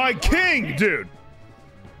 My king, dude!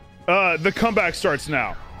 The comeback starts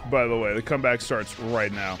now. By the way, the comeback starts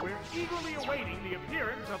right now. We're eagerly awaiting the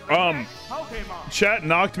appearance of the next Pokemon. Chat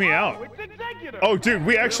knocked me out. It's Executive. Oh, dude,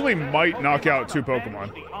 we actually might knock out 2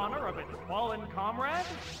 Pokemon. The honor of its fallen comrade.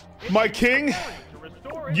 My king,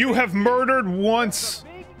 you have murdered once.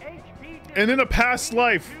 And in a past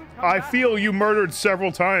life, I feel you murdered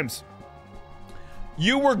several times.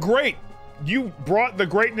 You were great. You brought the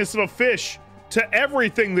greatness of a fish to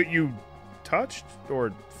everything that you touched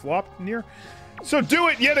or flopped near. So do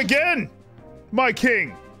it yet again, my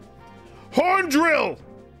king. Horn drill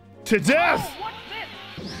to death. Oh, what's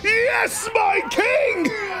this? Yes, my king.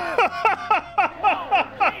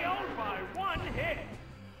 By one hit.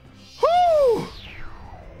 Woo!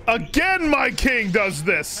 Again, my king does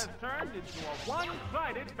this. Has turned into a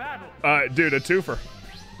one-sided battle. Dude, a twofer.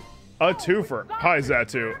 A twofer. Hi,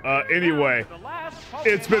 Zatu. Anyway,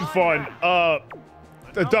 it's been fun. A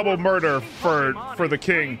double murder for the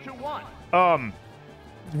king.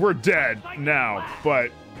 We're dead now, but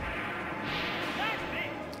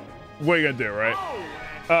what are you gonna do, right?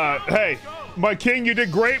 Hey, my king, you did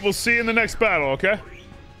great. We'll see you in the next battle, okay?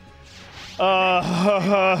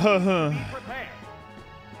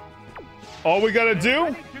 All we gotta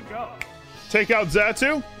do, take out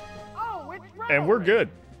Zatu, and we're good.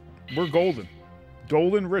 We're golden.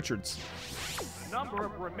 Golden Richards. Number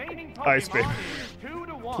of remaining Pokemon Ice Baby. is 2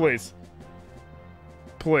 to 1. Please.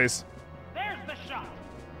 Please. There's the shot.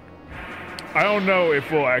 I don't know if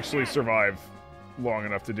we'll actually survive long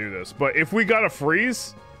enough to do this, but if we got a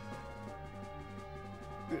freeze,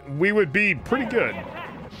 we would be pretty good. It's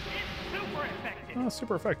super effective. Oh,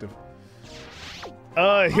 super effective.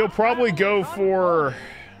 He'll probably go for...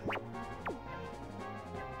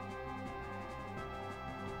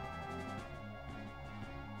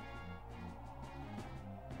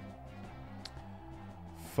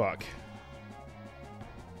 Fuck.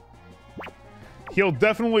 He'll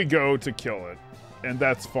definitely go to kill it, and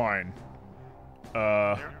that's fine.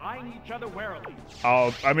 They're eyeing each other warily.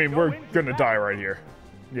 I mean, we're gonna die right here.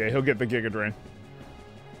 Yeah, he'll get the Giga Drain.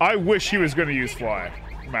 I wish he was gonna use Fly,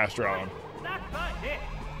 Master Allen. That's a hit.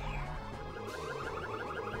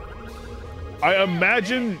 I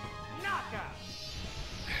imagine... Knockout.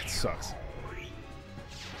 That sucks.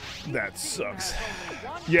 That sucks.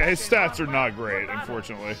 Yeah, his stats are not great,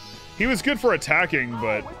 unfortunately. He was good for attacking,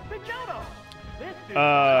 but...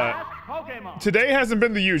 Today hasn't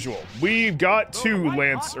been the usual. We got 2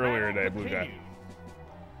 Lance earlier today, Blue Guy.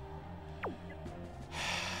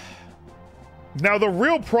 Now, the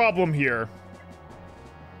real problem here...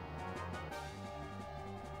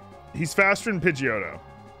 He's faster than Pidgeotto.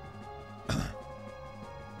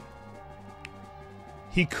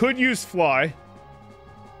 He could use Fly.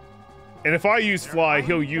 And if I use Fly,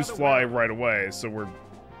 he'll use Fly right away, so we're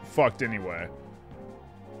fucked anyway.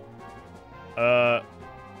 Yeah,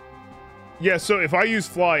 so if I use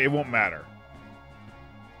Fly, it won't matter.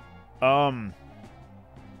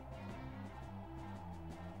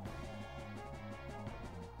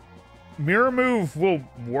 Mirror Move will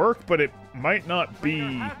work, but it might not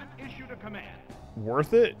be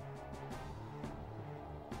worth it.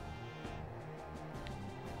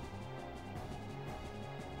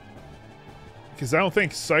 Because I don't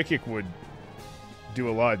think Psychic would do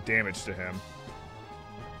a lot of damage to him.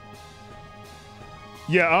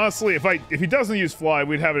 Yeah, honestly, if he doesn't use Fly,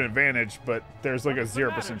 we'd have an advantage, but there's like a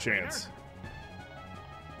 0% chance.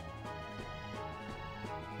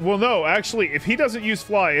 Well, no, actually, if he doesn't use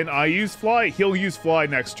Fly and I use Fly, he'll use Fly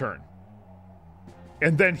next turn.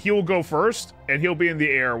 And then he'll go first, and he'll be in the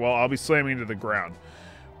air while I'll be slamming into the ground.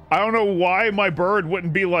 I don't know why my bird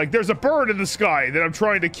wouldn't be like, there's a bird in the sky that I'm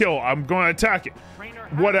trying to kill. I'm going to attack it.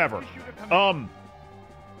 Whatever.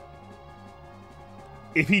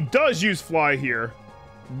 If he does use Fly here,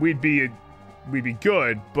 we'd be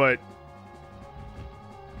good, but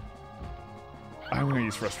I'm going to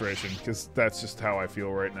use Frustration because that's just how I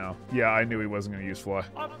feel right now. Yeah, I knew he wasn't going to use Fly.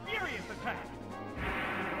 A furious attack.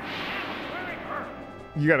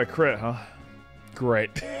 You got a crit, huh?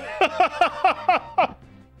 Great.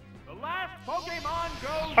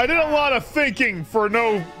 I did a lot of thinking for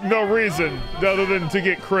no reason other than to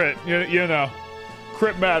get crit. You know.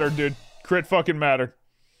 Crit mattered, dude. Crit fucking mattered.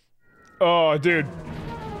 Oh, dude.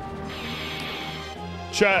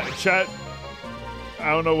 Chat.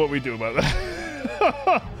 I don't know what we do about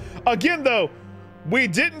that. Again, though, we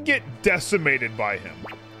didn't get decimated by him.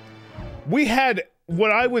 We had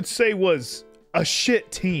what I would say was a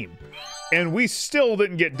shit team. And we still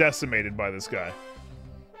didn't get decimated by this guy.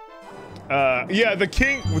 Yeah, the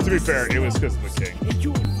king, to be fair, it was because of the king.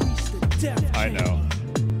 I know.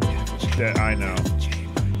 I know.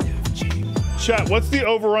 Chat, what's the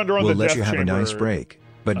over-under on We'll the let death you have chamber? a nice break,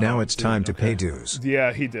 but now it's time to pay okay. dues.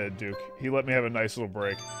 Yeah, he did, Duke. He let me have a nice little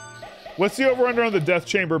break. What's the over-under on the death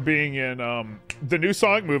chamber being in the new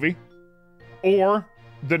Sonic movie or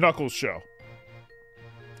the Knuckles show?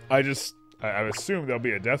 I assume there'll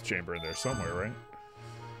be a death chamber in there somewhere,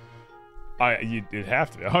 right? It'd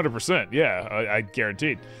have to be 100%. Yeah, I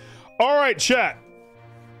guaranteed. All right, chat.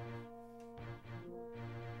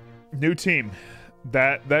 New team.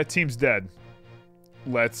 That team's dead.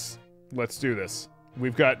 Let's do this.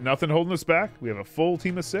 We've got nothing holding us back. We have a full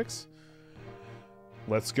team of 6.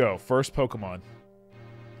 Let's go. First Pokemon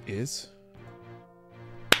is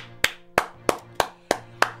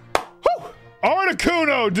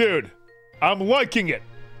Articuno, dude. I'm liking it.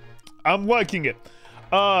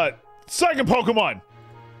 Second Pokemon.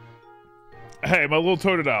 Hey, my little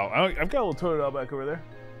Totodile. I've got a little Totodile back over there.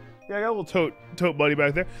 Yeah, I got a little tote buddy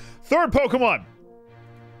back there. Third Pokemon.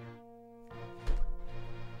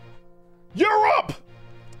 You're up.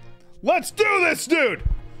 Let's do this, dude.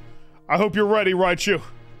 I hope you're ready, Raichu.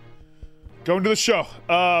 Going to the show.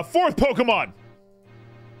 Fourth Pokemon.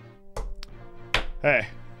 Hey,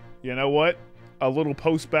 you know what? A little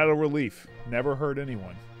post-battle relief. Never hurt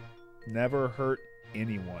anyone. Never hurt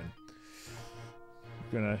anyone.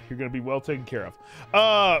 You're gonna be well taken care of.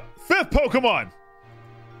 Fifth Pokemon.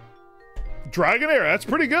 Dragonair. That's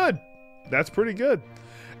pretty good. That's pretty good.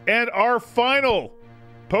 And our final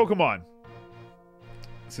Pokemon,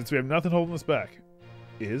 since we have nothing holding us back,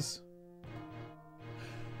 is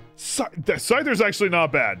Scyther's actually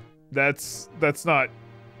not bad. That's not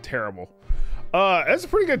terrible. That's a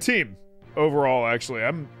pretty good team overall, actually.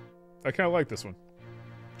 I kind of like this one.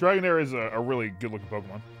 Dragonair is a really good-looking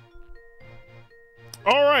Pokemon.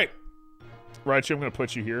 All right. Raichu, I'm going to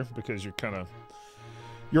put you here because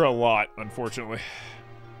you're a lot, unfortunately.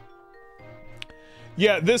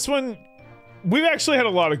 Yeah, this one, we've actually had a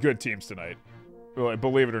lot of good teams tonight.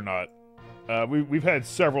 Believe it or not. We've had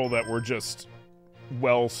several that were just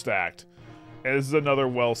well-stacked. And this is another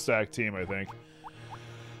well-stacked team, I think.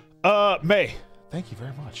 May, thank you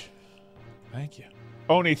very much. Thank you.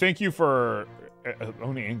 Oni, thank you for...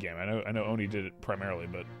 Oni in-game. I know Oni did it primarily,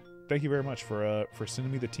 but thank you very much for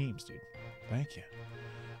sending me the teams, dude. Thank you.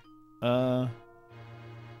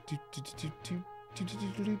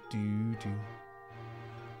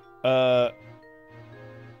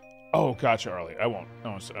 Oh, gotcha, Arlie. I won't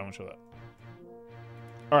show that.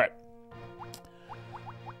 All right.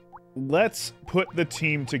 Let's put the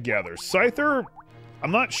team together. Scyther,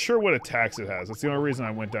 I'm not sure what attacks it has. That's the only reason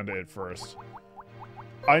I went down to it first.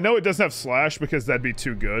 I know it doesn't have Slash because that'd be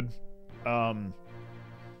too good. Wing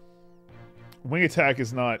Attack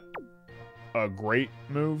is not a great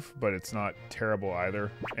move, but it's not terrible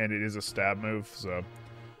either. And it is a stab move, so...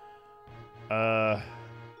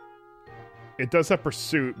 It does have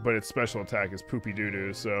Pursuit, but its special attack is Poopy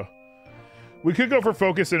Doo-Doo, so... We could go for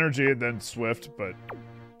Focus Energy and then Swift, but...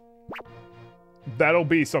 That'll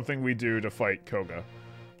be something we do to fight Koga.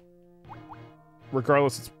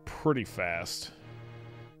 Regardless, it's pretty fast.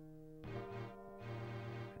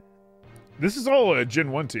 This is all a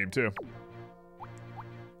Gen 1 team, too.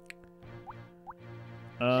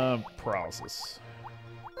 Paralysis.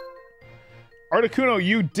 Articuno,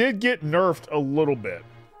 you did get nerfed a little bit.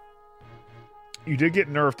 You did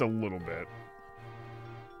get nerfed a little bit.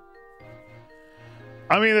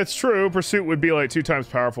 I mean, that's true. Pursuit would be like 2 times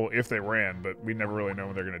powerful if they ran, but we never really know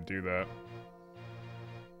when they're going to do that.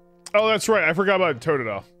 Oh, that's right. I forgot about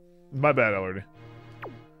Totodile. My bad, Ellerdy.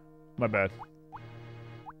 My bad.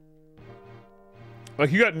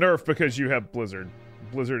 Like, you got nerfed because you have Blizzard.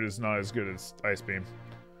 Blizzard is not as good as Ice Beam.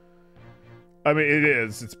 I mean, it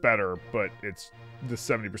is. It's better, but it's... The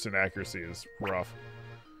 70% accuracy is rough.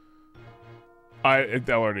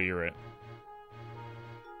 Ellerdy, you're right.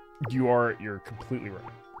 You're completely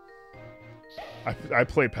right. I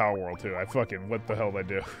play Power World too. What the hell did I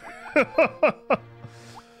do?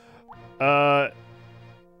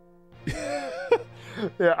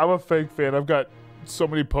 Yeah, I'm a fake fan. I've got so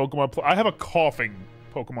many Pokemon. I have a coughing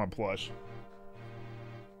Pokemon plush.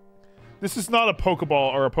 This is not a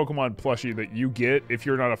Pokeball or a Pokemon plushie that you get if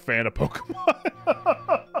you're not a fan of Pokemon.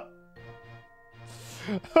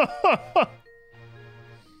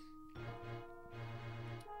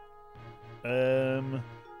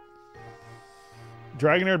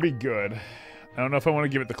 Dragonair would be good. I don't know if I want to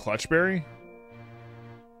give it the Clutch Berry.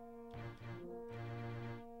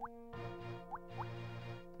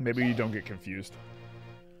 Maybe you don't get confused.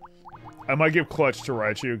 I might give Clutch to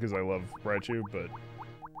Raichu because I love Raichu, but...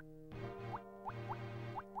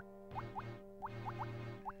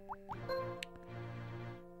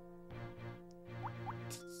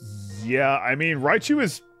 Yeah, I mean, Raichu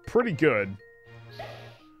is pretty good.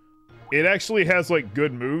 It actually has, like,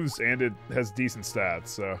 good moves, and it has decent stats,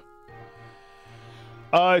 so...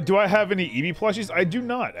 do I have any Eevee plushies? I do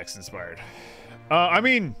not, X-Inspired. I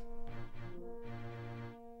mean...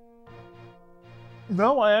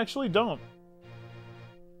 No, I actually don't.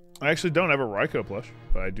 I actually don't have a Raikou plush,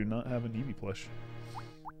 but I do not have an Eevee plush.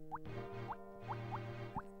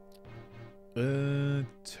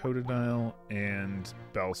 Totodile and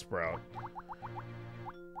Bellsprout.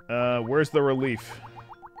 Where's the relief?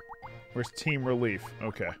 Where's Team Relief?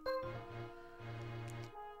 Okay.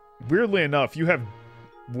 Weirdly enough, you have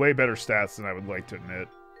way better stats than I would like to admit.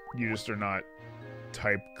 You just are not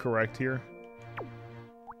type correct here.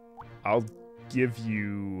 I'll give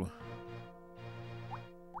you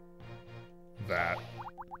that.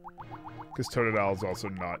 Because Totodile is also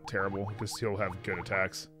not terrible, because he'll have good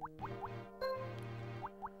attacks.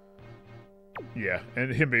 Yeah,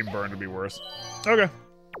 and him being burned would be worse. Okay.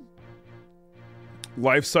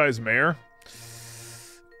 Life-size mare.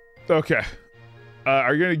 Okay.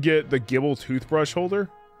 Are you going to get the Gibble toothbrush holder?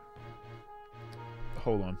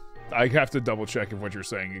 Hold on. I have to double-check if what you're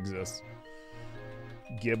saying exists.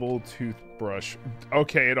 Gibble toothbrush.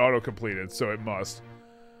 Okay, it auto-completed, so it must.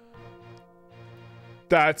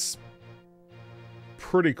 That's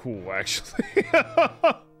pretty cool, actually.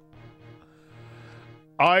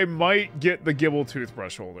 I might get the Gibble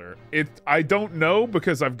toothbrush holder. I don't know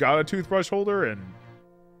because I've got a toothbrush holder and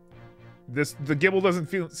the Gibble doesn't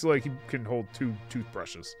feel like he can hold 2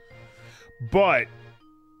 toothbrushes. But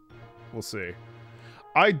we'll see.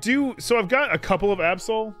 I do, so I've got a couple of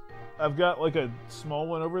Absol. I've got like a small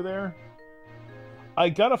one over there. I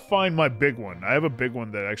gotta find my big one. I have a big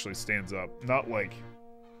one that actually stands up. Not like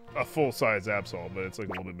a full-size Absol, but it's like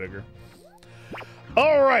a little bit bigger.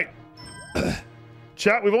 All right.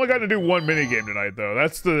 Chat, we've only gotten to do one minigame tonight, though.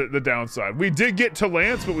 That's the downside. We did get to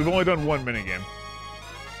Lance, but we've only done one minigame.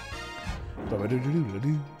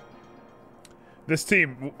 This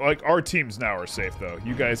team, like, our teams now are safe, though.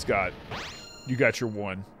 You guys got your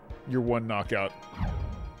one knockout.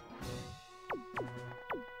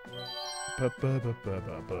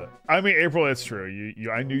 I mean, April, that's true.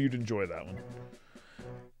 I knew you'd enjoy that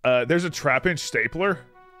one. There's a trap-inch stapler.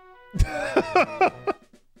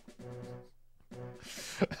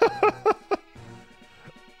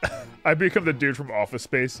 I become the dude from Office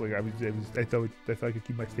Space. Like I thought I could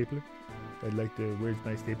keep my stapler. I'd like to. Where's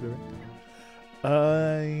my stapler?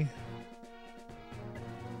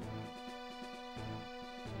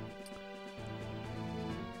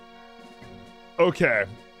 Okay.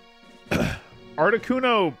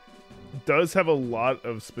 Articuno does have a lot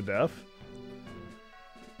of Spadef,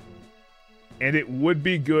 and it would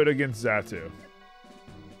be good against Xatu.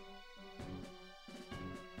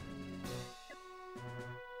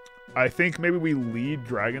 I think maybe we lead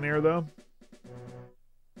Dragonair, though.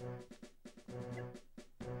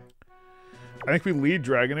 I think we lead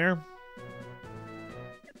Dragonair.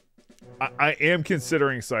 I am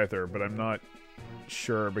considering Scyther, but I'm not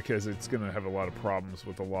sure because it's going to have a lot of problems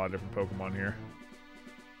with a lot of different Pokemon here.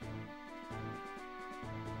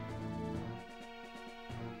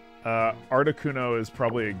 Articuno is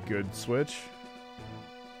probably a good switch.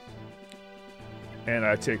 And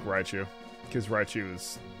I take Raichu, because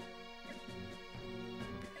Raichu's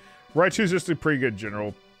just a pretty good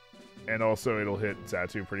general, and also it'll hit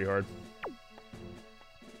Xatu pretty hard.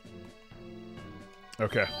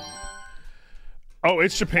 Okay. Oh,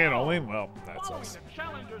 it's Japan only? Well, that sucks.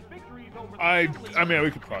 I mean, we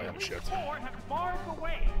could probably have a shift.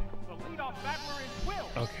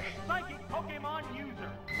 Okay.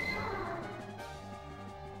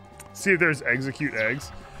 See if there's Execute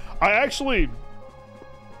Eggs. I actually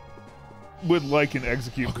would like an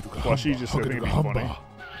Execute plushie just so it can be funny.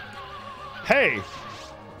 Hey!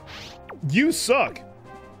 You suck!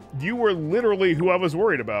 You were literally who I was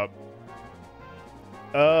worried about.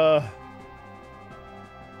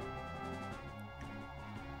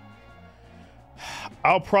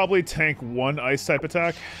 I'll probably tank one Ice-type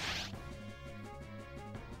attack.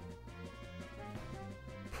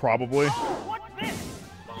 Probably. What's this?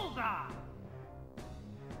 Bullseye!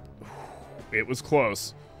 It was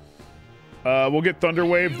close. We'll get Thunder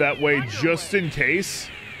Wave that way just in case.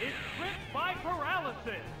 It's tripped by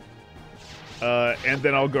paralysis. And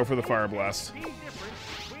then I'll go for the Fire Blast.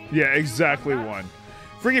 Yeah, exactly one.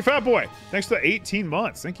 Freaky Fat Boy, thanks for the 18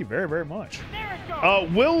 months. Thank you very, very much.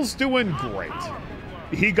 Will's doing great.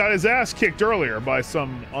 He got his ass kicked earlier by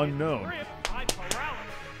some unknown.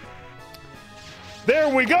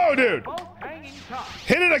 There we go, dude.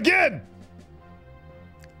 Hit it again.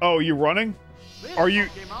 Oh, you running? Are you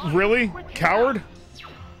really? Coward?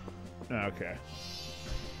 Okay.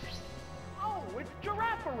 Oh, it's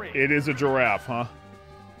giraffe-ary. It is a giraffe, huh?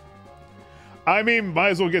 I mean, might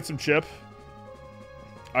as well get some chip.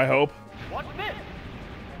 I hope. What's this?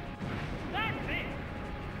 That's it.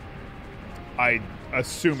 I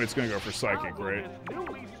assume it's gonna go for psychic, How will right? this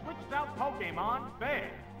newly switched out Pokemon fare?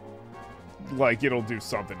 Like, it'll do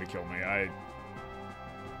something to kill me.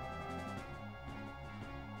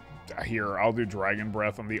 Here, I'll do Dragon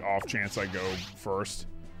Breath on the off chance I go first.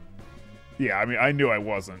 Yeah, I mean, I knew I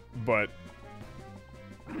wasn't, but...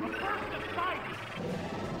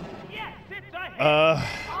 Yes, it's a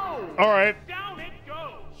hit. Alright. Down it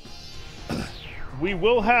goes. We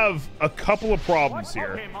will have a couple of problems What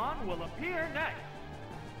here. Pokemon will appear next?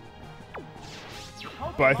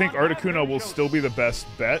 But I think Pokemon Articuno will shows- still be the best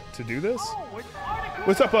bet to do this. Oh, it's Articuno.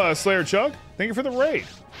 What's up, Slayer Chug? Thank you for the raid.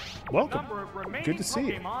 Welcome. Number of remaining Good to see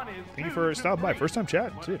you. Pokemon is Thank you 2 for to stopping by. 3. First time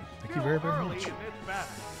chatting, too. Thank you very, very Still much. early in this battle.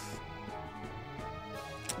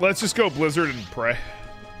 Let's just go Blizzard and pray.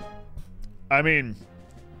 I mean,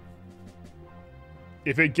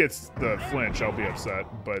 if it gets the flinch, I'll be upset,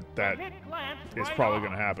 but that Hit glanced is right probably off.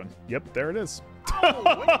 going to happen. Yep, there it is.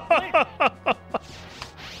 Oh, it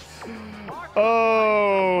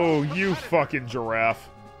Oh, you fucking giraffe.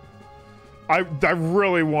 I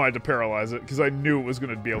really wanted to paralyze it because I knew it was going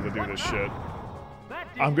to be able to do this shit.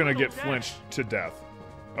 That did I'm going to little get damage. flinched to death.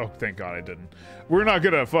 Oh, thank God I didn't. We're not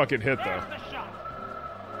going to fucking hit, though. There's the shot.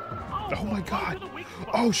 Oh my close God. to the weak spot.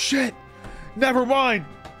 Oh shit. Never mind.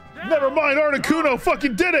 Never mind. Articuno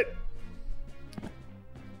fucking did it.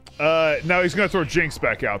 Now he's gonna throw Jinx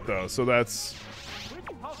back out though, so that's Which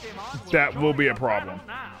Pokemon that will join be a the problem.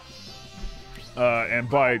 battle now? And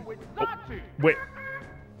by Oh, it's Zatu. wait.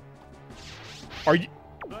 Are you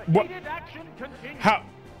The what? heated action continues. How?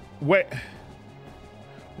 Wait.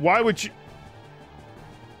 Why would you?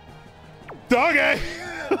 Doggy.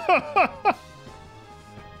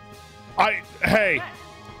 Hey,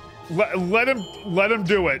 let him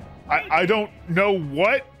do it. I don't know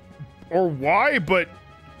what or why, but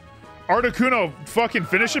Articuno, fucking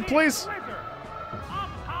finish it, please. Blizzard. A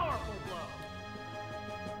powerful blow.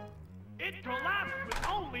 It collapsed with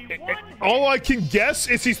only one hit. All I can guess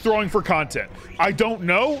is he's throwing for content. I don't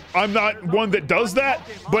know. I'm not one that does that,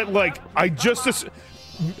 but like I just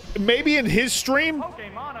maybe in his stream,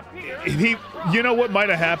 Pokemon appears he, you know what might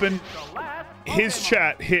have happened? the last His Pokemon.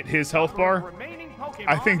 chat hit his health bar. Remaining Pokemon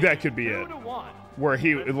I think that is could be 2 it. to 1. Where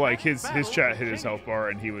he like his chat hit his health bar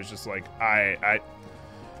and he was just like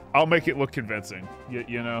I'll make it look convincing,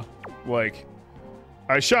 you know, like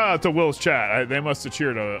I shout out to Will's chat. They must have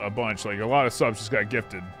cheered a bunch, like a lot of subs just got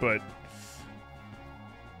gifted, but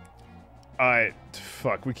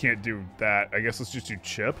fuck, we can't do that. I guess let's just do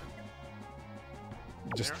chip,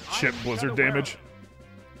 just chip blizzard damage.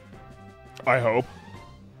 I hope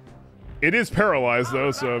it is paralyzed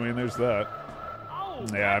though, so I mean there's that. Oh,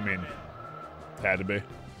 Yeah, I mean, had to be.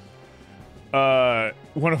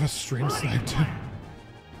 One of us stream sniped him.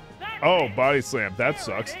 Oh, body slam. That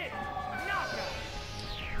sucks.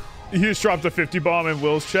 You just dropped a 50 bomb in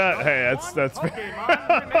Will's chat. Hey, that's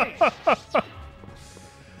Pokemon remains.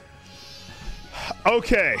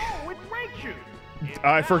 okay. Oh, it's Raichu.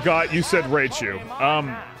 I forgot you said Raichu.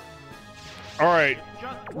 Pokemon All right,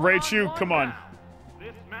 just Raichu, one come on. down.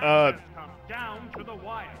 This match Uh, has come down to the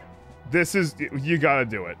wire. This is, you gotta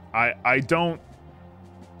do it. I don't.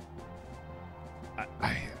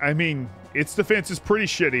 I mean, its defense is pretty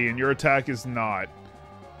shitty, and your attack is not.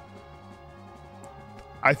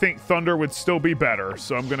 I think Thunder would still be better,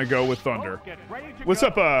 so I'm gonna go with Thunder. Both get ready to What's go.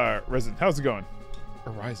 up, Resin? How's it going?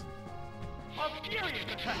 Horizon. A furious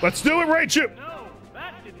attack. Let's do it, Raichu! No,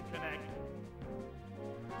 that didn't connect.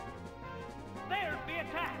 There's the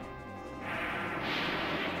attack.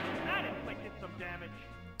 That inflicted some damage.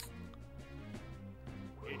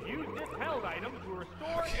 It used its held item to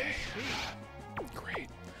restore HP. Great.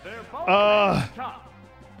 They're both tough.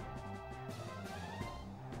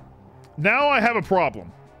 Now I have a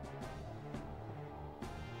problem.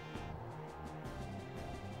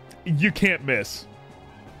 You can't miss.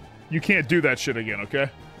 You can't do that shit again, okay?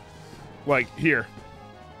 Like, here.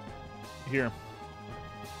 Here.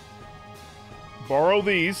 Borrow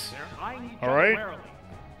these. They're eyeing each All other right. warily.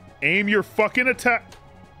 Aim your fucking attack.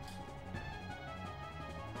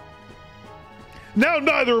 Now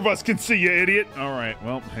neither of us can see you, idiot. All right,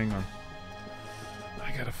 well, hang on.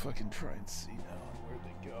 I gotta fucking try and see now where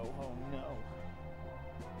they go. Oh, no.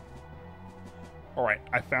 All right,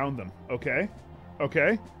 I found them. Okay?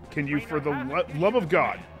 Okay? Can you, for the love of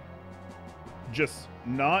God, just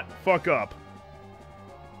not fuck up?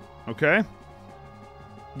 Okay?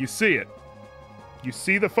 You see it. You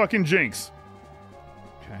see the fucking Jinx.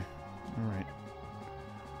 Okay. Alright.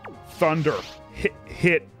 Thunder.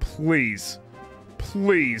 Hit, please.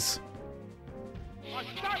 Please.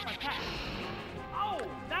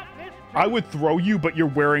 I would throw you, but you're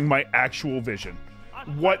wearing my actual vision.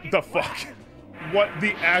 What the fuck? What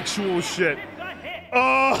the actual shit?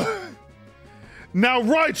 Now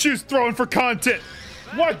Raichu's throwing for content.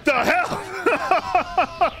 What the hell?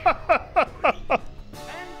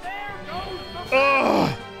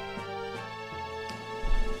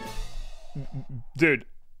 Dude,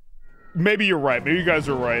 maybe you're right. Maybe you guys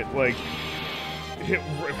are right. Like,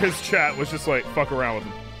 his chat was just like, fuck around with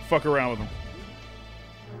him. Fuck around with him.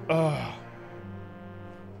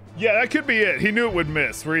 Yeah, that could be it. He knew it would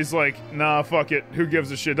miss, where he's like, nah, fuck it. Who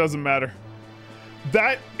gives a shit? Doesn't matter.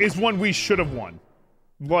 That is one we should have won.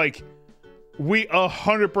 Like, we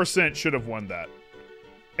 100% should have won that.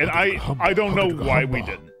 And I don't know why we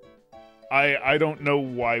didn't. I don't know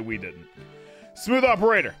why we didn't. Smooth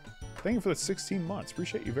Operator. Thank you for the 16 months.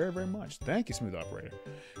 Appreciate you very, very much. Thank you, Smooth Operator.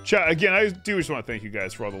 Chat, again, I do just want to thank you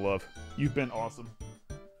guys for all the love. You've been awesome.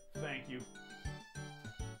 Thank you.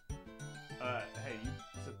 Hey, you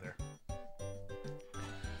sit there.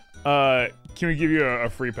 Can we give you a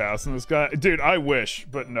free pass on this guy? Dude, I wish,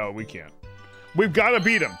 but no, we can't. We've got to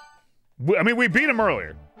beat him. I mean, we beat him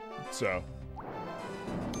earlier. So.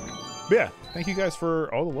 But yeah, thank you guys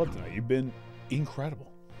for all the love tonight. You've been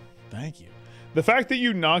incredible. Thank you. The fact that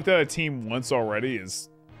you knocked out a team once already is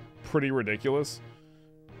pretty ridiculous.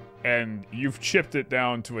 And you've chipped it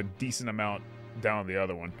down to a decent amount down the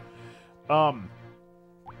other one.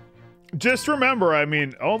 Just remember, I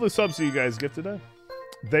mean, all the subs that you guys get today,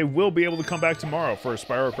 they will be able to come back tomorrow for a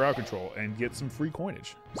Spyro Crowd Control and get some free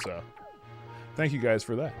coinage. So, thank you guys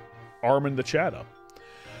for that. Arming the chat up.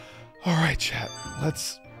 All right, chat.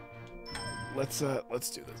 Let's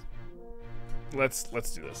do this.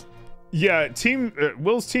 Let's do this. Yeah,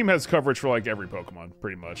 Will's team has coverage for like every Pokemon,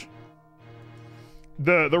 pretty much.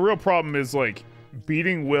 The real problem is like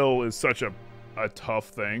beating Will is such a tough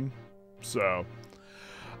thing. So,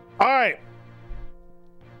 all right.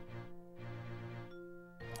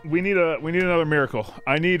 We need another miracle.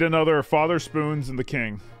 I need another Father Spoons and the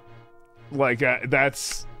King. Like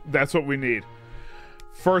that's what we need.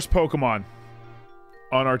 First Pokemon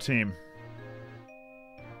on our team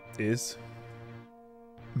is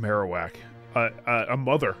Marowak. A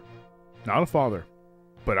mother, not a father,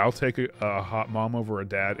 but I'll take a hot mom over a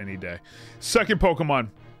dad any day. Second Pokemon,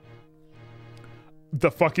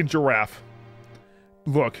 the fucking giraffe.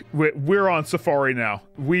 Look, we're on Safari now.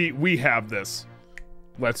 We have this.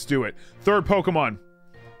 Let's do it. Third Pokemon,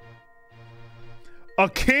 a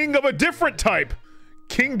king of a different type,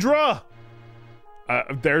 Kingdra.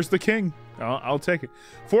 There's the king. I'll take it.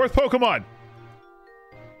 Fourth Pokemon,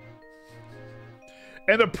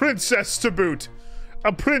 and a princess to boot.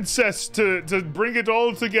 A princess to bring it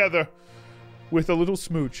all together with a little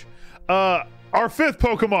smooch. Our fifth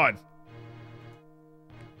Pokemon,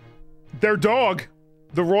 their dog,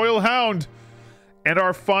 the Royal Hound. And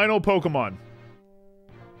our final Pokemon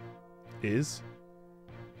is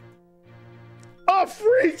a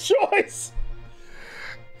free choice.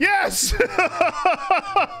 Yes.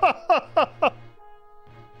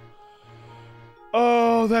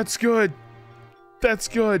 Oh, that's good. That's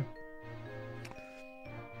good.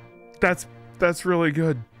 That's really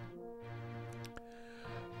good.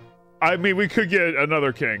 I mean, we could get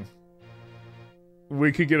another king.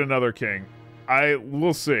 We could get another king.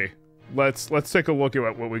 We'll see. Let's take a look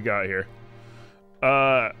at what we got here.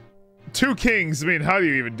 Two kings. I mean, how do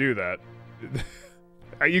you even do that?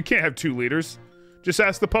 You can't have two leaders. Just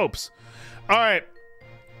ask the popes. All right.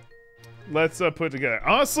 Let's put it together.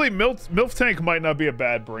 Honestly, Milf Tank might not be a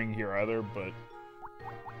bad bring here either, but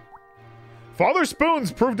Father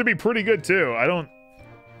Spoons proved to be pretty good too. I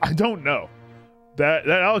don't know. That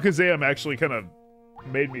Alakazam actually kind of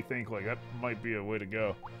made me think like that might be a way to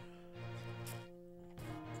go.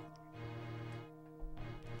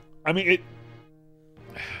 I mean,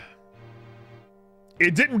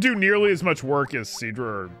 it didn't do nearly as much work as Seadra,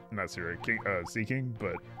 or not Seadra, Sea King,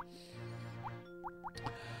 but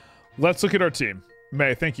let's look at our team.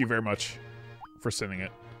 May, thank you very much for sending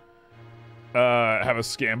it. Have a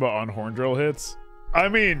Scamba on Horn Drill hits. I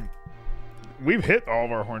mean, we've hit all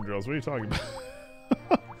of our Horn Drills. What are you talking about?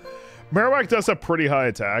 Marowak does have pretty high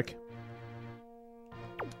attack.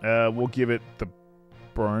 We'll give it the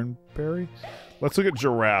Burn Berry. Let's look at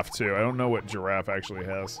Giraffe, too. I don't know what Giraffe actually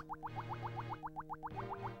has.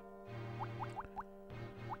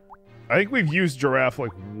 I think we've used Giraffe,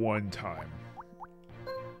 like, one time.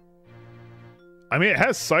 I mean, it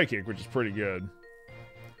has Psychic, which is pretty good.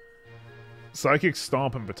 Psychic,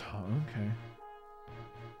 Stomp, and Baton. Okay.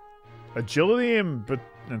 Agility and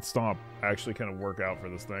Stomp actually kind of work out for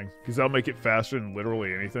this thing. Because that'll make it faster than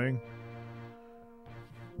literally anything.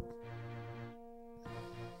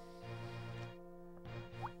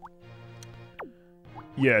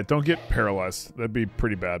 Yeah, don't get paralyzed. That'd be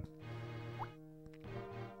pretty bad.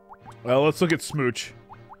 Well, let's look at Smooch.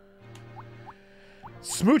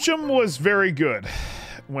 Smoochum was very good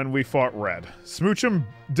when we fought Red. Smoochum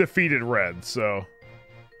defeated Red, so...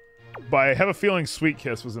 But I have a feeling Sweet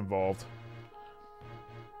Kiss was involved.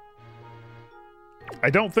 I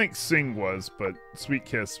don't think Sing was, but Sweet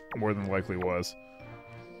Kiss more than likely was.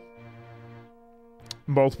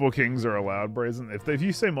 Multiple kings are allowed, Brazen. If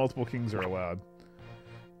you say multiple kings are allowed...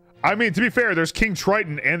 I mean, to be fair, there's King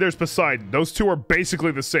Triton and there's Poseidon. Those two are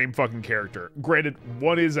basically the same fucking character. Granted,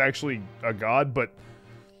 one is actually a god, but...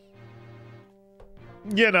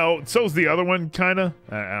 You know, so's the other one, kinda.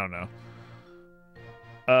 I don't know.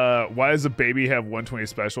 Why does a baby have 120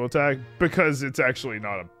 special attack? Because it's actually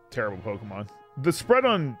not a terrible Pokemon. The spread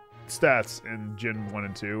on stats in Gen 1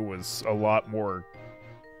 and 2 was a lot more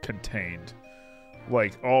contained.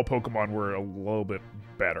 Like, all Pokemon were a little bit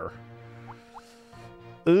better.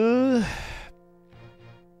 I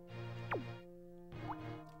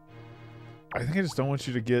think I just don't want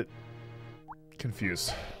you to get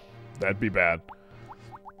confused. That'd be bad.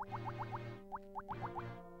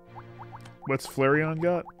 What's Flareon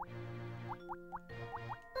got?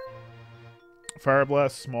 Fire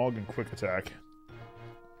Blast, Smog, and Quick Attack.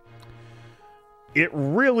 It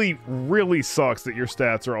really, really sucks that your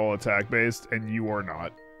stats are all attack-based and you are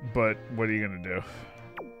not. But what are you gonna do?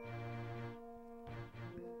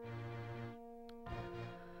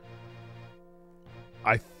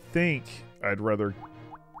 I think I'd rather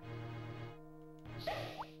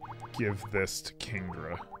give this to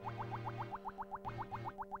Kingdra.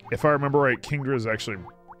 If I remember right, Kingdra is actually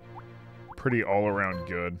pretty all-around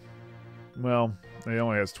good. Well, it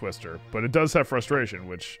only has Twister, but it does have Frustration,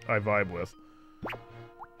 which I vibe with.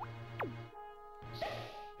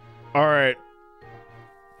 Alright.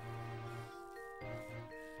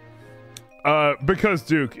 Because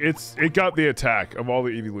Duke, it got the attack of all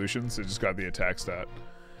the evolutions. It just got the attack stat.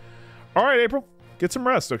 All right, April, get some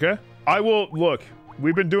rest, okay? I will look.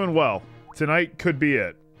 We've been doing well. Tonight could be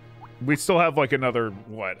it. We still have like another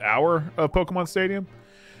what hour of Pokemon Stadium.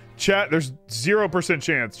 Chat, there's 0%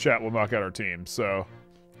 chance chat will knock out our team, so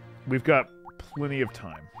we've got plenty of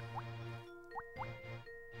time.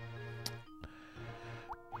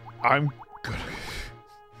 I'm good.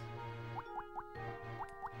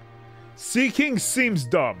 Seeking seems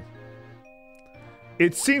dumb.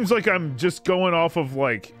 It seems like I'm just going off of,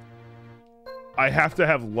 like, I have to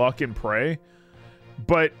have luck and pray.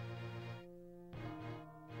 But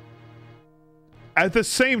at the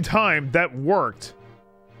same time, that worked.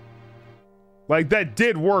 Like, that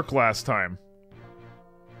did work last time.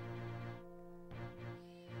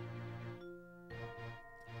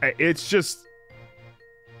 It's just...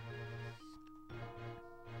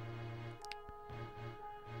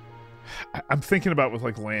 I'm thinking about with,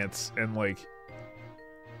 like, Lance, and, like,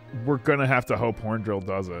 we're gonna have to hope Horndrill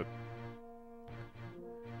does it.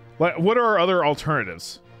 Like, what are our other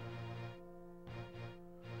alternatives?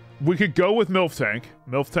 We could go with Miltank.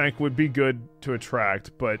 Miltank would be good to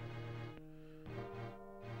attract, but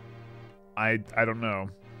I don't know.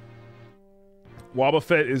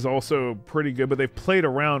 Wobbuffet is also pretty good, but they've played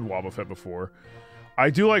around Wobbuffet before. I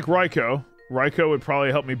do like Raikou. Raikou would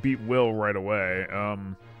probably help me beat Will right away.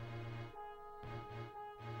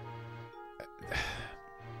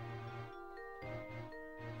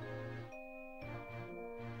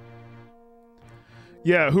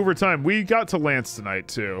 Yeah, Hoover time. We got to Lance tonight,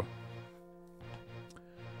 too.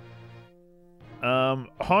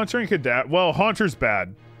 Haunter and Kadabra. Well, Haunter's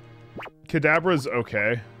bad. Kadabra's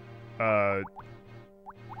okay.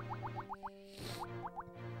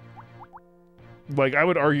 Like, I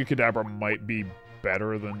would argue Kadabra might be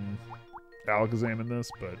better than Alakazam in this,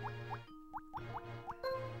 but...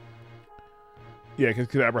 Yeah, because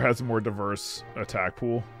Kadabra has a more diverse attack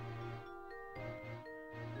pool.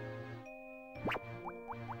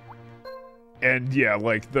 And yeah,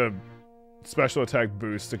 like, the special attack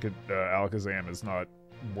boost to Alakazam is not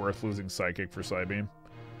worth losing Psychic for Psybeam.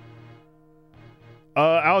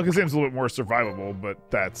 Alakazam's a little bit more survivable, but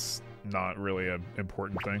that's not really an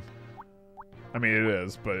important thing. I mean, it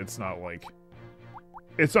is, but it's not like...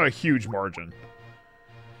 It's not a huge margin.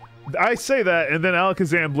 I say that, and then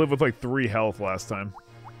Alakazam lived with like 3 health last time.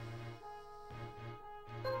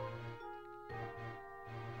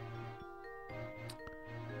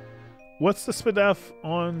 What's the Spadaf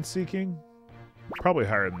on Seeking? Probably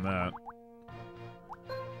higher than that.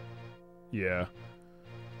 Yeah.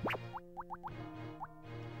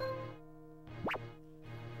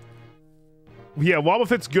 Yeah,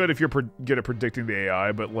 Wobbuffet's good if you're good at predicting the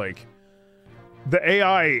AI, but like the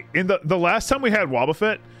AI in the last time we had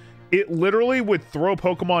Wobbuffet, it literally would throw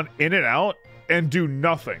Pokemon in and out and do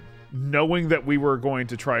nothing, knowing that we were going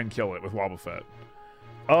to try and kill it with Wobbuffet.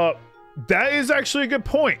 That is actually a good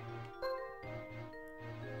point.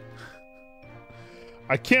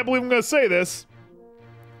 I can't believe I'm going to say this,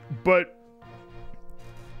 but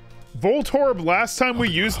Voltorb, last time we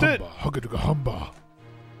used it,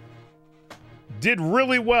 did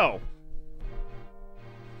really well.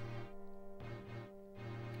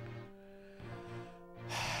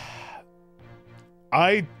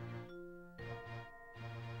 Oh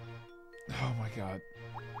my god.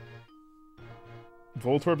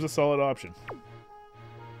 Voltorb's a solid option.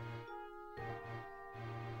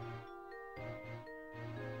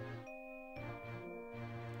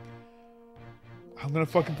 I'm gonna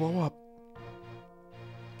fucking blow up.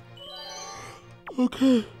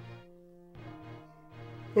 Okay.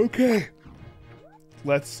 Okay.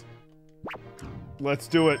 Let's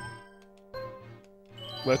do it.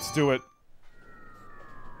 Let's do it.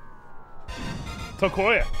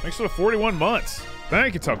 Takoya, thanks for the 41 months.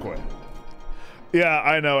 Thank you, Takoya. Yeah,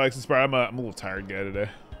 I know, X-Inspire. I'm a little tired guy today.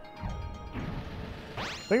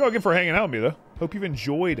 Thank you all again for hanging out with me, though. Hope you've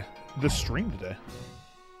enjoyed the stream today.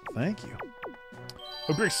 Thank you.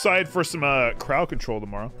 Hope you're excited for some crowd control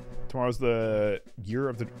tomorrow. Tomorrow's the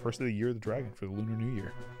first of the year of the dragon for the Lunar New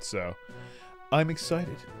Year. So, I'm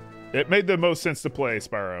excited. It made the most sense to play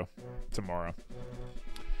Spyro tomorrow.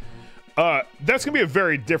 That's gonna be a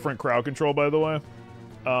very different crowd control, by the way.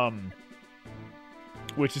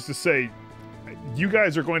 Which is to say, you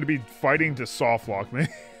guys are going to be fighting to soft lock me.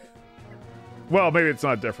 Well, maybe it's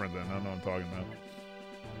not different then. I don't know what I'm talking about.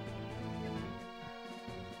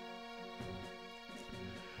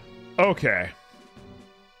 Okay.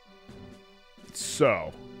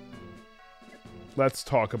 So, let's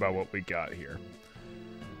talk about what we got here.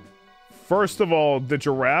 First of all, the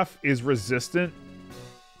giraffe is resistant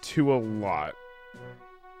to a lot.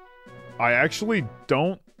 I actually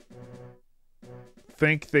don't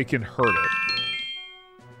think they can hurt it.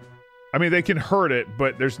 I mean, they can hurt it,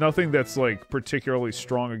 but there's nothing that's, like, particularly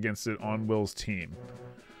strong against it on Will's team.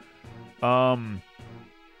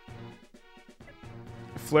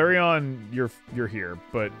 Flareon, you're here,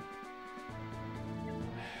 but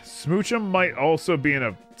Smoochum might also be in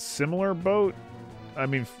a similar boat. I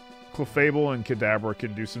mean, Clefable and Kadabra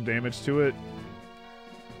can do some damage to it.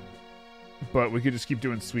 But we could just keep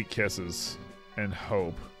doing sweet kisses and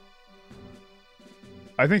hope.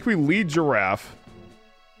 I think we lead Giraffe.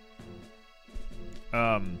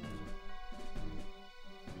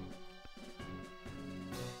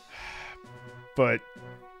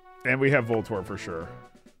 And we have Voltorb for sure.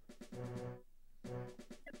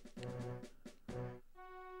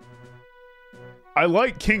 I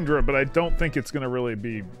like Kingdra, but I don't think it's going to really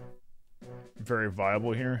be very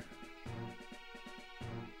viable here.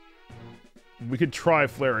 We could try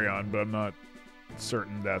Flareon, but I'm not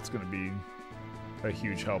certain that's going to be a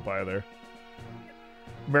huge help either.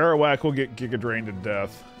 Marowak will get Giga Drained to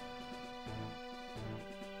death.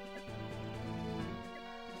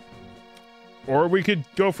 Or we could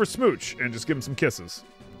go for Smooch and just give him some kisses.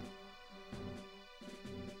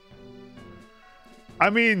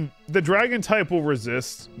 I mean, the Dragon type will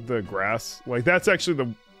resist the grass. Like, that's actually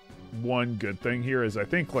the one good thing here is I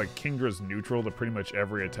think, like, Kingdra's neutral to pretty much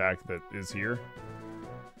every attack that is here.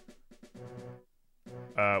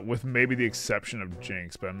 With maybe the exception of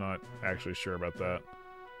Jinx, but I'm not actually sure about that.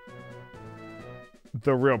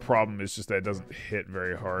 The real problem is just that it doesn't hit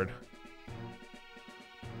very hard.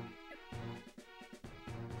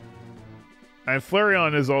 And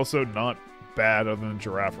Flareon is also not bad other than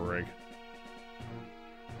Girafarig.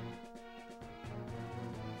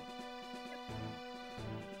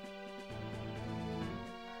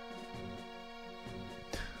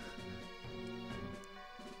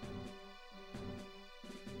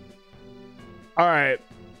 Alright.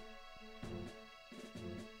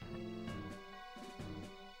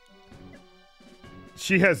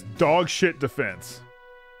 She has dog shit defense.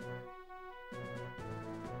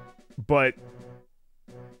 But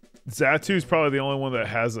Zatu's probably the only one that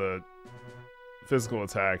has a physical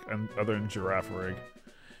attack other than Girafarig.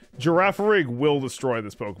 Girafarig will destroy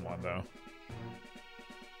this Pokemon, though.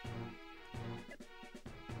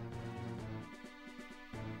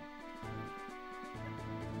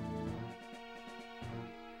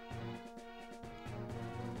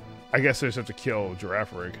 I guess I just have to kill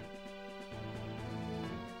Girafarig.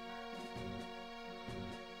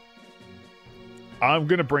 I'm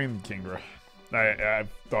gonna bring Kingdra. I've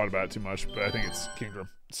thought about it too much, but I think it's Kingdom.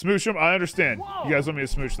 Smooch them, I understand. You guys want me to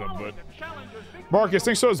smooch them, but Marcus,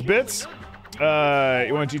 think so is bits. You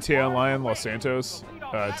want GTA Online Los Santos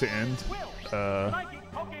to end.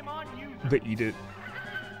 They eat it.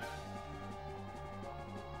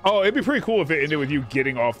 Oh, it'd be pretty cool if it ended with you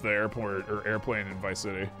getting off the airport or airplane in Vice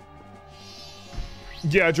City.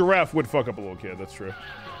 Yeah, a giraffe would fuck up a little kid, that's true.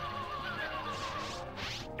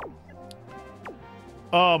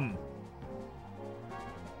 What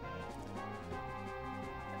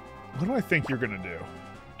do I think you're gonna do?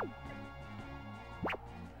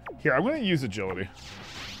 Here, I'm gonna use agility.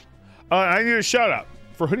 I need a shout out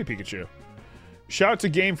for Hoodie Pikachu. Shout out to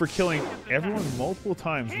Game for killing everyone multiple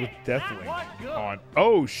times with Deathlink on.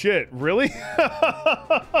 Oh shit, really?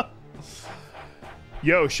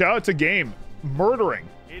 Yo, shout out to Game murdering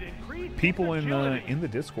people in the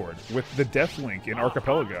Discord with the Deathlink in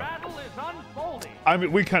Archipelago. I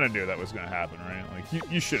mean, we kind of knew that was gonna happen, right? Like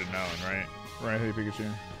you should have known, right? Right, Hoodie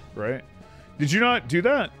Pikachu, right? Did you not do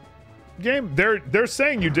that, Game? They're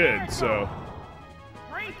saying you did, so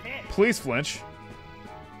please flinch.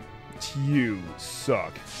 You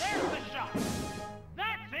suck.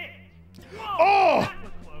 Oh!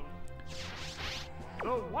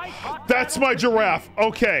 That's my giraffe.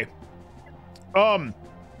 Okay.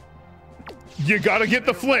 You gotta get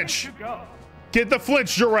the flinch. Get the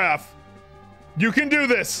flinch, giraffe. You can do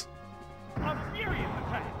this.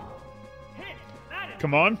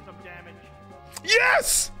 Come on.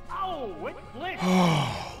 Yes!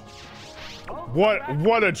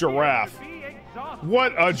 What a giraffe.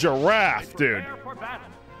 What a giraffe, dude.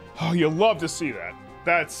 Oh, you love to see that.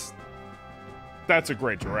 That's a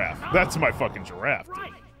great giraffe. That's my fucking giraffe,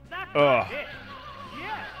 dude. Well,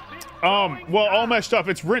 all messed up.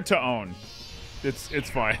 It's rent to own. It's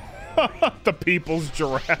fine. The people's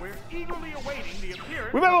giraffe.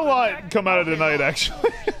 We've had a lot come out of tonight,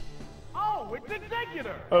 actually. Oh, it's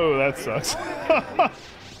Executor. Oh, that sucks.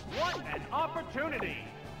 What an opportunity.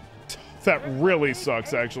 That really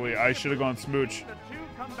sucks, actually. I should have gone smooch.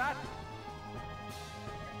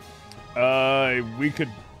 We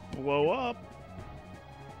could blow up.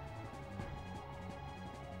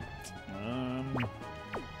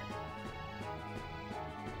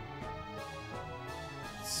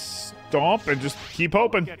 Stomp and just keep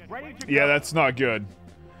hoping. Yeah, that's not good.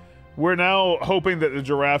 We're now hoping that the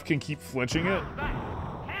giraffe can keep flinching it.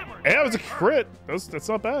 Hey, that was a crit. That's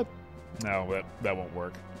not bad. No, that won't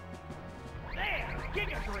work.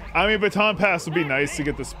 I mean, baton pass would be nice to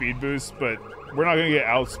get the speed boost, but we're not gonna get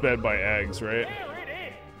outsped by eggs, right?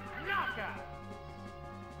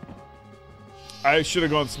 I should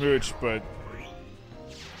have gone smooch, but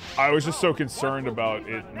I was just so concerned about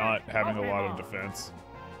it not having a lot of defense.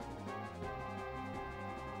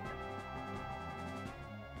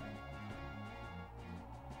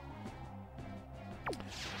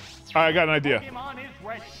 All right, I got an idea.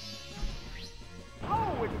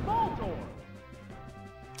 Oh, it's Voltorb.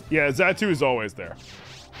 Yeah, Zatu is always there.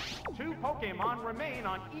 2 Pokemon remain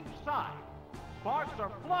on each side. Sparks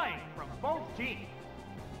are flying from both teams.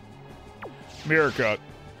 Mirror Cut.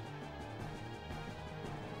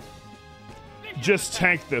 Just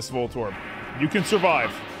tank this, Voltorb. You can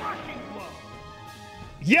survive.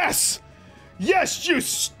 Yes! Yes, you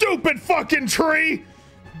stupid fucking tree!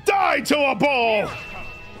 Die to a ball!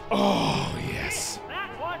 Oh, yes.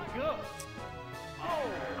 That was good.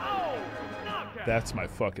 Oh, knockout. That's my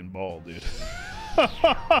fucking ball, dude. Just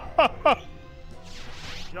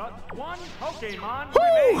 1 Pokemon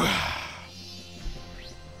remaining.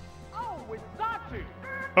 Oh, it's Zatu.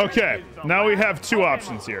 Okay, now we have 2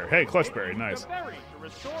 options here. Hey, Clutchberry, nice. The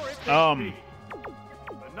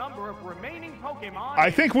number of remaining Pokemon.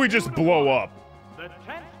 I think we just blow up. The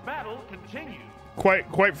tense battle continues.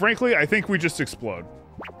 Quite frankly, I think we just explode.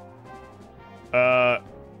 I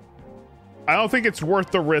don't think it's worth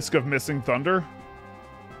the risk of missing Thunder.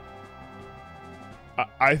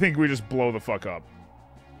 I think we just blow the fuck up.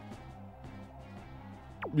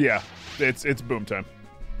 Yeah, it's boom time.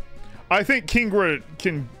 I think Kingra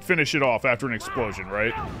can finish it off after an explosion,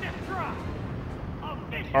 right?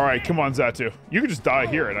 All right, come on, Zatu. You can just die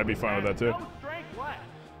here, and I'd be fine with that too.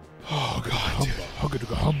 Oh god, dude.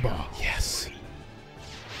 Humba. Yes.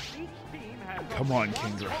 Come on,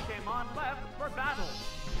 Kingra.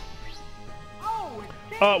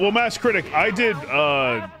 Well, Mass Critic, I did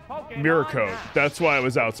Mirror Coat. That's why I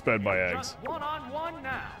was outsped by eggs. One-on-one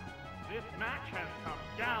now. This match has come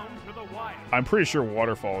down to the wire. I'm pretty sure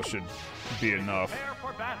Waterfall should be enough.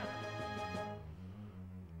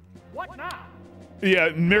 What now? Yeah,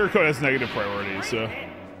 Mirror Coat has negative priority, so.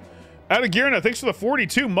 Adagirna, thanks for the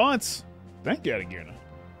 42 months. Thank you, Adagirna.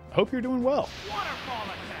 Hope you're doing well.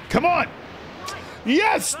 Come on!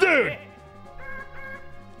 Yes, dude!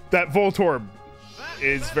 That Voltorb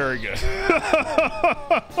is very good.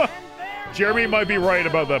 Jeremy might be right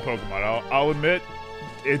about that Pokemon. I'll admit,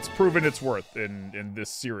 it's proven its worth in this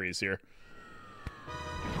series here.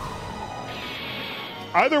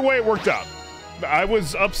 Either way, it worked out. I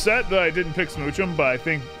was upset that I didn't pick Smoochum, but I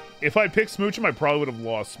think if I picked Smoochum, I probably would have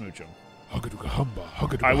lost Smoochum.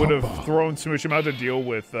 I would have thrown Smoochum out to deal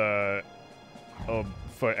with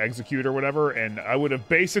Execute or whatever, and I would have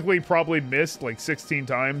basically probably missed like 16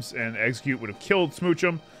 times, and Execute would have killed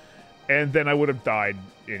Smoochum, and then I would have died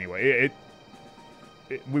anyway.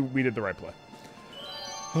 We did the right play.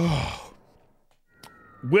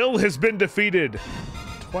 Will has been defeated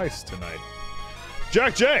twice tonight.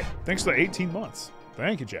 Jack J, thanks for the 18 months.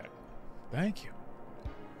 Thank you, Jack. Thank you.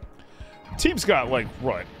 Team's got, like,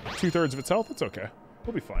 what, 2/3 of its health? It's okay.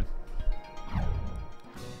 We'll be fine.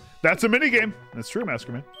 That's a minigame. That's true,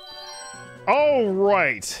 Maskerman. All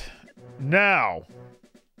right. Now.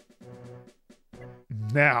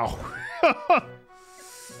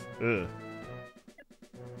 Ugh.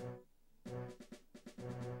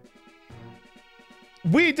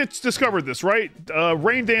 We discovered this, right?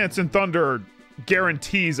 Rain Dance and Thunder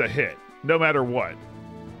guarantees a hit, no matter what.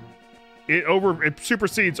 It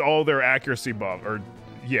supersedes all their accuracy buff, or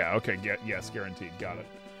yeah, okay, yes, guaranteed, got it.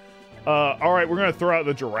 All right, we're gonna throw out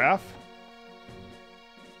the giraffe.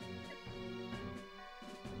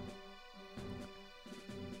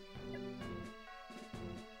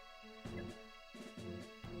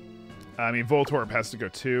 I mean, Voltorb has to go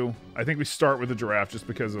too. I think we start with the giraffe just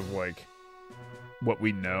because of like what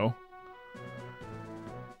we know.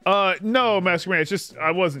 No, Master Man, it's just, I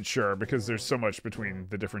wasn't sure because there's so much between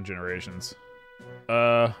the different generations.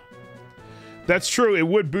 That's true, it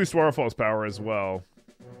would boost Waterfall's power as well.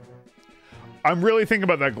 I'm really thinking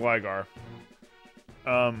about that Gligar.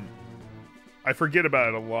 I forget about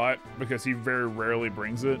it a lot because he very rarely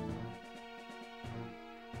brings it.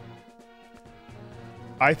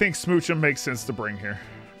 I think Smoochum makes sense to bring here.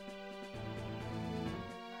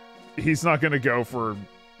 He's not gonna go for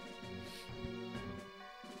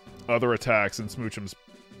other attacks, and Smoochum's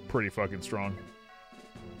pretty fucking strong.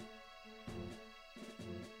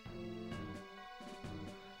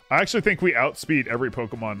 I actually think we outspeed every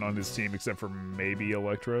Pokemon on this team except for maybe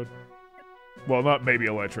Electrode. Well, not maybe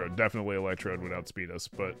Electrode. Definitely Electrode would outspeed us,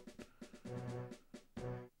 but...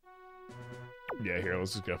 yeah, here,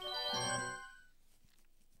 let's just go.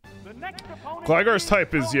 Gligar's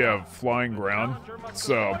type is, yeah, flying ground,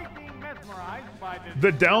 so...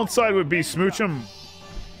 the downside would be Smoochum...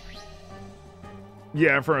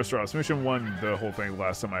 yeah, Inferno Straw. Smoochum won the whole thing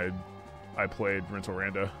last time I played Rental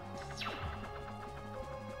Rando.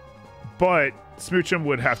 But Smoochum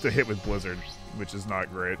would have to hit with Blizzard, which is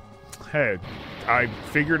not great. Hey, I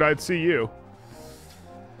figured I'd see you.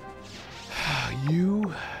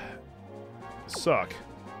 You suck.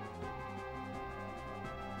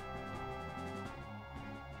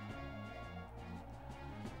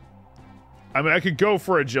 I mean, I could go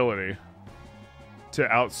for agility to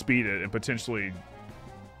outspeed it and potentially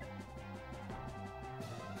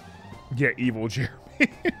get evil Jeremy.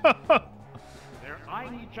 They're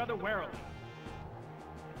eyeing each other warily.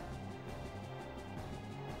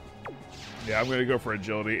 Yeah, I'm gonna go for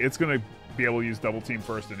agility. It's gonna be able to use double team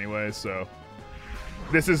first anyway, so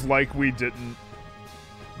this is like we didn't,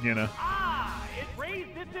 you know. Ah, it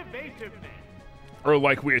raised its evasiveness. Or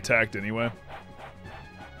like we attacked anyway.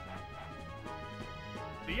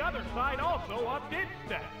 The other side also upped its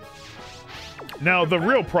stats. Now, the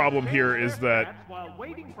real problem here is that while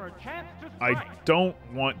waiting for a chance to strike. I don't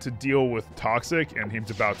want to deal with Toxic, and he's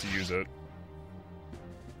about to use it.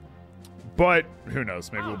 But, who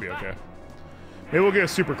knows, maybe we'll be okay. Maybe we'll get a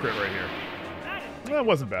super crit right here. That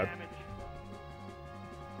wasn't bad.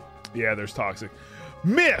 Yeah, there's Toxic.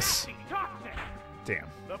 Miss! Damn.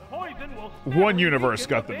 One universe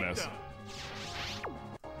got the miss.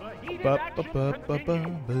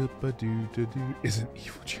 Isn't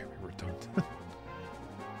evil Jeremy redundant?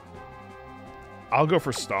 I'll go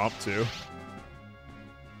for Stomp too.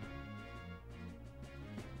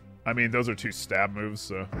 I mean, those are two stab moves,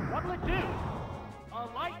 so. What'll it do? A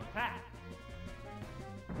light pack.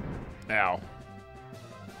 Ow.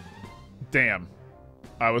 Damn.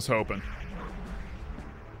 I was hoping.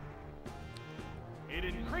 It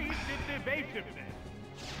increased its evasiveness.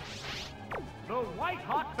 The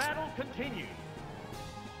white-hot battle continues.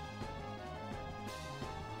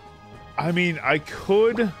 I mean, I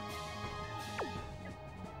could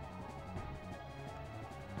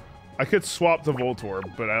swap the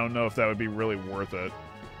Voltorb, but I don't know if that would be really worth it.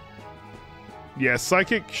 Yeah,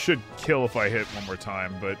 Psychic should kill if I hit one more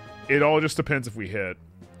time, but it all just depends if we hit.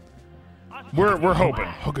 We're hoping,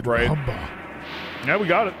 right? Yeah, we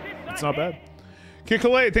got it. It's not bad.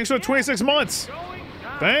 Kikale, thanks for the 26 months.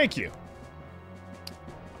 Thank you.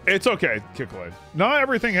 It's okay, Kikale. Not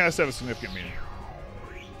everything has to have a significant meaning.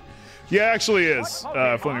 Yeah, actually is,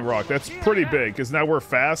 Flaming Rock. That's pretty big, because now we're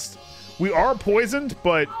fast. We are poisoned,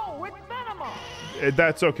 but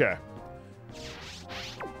that's okay.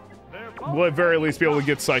 We'll at very least be able to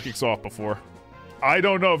get Psychics off before. I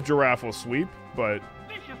don't know if Giraffe will sweep, but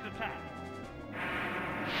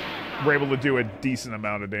we're able to do a decent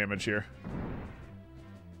amount of damage here.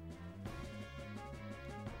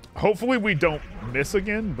 Hopefully we don't miss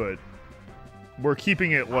again, but we're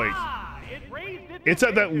keeping it like... It's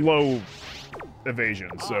at that low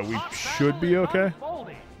evasion, so we should be okay.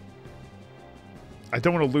 I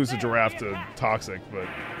don't want to lose a Giraffe to Toxic, but...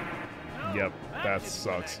 Yep, that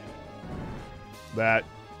sucks. That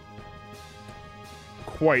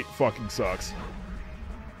quite fucking sucks.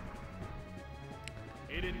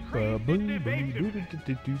 You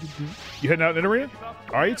heading out in arena?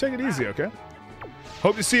 Alright, you take it easy, okay?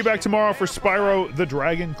 Hope to see you back tomorrow for Spyro the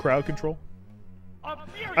Dragon crowd control.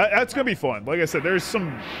 That's gonna be fun. Like I said, there's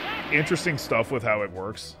some interesting stuff with how it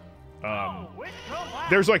works.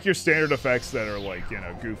 There's like your standard effects that are like, you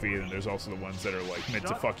know, goofy, and there's also the ones that are like meant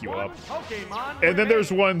to fuck you up. And then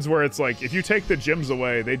there's ones where it's like, if you take the gems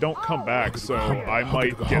away, they don't come back, so I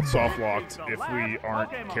might get soft locked if we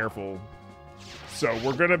aren't careful. So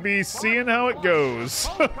we're gonna be seeing how it goes.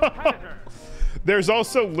 There's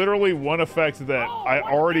also literally one effect that I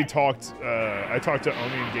already talked, I talked to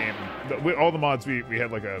Oni in game. All the mods, we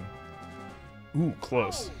had like a, ooh,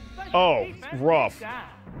 close. Oh, rough.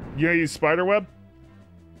 You gonna use Spiderweb?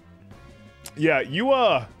 Yeah,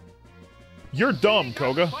 you're dumb,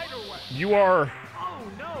 Koga. You are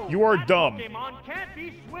dumb.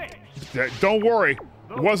 Don't worry,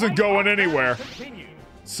 wasn't going anywhere.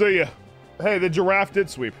 See ya. Hey, the Giraffe did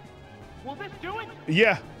sweep. Will this do it?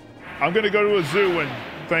 Yeah, I'm gonna go to a zoo and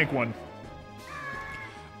thank one.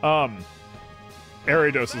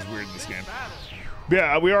 Ariados is weird in this game.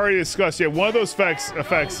 Yeah, we already discussed. Yeah, one of those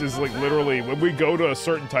effects is like literally when we go to a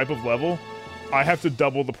certain type of level, I have to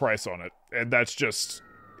double the price on it, and that's just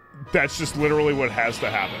literally what has to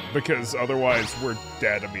happen, because otherwise we're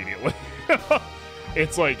dead immediately.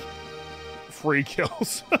 It's like free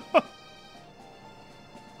kills.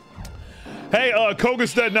 Hey,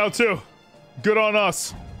 Koga's dead now too. Good on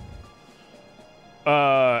us.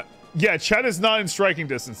 Yeah, Chet is not in striking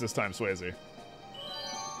distance this time, Swayze.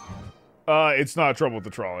 It's not trouble with the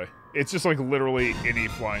trolley. It's just like literally any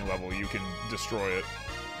flying level, you can destroy it.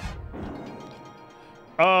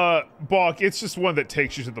 Balk, it's just one that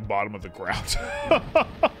takes you to the bottom of the ground.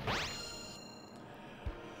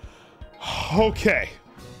 Okay.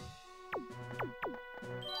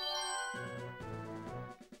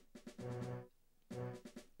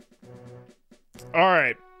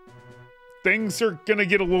 Alright. Things are gonna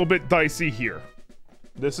get a little bit dicey here.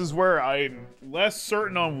 This is where I'm less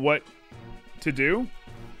certain on what to do.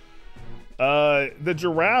 The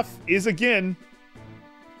Giraffe is, again,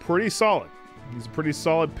 pretty solid. He's a pretty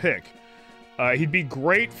solid pick. He'd be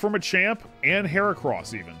great from a champ and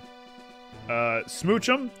Heracross, even.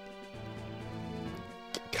 Smoochum,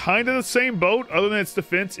 kind of the same boat, other than its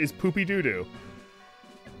defense is Poopy Doo-Doo.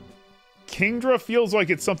 Kingdra feels like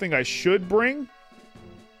it's something I should bring.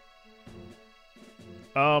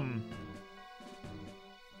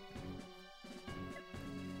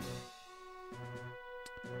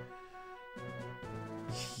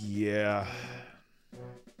 Yeah.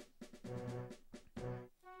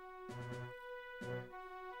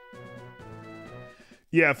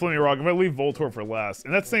 Yeah, Flaming Rock. I'm gonna leave Voltorb for last.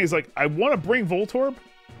 And that's the thing is, like, I want to bring Voltorb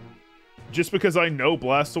just because I know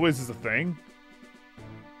Blastoise is a thing.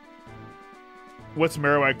 What's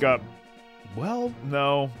Marowak got? Well,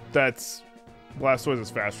 no. That's... Blastoise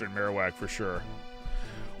is faster than Marowak for sure.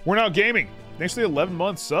 We're Now Gaming. Thanks for the 11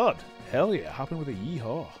 months subbed. Hell yeah. Hopping with a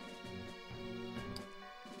yeehaw.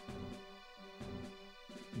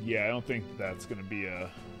 Yeah, I don't think that's going to be a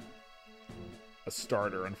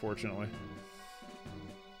starter, unfortunately.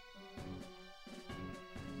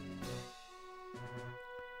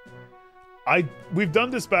 We've done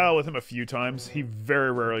this battle with him a few times. He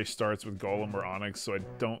very rarely starts with Golem or Onix, so I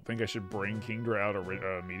don't think I should bring Kingdra out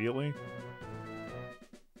immediately.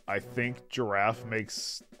 I think Giraffe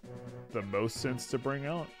makes the most sense to bring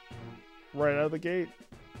out right out of the gate.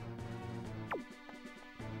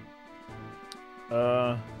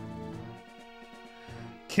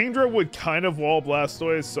 Kingdra would kind of wall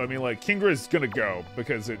Blastoise, so I mean, like, Kingdra is gonna go,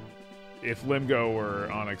 because if Limgo or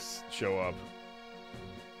Onix show up.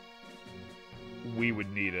 we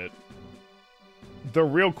would need it. The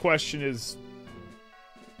real question is,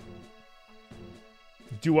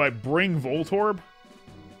 do I bring Voltorb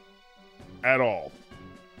at all?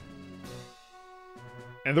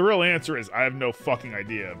 And the real answer is I have no fucking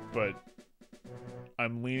idea, but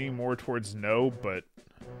I'm leaning more towards no, but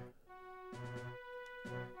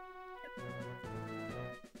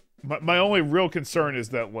my only real concern is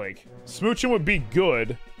that, like, Smoochum would be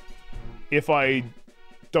good if I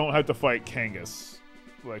don't have to fight Kangas.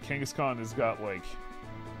 Like, Kangaskhan has got, like,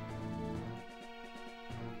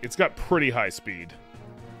 it's got pretty high speed.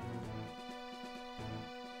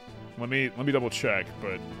 Let me double check,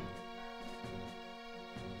 but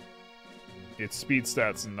its speed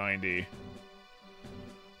stats 90.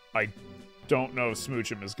 I don't know if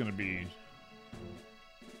Smoochum is going to be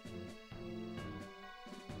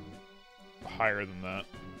higher than that.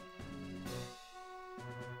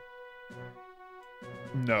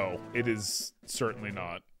 No, it is certainly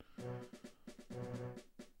not.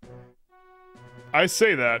 I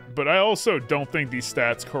say that, but I also don't think these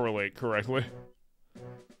stats correlate correctly.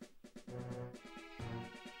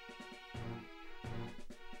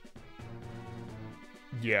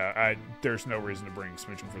 Yeah, there's no reason to bring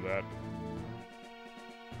Smoochum for that.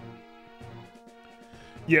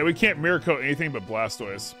 Yeah, we can't Mirror Coat anything but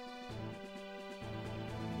Blastoise.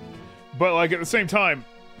 But, like, at the same time,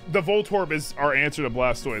 the Voltorb is our answer to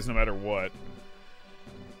Blastoise no matter what.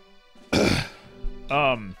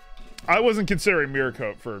 I wasn't considering Mirror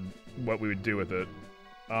Coat for what we would do with it.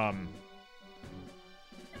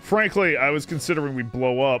 Frankly, I was considering we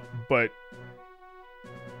blow up, but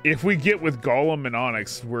if we get with Golem and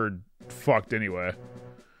Onix, we're fucked anyway.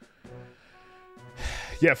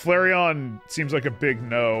 Yeah, Flareon seems like a big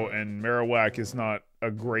no, and Marowak is not a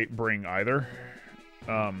great bring either.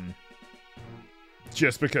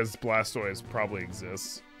 Just because Blastoise probably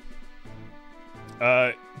exists.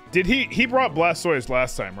 Did he brought Blastoise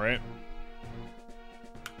last time, right?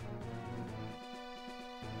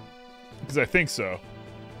 Because I think so.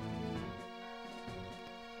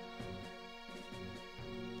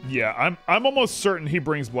 Yeah, I'm almost certain he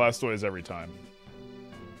brings Blastoise every time.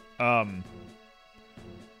 I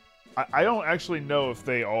don't actually know if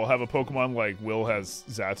they all have a Pokemon like Will has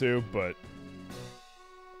Xatu, but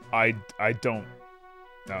I don't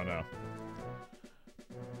know.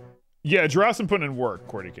 Yeah, Jurassic putting in work,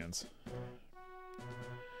 Cordykins.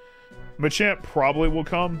 Machamp probably will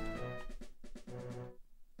come.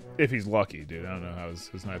 If he's lucky, dude. I don't know how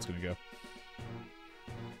his night's gonna go.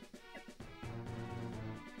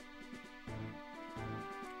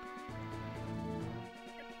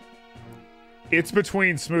 It's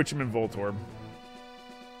between Smoochum and Voltorb.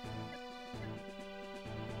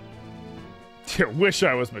 I wish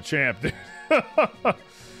I was Machamp, dude.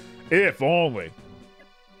 If only.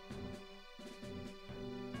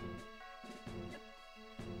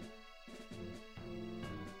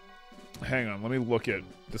 Hang on, let me look at...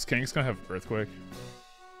 Does Kangaskhan have Earthquake?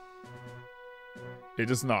 It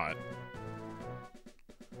does not.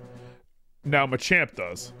 Now, Machamp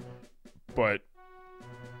does. But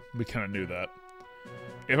we kind of knew that.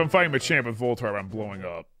 If I'm fighting Machamp with Voltorb, I'm blowing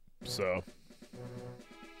up. So...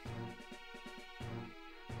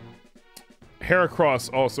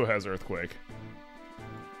 Heracross also has Earthquake.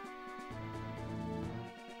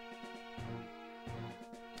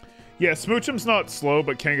 Yeah, Smoochum's not slow,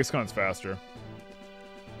 but Kangaskhan's faster.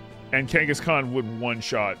 And Kangaskhan would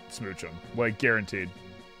one-shot Smoochum. Like, guaranteed.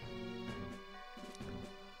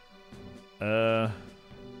 I'm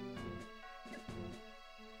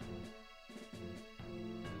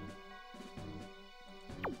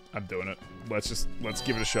doing it. Let's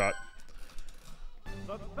give it a shot.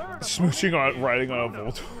 Smooching on, riding on a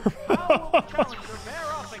Voltorb.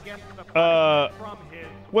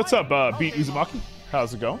 What's up, Beat Uzumaki?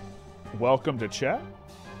 How's it going? Welcome to chat.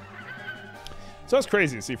 So that's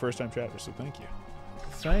crazy to see first-time chatters, so thank you.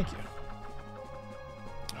 Thank you.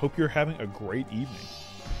 Hope you're having a great evening.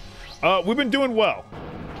 We've been doing well.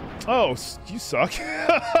 Oh, you suck.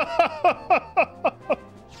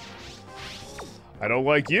 I don't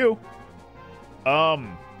like you.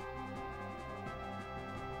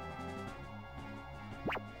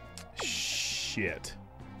 Shit.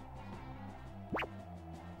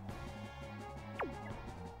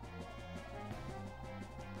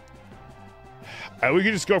 We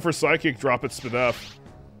could just go for Psychic, drop it Spadef.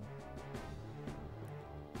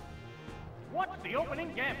 What's the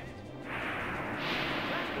opening gambit?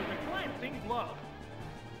 That was a glancing blow.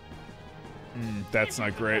 That's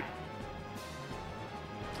not great.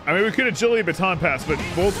 I mean, we could Agility Baton Pass, but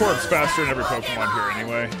Voltorb's faster than every Pokemon here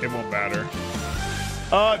anyway. It won't matter.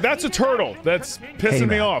 That's a turtle. That's pissing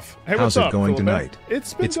me Matt. off. Hey, How's what's up, it going Philip? tonight?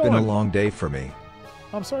 It's It's going. been a long day for me.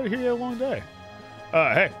 I'm sorry to hear you had a long day.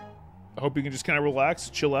 Hey, I hope you can just kind of relax,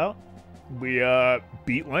 chill out. We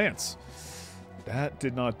beat Lance. That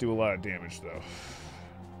did not do a lot of damage, though.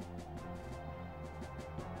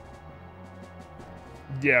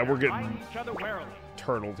 Yeah, we're getting each other warily.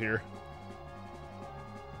 turtled here.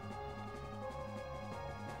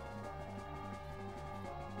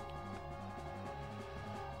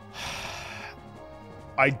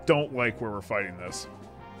 I don't like where we're fighting this.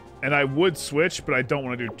 And I would switch, but I don't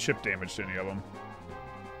want to do chip damage to any of them.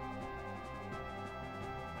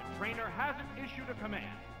 The trainer hasn't issued a command.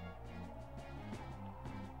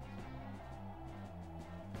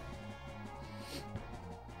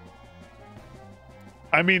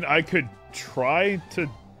 I mean, I could try to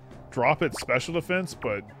drop its special defense,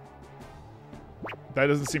 but that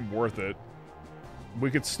doesn't seem worth it.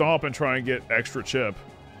 We could stomp and try and get extra chip.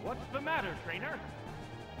 What's the matter, trainer?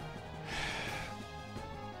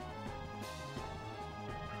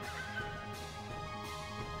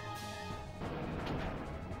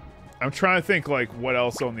 I'm trying to think, like, what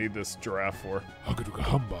else I'll need this giraffe for. Huggaduga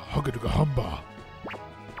humba, huggaduga humba.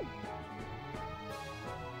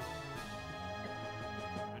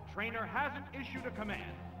 The trainer hasn't issued a command.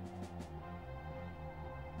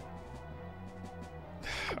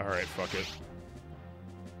 Alright, fuck it.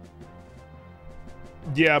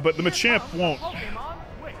 Yeah, but the Machamp won't. Pokemon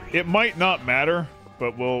switch. It might not matter,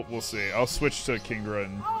 but we'll see. I'll switch to Kingdra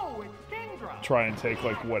and Oh, it's Kingdra. try and take,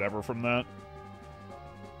 like, whatever from that.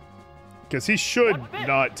 Because he should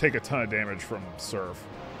not take a ton of damage from Surf.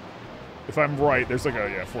 If I'm right, there's like a,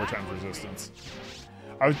 yeah, 4 times resistance.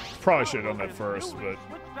 I probably should have done that first, but...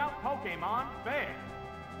 Switched out Pokemon fair.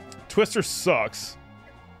 Twister sucks.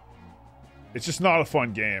 It's just not a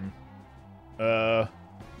fun game. I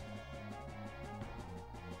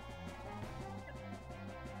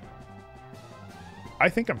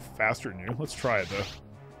think I'm faster than you. Let's try it, though.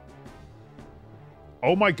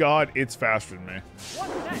 Oh my god, it's faster than me.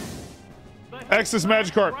 What's next? X's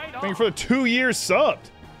Magikarp, thank you for the 2 years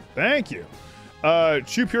subbed. Thank you.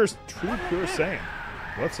 True Pure Saiyan,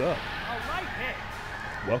 what's up? A right hit.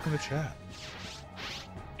 Welcome to chat.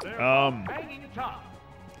 They're banging tough.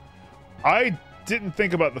 I didn't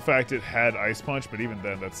think about the fact it had Ice Punch, but even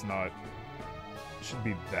then, that's not... shouldn't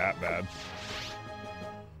be that bad.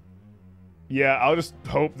 Yeah, I'll just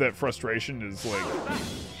hope that Frustration is, like...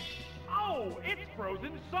 Oh, it's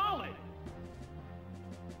frozen solid.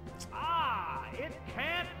 Ah, it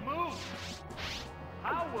can't move.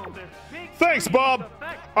 How will this big... Thanks, Bob!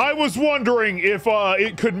 I was wondering if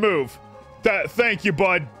it could move. Thank you,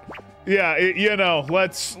 bud. Yeah, you know,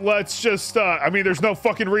 let's just, I mean, there's no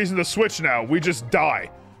fucking reason to switch now. We just die.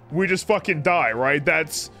 We just fucking die, right?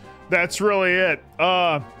 That's really it.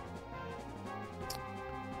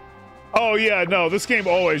 Oh, yeah, no, this game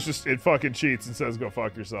always just, it fucking cheats and says go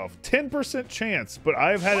fuck yourself. 10% chance, but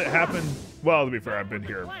I've had it happen, well, to be fair, I've been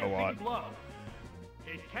here a lot.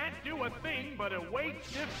 It can't do a thing but await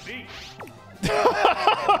defeat.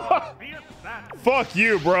 Fuck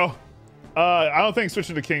you, bro. I don't think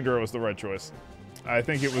switching to Kingdra was the right choice. I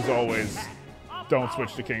think it was always don't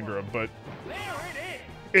switch to Kingdra, but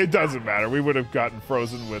it doesn't matter. We would have gotten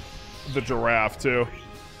frozen with the giraffe, too.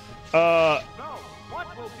 So,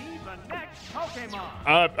 what will be the next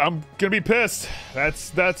Pokemon? I'm gonna be pissed.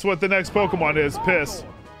 That's what the next Pokemon is, piss.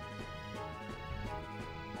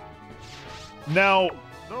 Now,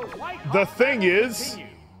 the thing is,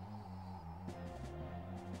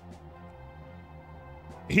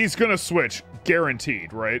 he's gonna switch,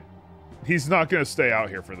 guaranteed, right? He's not gonna stay out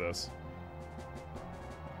here for this.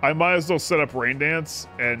 I might as well set up Rain Dance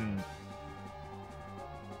and...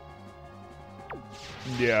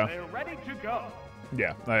 yeah. They're ready to go.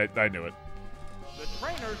 Yeah, I knew it. The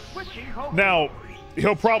trainer's switching Pokemon. Now,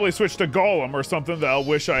 he'll probably switch to Golem or something that I'll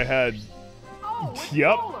wish I had. Oh, it's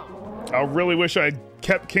Yep. Golem. I really wish I had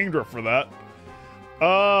kept Kingdra for that.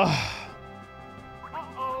 Uh-oh,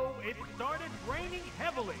 it started raining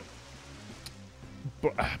heavily.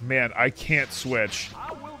 But, man, I can't switch.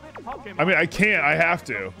 How will this Pokemon... I mean, I can't. I have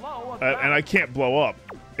to. And I can't blow up.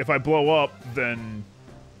 If I blow up, then...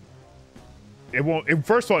 it won't...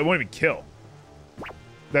 first of all, it won't even kill.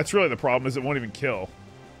 That's really the problem, is it won't even kill.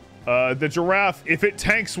 The giraffe, if it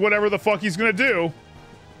tanks whatever the fuck he's gonna do,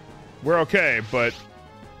 we're okay, but...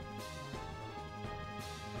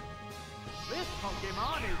 This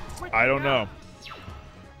Pokemon is switching I don't know. out.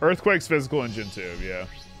 Earthquake's physical engine too, yeah.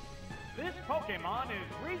 This Pokemon is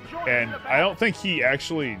rejoining And the I don't battle. think he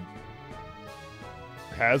actually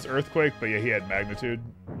has Earthquake, but yeah, he had Magnitude.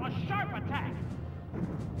 A sharp attack.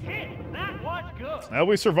 Hit. That was good. Well,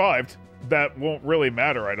 we survived. That won't really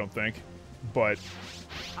matter, I don't think. But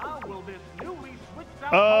How will this newly switched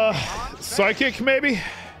out Pokemon psychic maybe?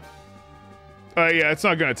 Yeah, it's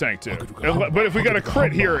not gonna tank too. But if we got a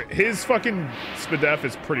crit here, his fucking Spadef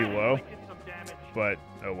is pretty low. But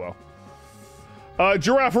oh well.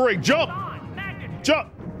 Giraffe rig, jump!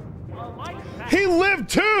 Jump! He lived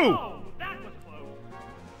too! Oh, that was close.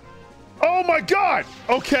 Oh my god!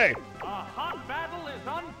 Okay. A hot battle is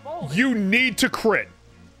unfolding. You need to crit.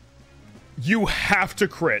 You have to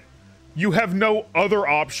crit. You have no other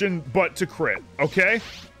option but to crit, okay?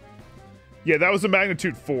 Yeah, that was a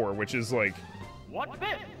magnitude 4, which is like... What's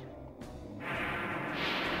this?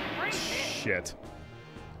 Shit.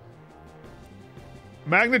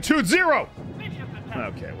 Magnitude 0!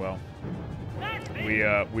 Okay, well.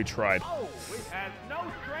 We tried. Oh, it has no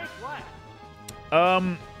strength left.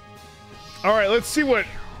 Alright, let's see what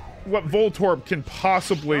Voltorb can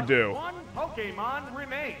possibly do. One Pokemon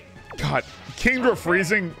remains. God, Kingdra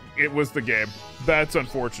freezing, it was the game. That's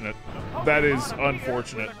unfortunate. That is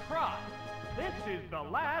unfortunate. This is the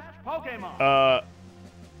last Pokemon.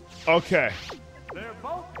 Okay. They're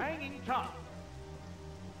both hanging tough.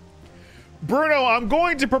 Bruno, I'm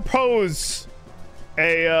going to propose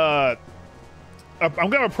I'm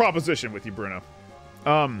gonna have a proposition with you, Bruno.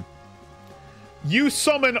 You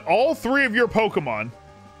summon all 3 of your Pokemon.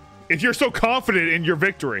 If you're so confident in your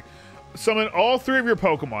victory, summon all 3 of your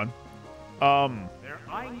Pokemon. They're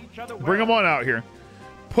eyeing each other. Bring them on out here.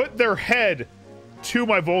 Put their head to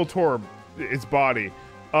my Voltorb, its body.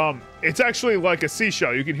 It's actually like a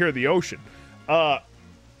seashell. You can hear the ocean.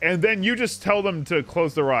 And then you just tell them to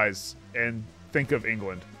close their eyes and think of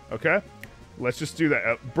England. Okay? Let's just do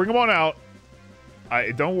that. Bring them on out.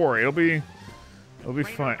 Don't worry. It'll be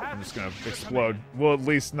fine. I'm just gonna explode. We'll at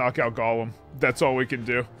least knock out Gollum. That's all we can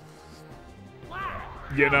do.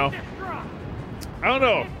 You know? I don't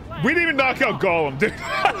know. We didn't even knock out Gollum, dude.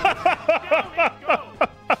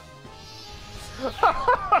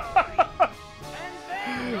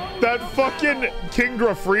 That fucking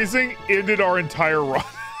Kingdra freezing ended our entire run.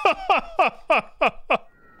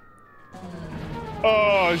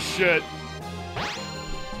 Oh shit.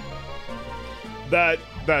 That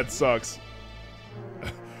sucks.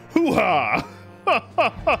 Hoo-ha!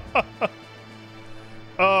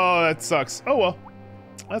 Oh, that sucks. Oh well.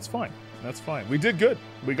 That's fine. That's fine. We did good.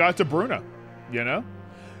 We got to Bruno, you know?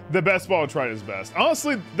 The best ball tried his best.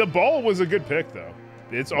 Honestly, the ball was a good pick, though.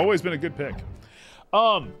 It's always been a good pick.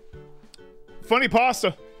 Funny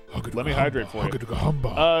Pasta. Let me hydrate for you.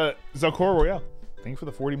 Zalcor Royale. Thank you for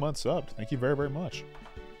the 40-month sub. Thank you very, very much.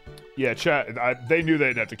 Yeah, chat. They knew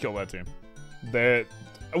they'd have to kill that team.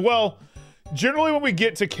 Well, generally when we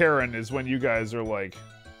get to Karen is when you guys are like,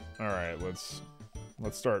 all right, let's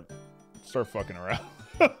start fucking around.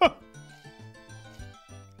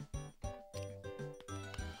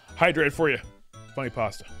 Hydrate for you. Funny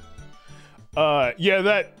Pasta.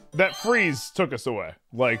 Yeah, that freeze took us away.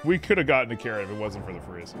 Like, we could have gotten to Karen if it wasn't for the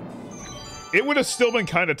freeze. It would have still been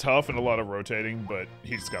kind of tough and a lot of rotating, but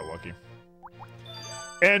he just got lucky.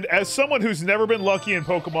 And as someone who's never been lucky in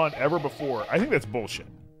Pokemon ever before, I think that's bullshit.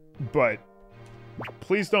 But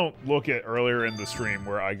please don't look at earlier in the stream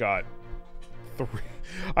where I got 2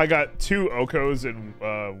 Okos in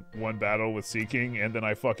one battle with Seeking, and then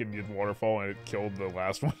I fucking did Waterfall and it killed the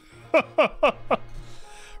last one.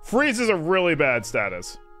 Freeze is a really bad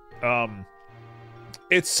status.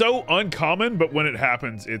 It's so uncommon, but when it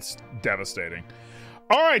happens, it's devastating.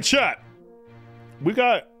 All right, chat. We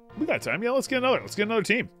got time. Yeah, let's get another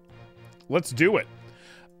team. Let's do it.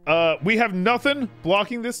 We have nothing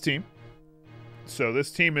blocking this team. So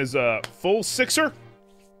this team is a full 6er.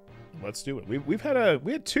 Let's do it. We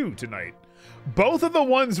had 2 tonight. Both of the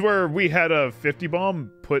ones where we had a 50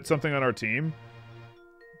 bomb put something on our team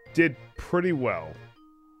did pretty well.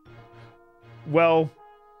 Well,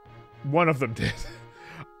 one of them did.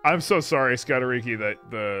 I'm so sorry, Scatteriki, that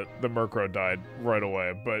the Murkrow died right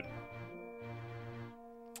away, but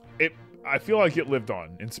I feel like it lived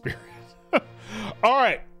on in spirit. All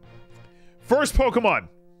right. First Pokemon.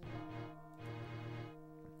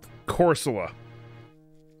 Corsola.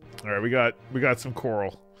 All right, we got some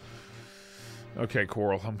Coral. Okay,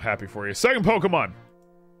 Coral, I'm happy for you. Second Pokemon.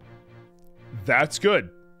 That's good.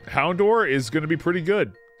 Houndour is going to be pretty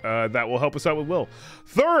good. That will help us out with Will.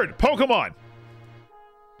 Third Pokemon.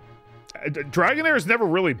 Dragonair is never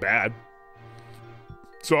really bad,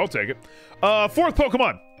 so I'll take it. Fourth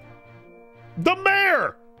Pokemon. The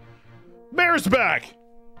Mare. Mare's back.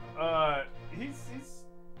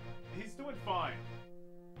 He's doing fine.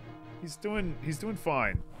 He's doing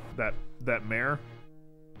fine. That Mare.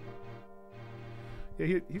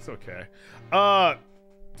 Yeah, he's okay.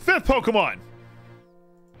 Fifth Pokemon.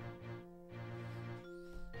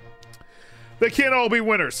 They can't all be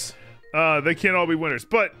winners. They can't all be winners.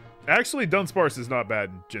 But actually, Dunsparce is not bad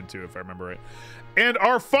in Gen 2, if I remember right. And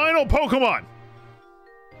our final Pokemon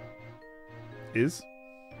is...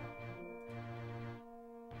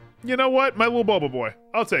 You know what? My little Bubble Boy.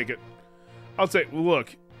 I'll take it. I'll take...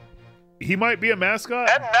 Look, he might be a mascot,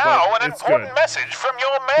 And now but an it's important good. message from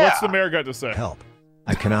your mayor. What's the mayor got to say? Help.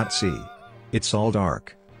 I cannot see. It's all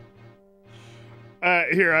dark.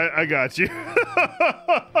 Here, I got you.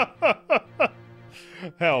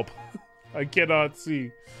 Help. I cannot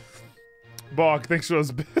see. Bonk, thanks for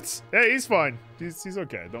those bits. Hey, he's fine. He's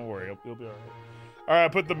okay. Don't worry. He'll be all right. All right, I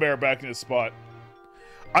put the mayor back in his spot.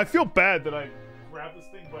 I feel bad that I grabbed this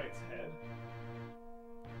thing by its head.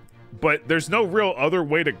 But there's no real other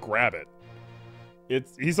way to grab it.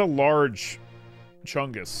 He's a large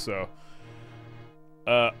chungus, so...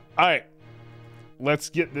 all right. Let's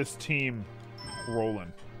get this team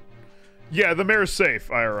rolling. Yeah, the mayor's safe,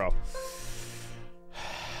 IRL.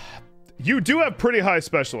 You do have pretty high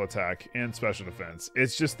special attack and special defense.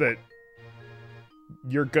 It's just that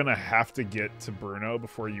you're gonna have to get to Bruno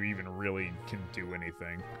before you even really can do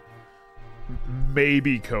anything.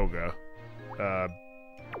 Maybe Koga.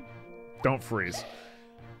 Don't freeze.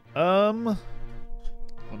 Let me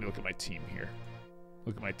look at my team here.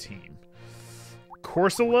 Look at my team.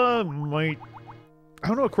 Corsola might... I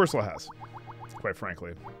don't know what Corsola has, quite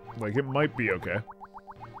frankly. Like, it might be okay.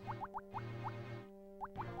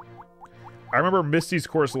 I remember Misty's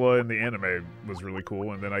Corsola in the anime was really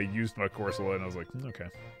cool, and then I used my Corsola, and I was like, okay.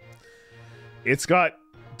 It's got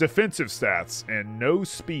defensive stats and no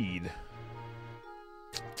speed.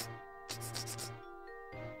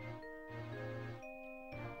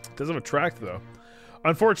 It does have attract, though.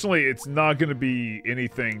 Unfortunately, it's not going to be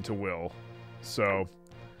anything to Will. So,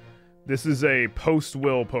 this is a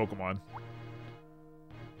post-Will Pokemon.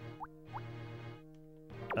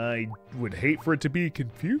 I would hate for it to be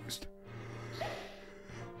confused.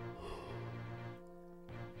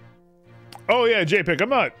 Oh yeah, JPEG, I'm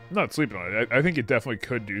not sleeping on it. I think it definitely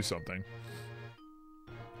could do something.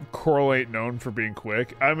 Correlate known for being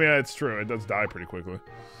quick. I mean, it's true. It does die pretty quickly.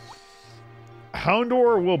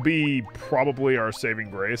 Houndour will be probably our saving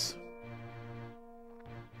grace.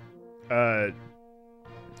 Do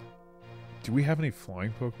we have any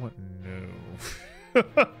flying Pokemon? No.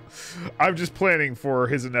 I'm just planning for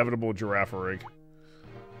his inevitable Girafarig.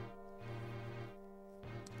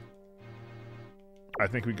 I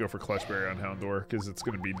think we go for Clutchberry on Houndour because it's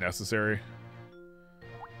going to be necessary.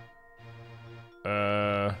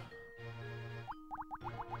 The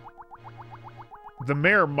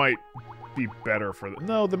mare might be better for the...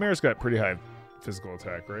 No, the mare's got pretty high physical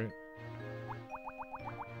attack, right?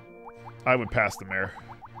 I would pass the mare.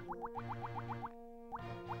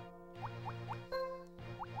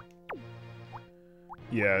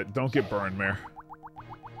 Yeah, don't get burned, mare.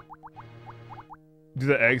 Do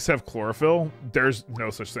the eggs have chlorophyll? There's no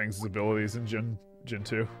such things as abilities in Gen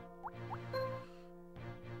 2.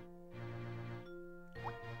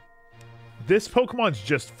 This Pokemon's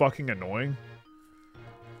just fucking annoying.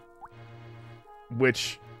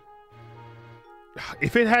 Which,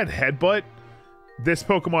 if it had Headbutt, this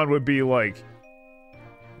Pokemon would be, like,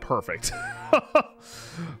 perfect.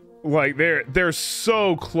 Like, they're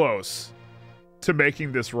so close to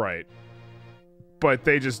making this right. But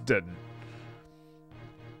they just didn't.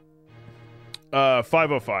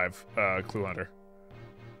 505, Clue Hunter.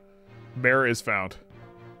 Mare is found.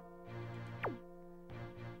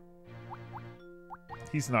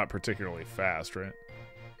 He's not particularly fast, right?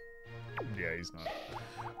 Yeah, he's not.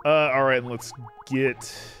 Alright, let's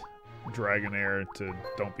get Dragonair to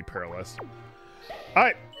don't be paralyzed.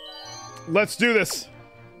 Alright, let's do this.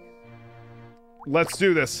 Let's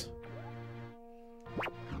do this.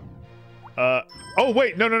 Oh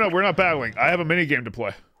wait, no, we're not battling. I have a minigame to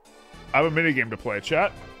play.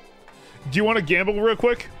 Chat. Do you want to gamble real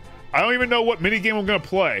quick? I don't even know what minigame I'm gonna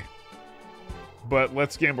play. But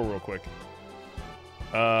let's gamble real quick.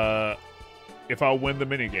 If I'll win the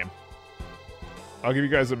minigame. I'll give you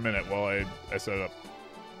guys a minute while I set it up.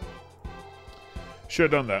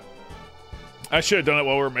 Should have done that. I should have done it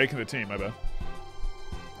while we were making the team, I bet.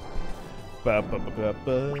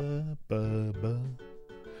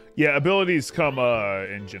 Yeah, abilities come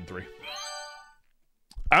in Gen 3.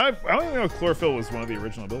 I don't even know if Chlorophyll was one of the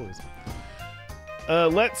original abilities.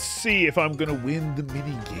 Let's see if I'm gonna win the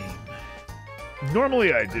minigame.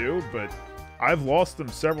 Normally I do, but I've lost them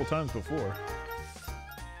several times before.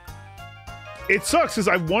 It sucks because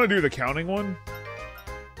I want to do the counting one.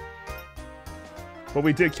 But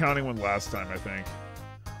we did counting one last time, I think.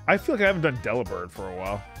 I feel like I haven't done Delibird for a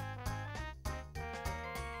while.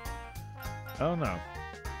 I don't know.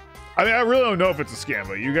 I mean, I really don't know if it's a scam,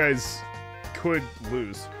 but you guys could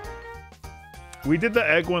lose. We did the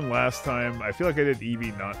egg one last time. I feel like I did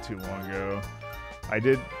Eevee not too long ago. I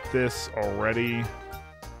did this already.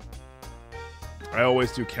 I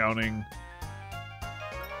always do counting.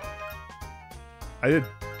 I did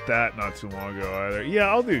that not too long ago either. Yeah,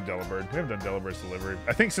 I'll do Delibird. We haven't done Delibird's delivery,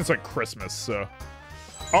 I think, since like Christmas, so.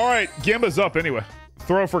 All right, Gamba's up anyway.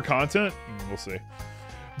 Throw for content? We'll see.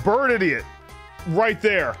 Bird Idiot. Right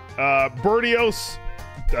there. Birdios,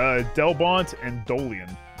 Delbont, and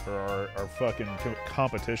Dolian are our fucking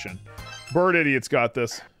competition. Bird Idiot's got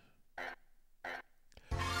this.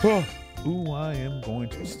 Oh, ooh, I am going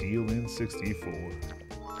to steal in 64.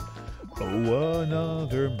 Oh,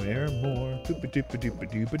 another mare more.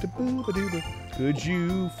 Could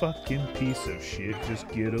you fucking piece of shit just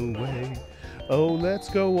get away? Oh, let's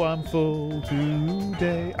go, I'm full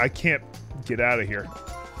today. I can't get out of here.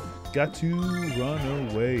 Got to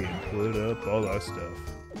run away and put up all our stuff.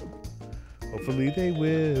 Hopefully they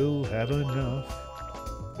will have enough.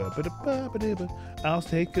 I'll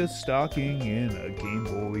take a stocking in a Game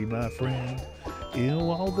Boy, my friend.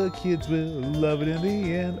 All the kids will love it in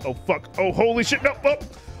the end. Oh, fuck. Oh, holy shit. No, oh.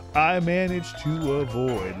 I managed to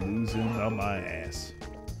avoid losing on my ass.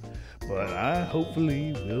 But I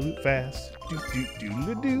hopefully will it fast.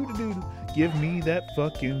 Give me that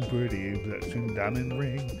fucking pretty diamond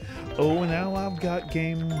ring. Oh, now I've got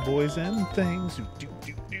Game Boys and things.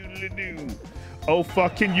 Oh,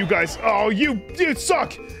 fucking you guys. Oh, you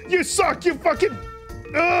suck. You suck. You fucking.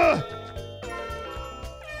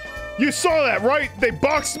 You saw that, right? They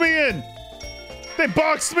boxed me in. They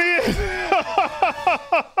boxed me in.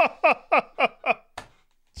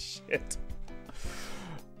 Shit.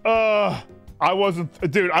 I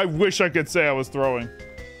wasn't, dude, I wish I could say I was throwing.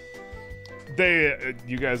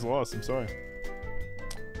 You guys lost, I'm sorry.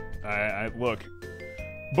 Look.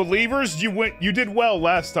 Believers, you did well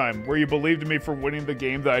last time, where you believed in me for winning the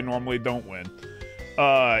game that I normally don't win.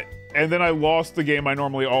 And then I lost the game I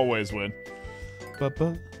normally always win.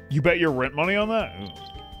 You bet your rent money on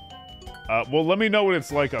that? Well, let me know what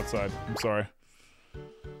it's like outside. I'm sorry.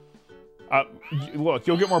 Look,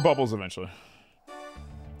 you'll get more bubbles eventually.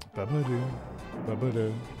 Yeah,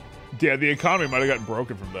 the economy might have gotten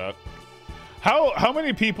broken from that. How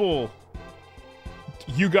many people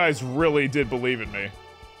you guys really did believe in me?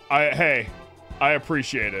 Hey, I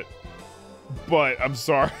appreciate it. But I'm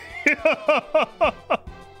sorry.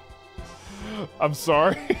 I'm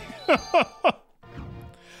sorry.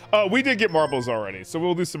 We did get marbles already, so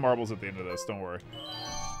we'll do some marbles at the end of this, don't worry.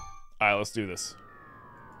 Alright, let's do this.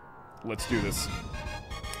 Let's do this.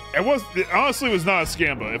 It honestly was not a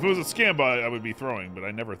scamba. If it was a scamba, I would be throwing, but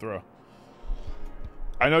I never throw.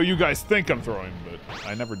 I know you guys think I'm throwing, but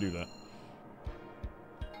I never do that.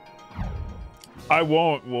 I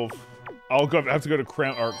won't, Wolf. I'll have to go to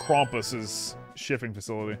Krampus's shipping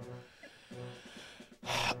facility.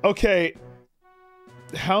 Okay.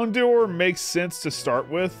 Houndour makes sense to start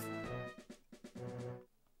with.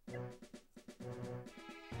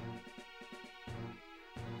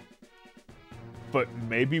 But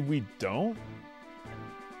maybe we don't?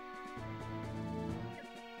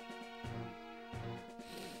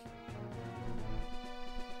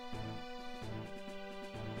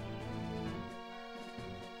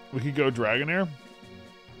 We could go Dragonair.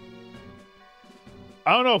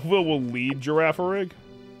 I don't know if Will lead Girafarig.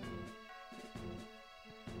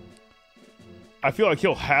 I feel like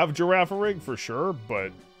he'll have Girafarig for sure,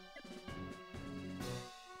 but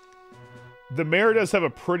the mare does have a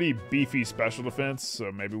pretty beefy special defense,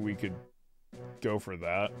 so maybe we could go for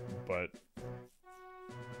that, but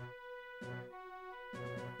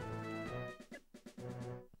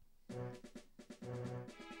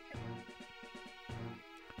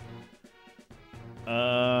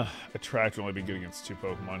Attract will only be good against 2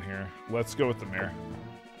 Pokemon here. Let's go with the mare.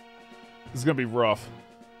 This is gonna be rough.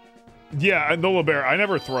 Yeah, and Nola Bear, I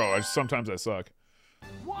never throw. Sometimes I suck.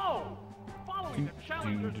 Whoa! Following the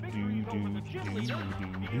challenger's victory over the gym leader,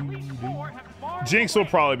 in week 4 have far Jinx will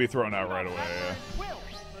probably be thrown out right away,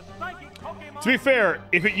 yeah. To be fair,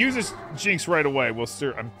 if it uses Jinx right away, I'm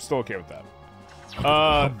still okay with that.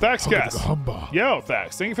 Thaxcast. Yo,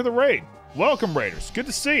 Thax, thank you for the raid. Welcome, Raiders. Good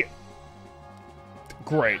to see you.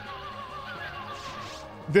 Great.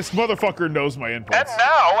 This motherfucker knows my inputs. And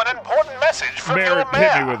now, an important message from your Mare, mayor.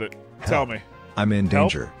 hit me with it. Tell me. I'm in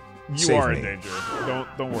danger. You Save are me. in danger.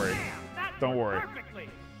 Don't worry. Don't worry.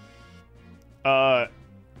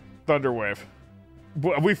 Thunderwave.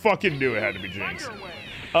 We fucking knew it had to be Jinx.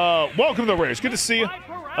 Welcome to the Raiders. Good to see you.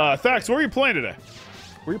 Thax, where are you playing today?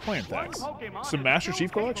 Where are you playing, Thanks? Some Master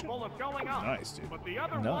Chief Collection? Nice, dude. But the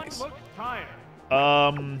other Nice. one looks tired.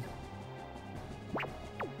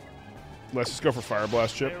 Let's just go for Fire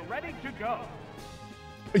Blast Chip. They're ready to go.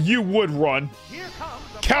 You would run. Here comes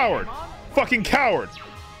the Coward. Pokemon. Fucking coward.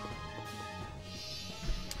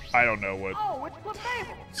 I don't know what. Oh, it's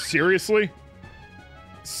Clefable. Seriously?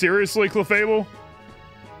 Seriously, Clefable?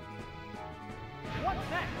 What's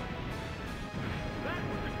next? That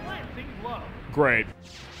was a glancing blow. Great.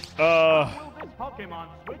 Will this Pokemon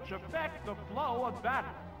switch affect the flow of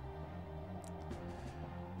battle?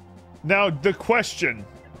 Now the question.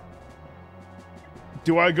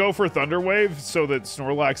 Do I go for Thunder Wave so that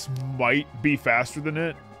Snorlax might be faster than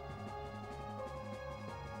it?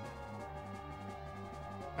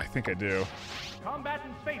 I think I do.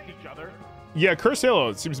 Combatants face each other. Yeah, Curse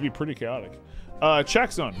Halo seems to be pretty chaotic.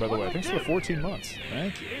 Check Zone, by the way. Thanks for the 14 months.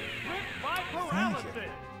 Thank you. It's gripped by paralysis.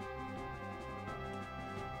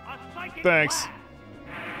 A psychic Thanks. blast.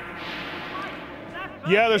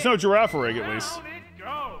 Yeah, there's no Girafarig at least. Down it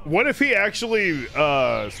goes. What if he actually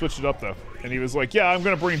switched it up though? And he was like, yeah, I'm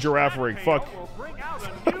gonna bring Girafarig. Fuck. Will bring out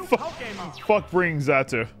a new Pokemon. Fuck bring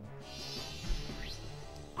Zatu.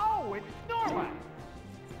 Oh, it's Snorlax.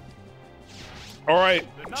 Alright,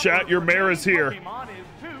 chat, your mayor is here. Pokemon is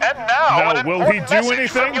two. And now, an will he important do message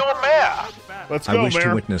anything? from your mayor. Let's I go, wish to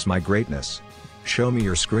mayor. witness my greatness. Show me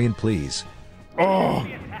your screen, please. Oh,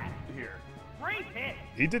 The attack here. Great hit.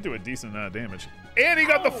 he did do a decent amount of damage. And he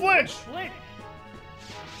got the Oh, flinch! flinch.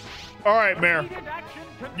 Alright, mayor. Repeated action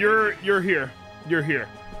continues. You're here. You're here.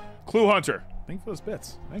 Clue Hunter. Thank you for those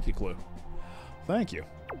bits. Thank you, Clue. Thank you.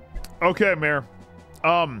 Okay, Mayor.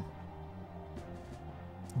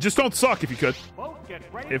 Just don't suck if you could. Both get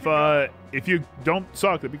ready to go. If you don't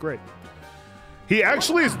suck, that'd be great. He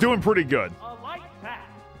actually is doing pretty good. A light tap.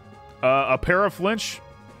 A pair of flinch.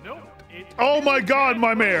 Nope. It's Oh my God,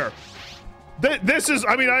 my mayor. This is,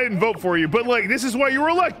 I mean, I didn't vote for you, but like, this is why you were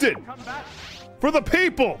elected. combat. For the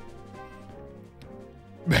people.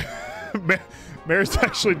 Mayor's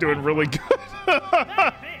actually doing really good.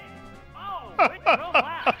 That's it. Oh, it will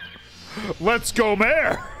last. Let's go,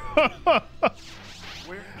 Mayor.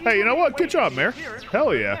 We're Hey, you know what? Good eagerly job, waiting Mayor. to hear it Hell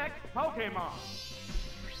from the yeah. next Pokemon.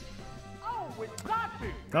 Oh, it's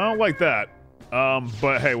Zatu. I don't like that.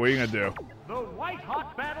 But hey, what are you gonna do? The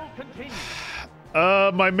white-hot battle continues.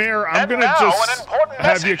 My mayor, I'm And gonna now, just an important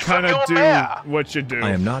have you message from kind of your do mayor. what you do. I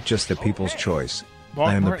am not just the people's choice.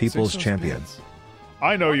 I am the people's champion.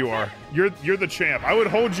 I know you are. You're the champ. I would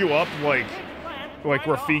hold you up like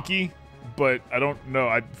Rafiki, but I don't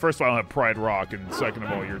know. First of all, I don't have Pride Rock, and second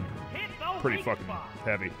of all, you're pretty fucking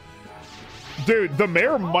heavy. Dude, the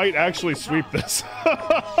mayor might actually sweep this.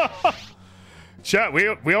 Chat,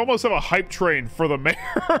 we almost have a hype train for the mayor.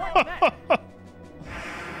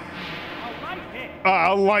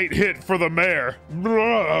 A light hit for the mayor.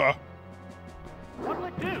 Blah. What'll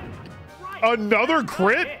it do? Right. Another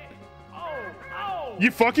crit? Oh.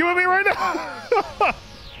 You fucking with me right now?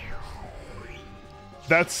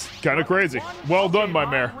 That's kind of crazy. One Well done, my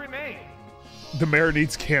Pokemon mayor. remains. The mayor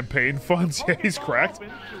needs campaign funds. Yeah, he's Pokeball cracked.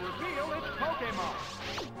 opens to reveal its Pokemon.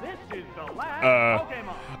 This is the last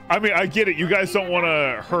Pokemon. I mean, I get it. You guys don't want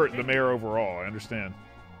to hurt the mayor overall. I understand.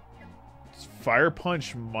 Fire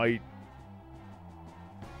Punch might...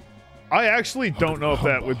 I actually don't know if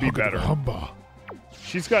that would be better.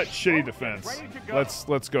 She's got shitty defense.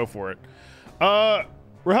 Let's go for it.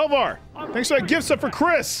 Rahelvar, thanks for that gift set for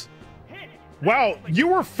Chris. Wow, you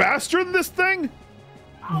were faster than this thing?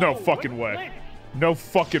 No fucking way. No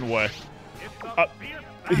fucking way.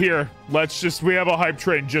 Here, we have a hype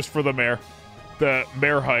train just for the mayor. The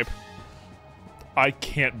mayor hype. I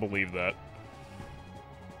can't believe that.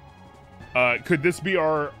 Could this be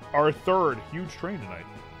our third huge train tonight?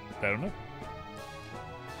 I don't know.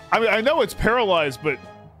 I mean, I know it's paralyzed, but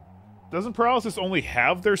doesn't paralysis only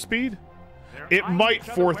have their speed? It might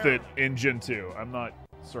fourth it in Gen 2. I'm not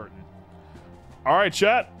certain. All right,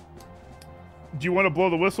 chat. Do you want to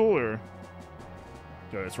blow the whistle, or?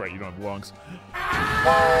 No, that's right. You don't have lungs.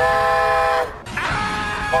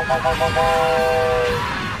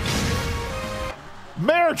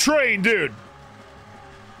 Mare train, dude.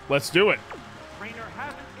 Let's do it.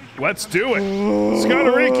 Let's do it.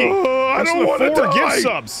 Scoutariki. I don't want to die. Gift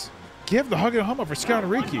subs. Give the hug and hummer for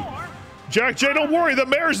Scoutariki. Jack J, don't worry. The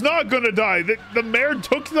mayor's not going to die. The mayor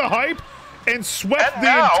took the hype and swept And the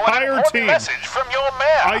now, entire an important team. message from your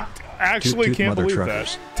mayor. I actually Toot, toot, can't mother believe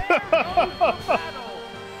truckers. that.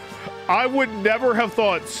 I would never have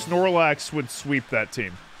thought Snorlax would sweep that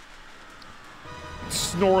team.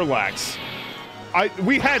 Snorlax.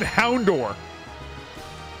 We had Houndour.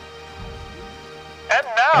 And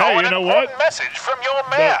hey, you know what? Message from your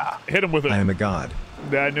mayor. Hit him with it. I am a god.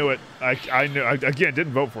 I knew it. I knew. Again,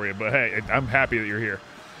 didn't vote for you, but hey, I'm happy that you're here.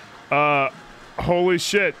 Holy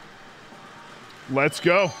shit. Let's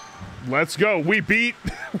go. Let's go. We beat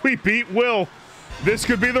Will. This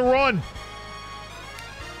could be the run.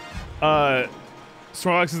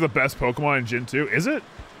 Snorlax is the best Pokemon in Gen 2. Is it?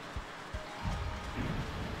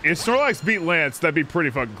 If Snorlax beat Lance, that'd be pretty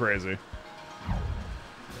fucking crazy.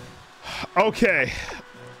 Okay.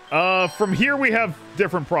 From here we have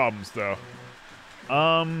different problems, though.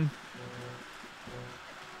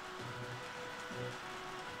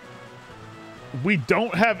 We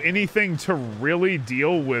don't have anything to really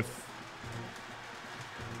deal with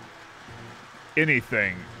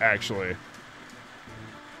anything, actually.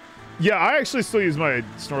 Yeah, I actually still use my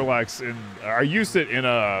Snorlax in... I used it in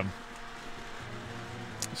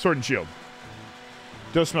Sword and Shield.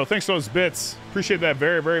 Dosmel, thanks for those bits. Appreciate that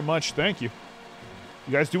very, very much. Thank you.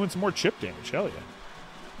 You guys doing some more chip damage. Hell yeah.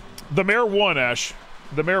 The Mare won, Ash.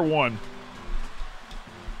 The Mare won.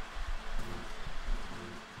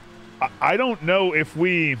 I don't know if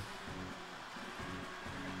we...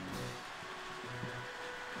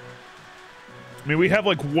 I mean, we have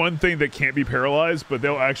like one thing that can't be paralyzed, but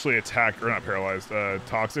they'll actually attack... Or not paralyzed,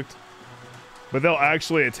 toxic. But they'll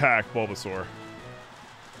actually attack Bulbasaur.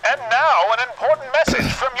 And now, an important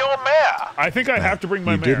message from your mayor. I think I have to bring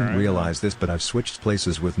my mayor. You didn't realize this, but I've switched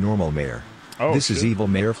places with normal mayor. Oh, this is evil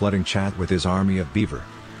mayor flooding chat with his army of beaver.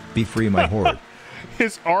 Be free, my horde.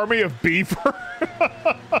 His army of beaver?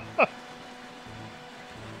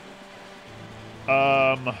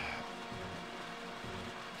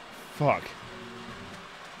 Fuck.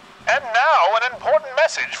 And now, an important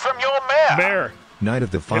message from your mayor. Mayor. Night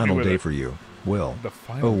of the final day for you, Will. The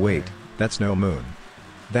final oh, wait. day. That's no moon.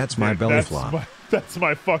 That's my belly flop. That's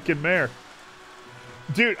my fucking mare.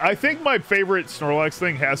 Dude, I think my favorite Snorlax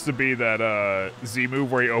thing has to be that Z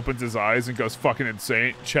move where he opens his eyes and goes fucking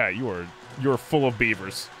insane. Chat, you're full of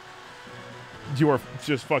beavers. You are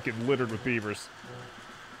just fucking littered with beavers.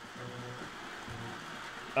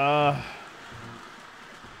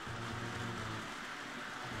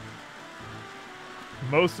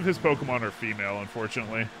 Most of his Pokemon are female,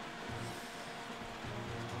 unfortunately.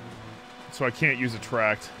 So I can't use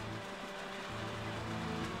Attract.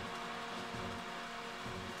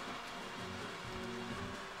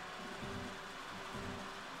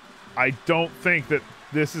 I don't think that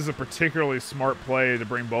this is a particularly smart play to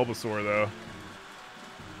bring Bulbasaur, though.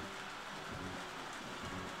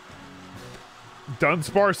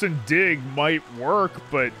 Dunsparce and Dig might work,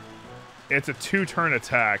 but it's a 2-turn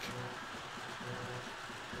attack.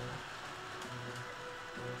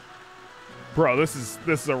 Bro, this is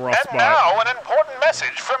a rough spot. And now, an important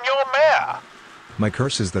message from your mayor. My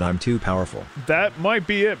curse is that I'm too powerful. That might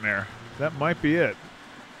be it, Mayor. That might be it.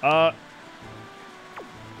 I'm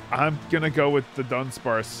gonna go with the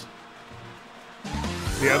Dunsparce.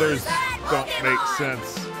 The others don't make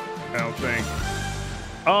sense, I don't think.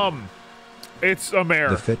 It's a mare.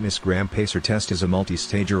 The Fitness Gram Pacer test is a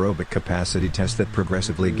multi-stage aerobic capacity test that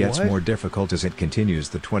progressively gets more difficult as it continues.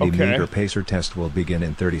 The 20-meter pacer test will begin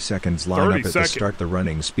in 30 seconds. Line up at the start. The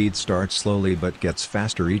running speed starts slowly but gets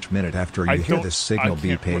faster each minute after you hear this signal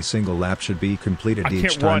beep. A single lap should be completed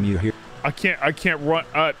each time you hear. I can't run.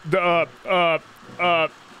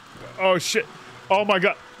 Oh shit. Oh my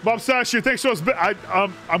god. Bob Sasher, thanks so much.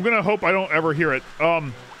 I'm gonna hope I don't ever hear it.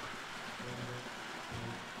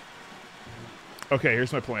 Okay,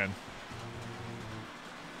 here's my plan.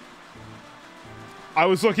 I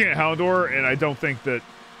was looking at Houndour, and I don't think that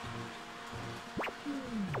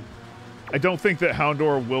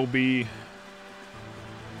Houndour will be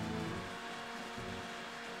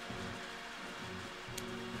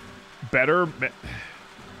better.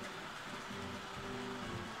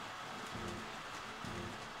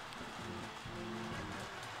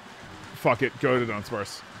 Fuck it, go to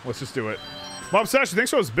Dunsparce. Let's just do it. Mob Sasha, thanks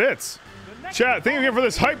for those bits. Chat, thank you again for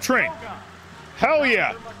this hype train. Hell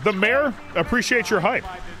yeah. The mayor, appreciate your hype.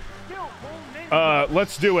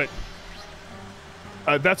 Let's do it.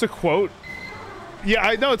 That's a quote. Yeah,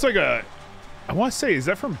 I know it's like a... I want to say, is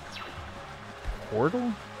that from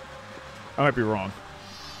Portal? I might be wrong.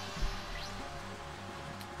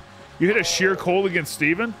 You hit a sheer cold against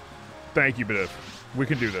Steven? Thank you, Bidiv. We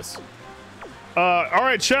can do this. All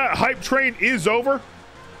right, chat. Hype train is over.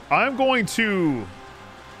 I'm going to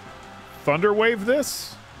Thunder Wave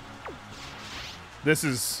this. This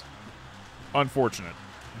is unfortunate,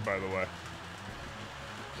 by the way.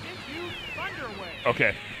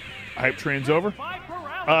 Okay. Hype train's over.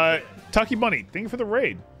 Tucky Bunny, thank you for the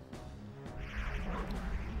raid.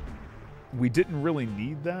 We didn't really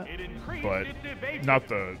need that, but not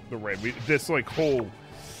the raid. This like whole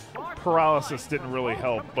paralysis didn't really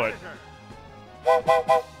help, but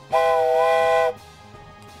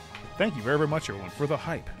thank you very, very much, everyone, for the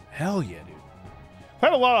hype. Hell yeah, dude. I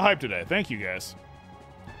had a lot of hype today. Thank you, guys.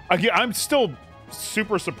 I'm still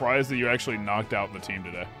super surprised that you actually knocked out the team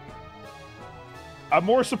today. I'm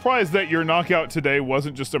more surprised that your knockout today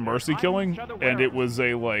wasn't just a mercy killing, and it was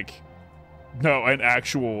a, like, no, an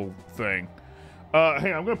actual thing.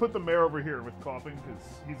 Hang on, I'm going to put the mayor over here with coughing, because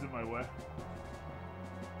he's in my way.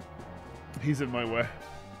 He's in my way.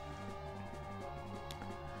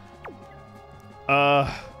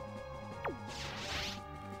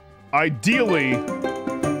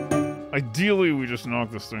 Ideally, we just knock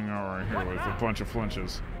this thing out right here with a bunch of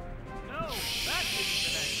flinches. Shit.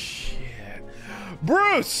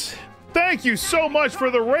 Bruce! Thank you so much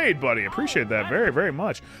for the raid, buddy. Appreciate that very, very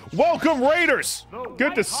much. Welcome, Raiders!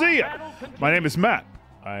 Good to see you. My name is Matt.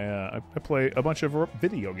 I play a bunch of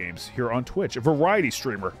video games here on Twitch. A variety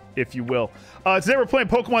streamer, if you will. Today we're playing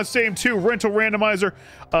Pokemon Stadium 2 Rental Randomizer.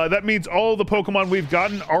 That means all the Pokemon we've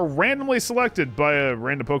gotten are randomly selected by a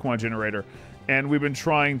random Pokemon generator. And we've been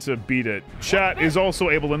trying to beat it. Chat is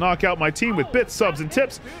also able to knock out my team with bits, subs, and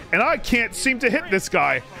tips. And I can't seem to hit this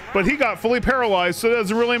guy. But he got fully paralyzed, so it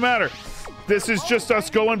doesn't really matter. This is just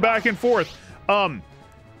us going back and forth.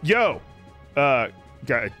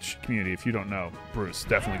 Guy, community, if you don't know Bruce,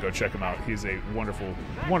 definitely go check him out. He's a wonderful,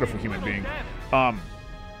 wonderful human being.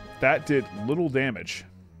 That did little damage.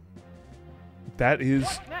 That is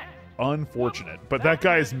unfortunate. But that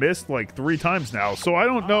guy has missed like 3 times now, so I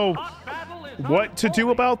don't know what to do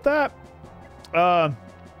about that. 1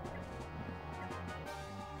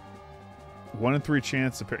 in 3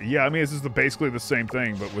 chance. Yeah, I mean, this is basically the same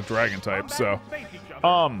thing, but with Dragon type. So,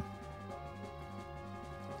 oh,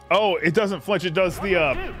 it doesn't flinch. It does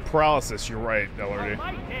the paralysis. You're right, LRD.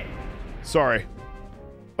 Sorry.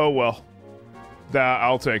 Oh well.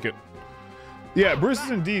 I'll take it. Yeah, Bruce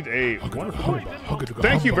is indeed a wonderful.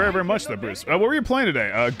 Thank you very, very much, though, Bruce. What were you playing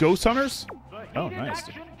today? Ghost Hunters? Oh, nice.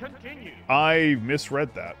 I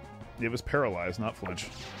misread that. It was paralyzed, not flinch.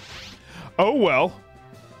 Oh well.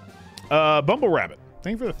 Bumble Rabbit.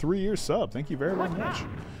 Thank you for the 3-year sub. Thank you very, very much.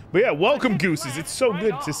 But yeah, welcome, Gooses. It's so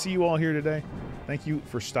good to see you all here today. Thank you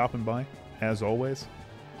for stopping by, as always.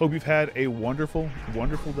 Hope you've had a wonderful,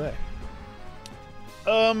 wonderful day.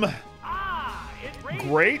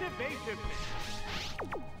 Great.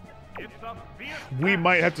 We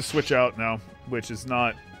might have to switch out now, which is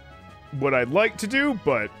not what I'd like to do,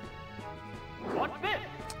 but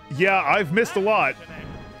yeah, I've missed a lot.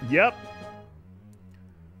 Yep.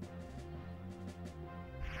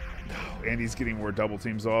 And he's getting more double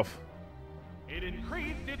teams off. It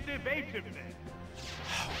increased its evasiveness.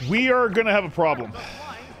 We are going to have a problem.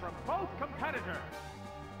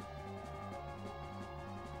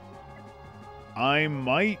 I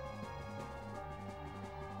might...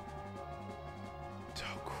 Oh,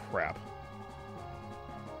 crap.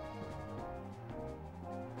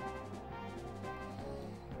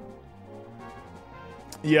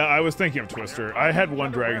 Yeah, I was thinking of Twister. I had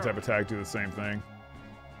one Dragon type attack do the same thing.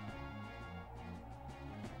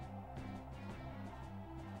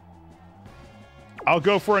 I'll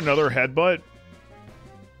go for another headbutt,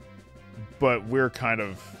 but we're kind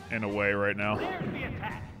of in a way right now.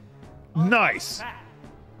 Nice!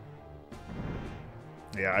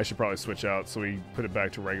 Yeah, I should probably switch out so we put it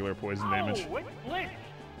back to regular poison damage.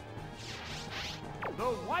 The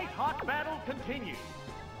white-hot battle continues.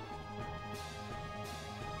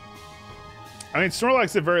 I mean, Snorlax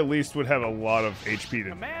at the very least would have a lot of HP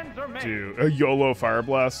to do. A YOLO Fire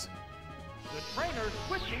Blast. The trainer's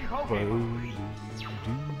switching Pokemon.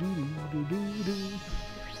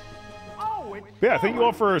 Yeah, thank you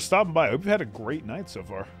all for stopping by. I hope you've had a great night so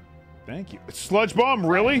far. Thank you. Sludge Bomb,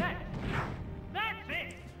 really? That's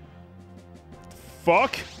it.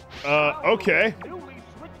 Fuck. Okay. Newly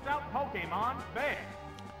switched out Pokemon there.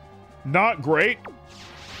 Not great.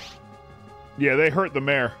 Yeah, they hurt the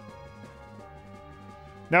mare.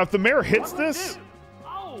 Now, if the mare hits this,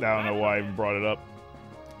 I don't know why I even brought it up.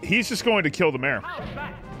 He's just going to kill the mare.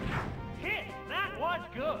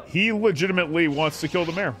 He legitimately wants to kill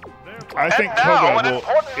the mare. I think Koga will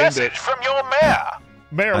end it. From your mare.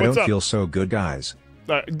 Mare, what's up? I don't feel so good, guys.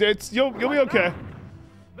 You'll be okay.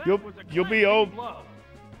 You'll be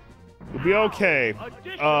okay.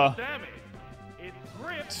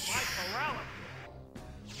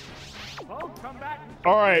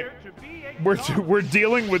 All right, we're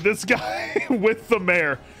dealing with this guy with the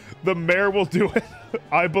mare. The mare will do it,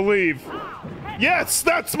 I believe. Yes,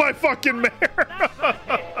 that's my fucking mare.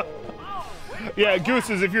 Yeah,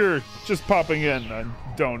 Gooses, if you're just popping in, I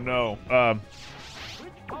don't know.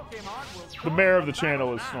 The mayor of the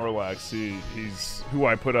channel is Snorlax. He's who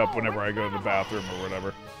I put up whenever I go to the bathroom or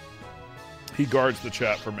whatever. He guards the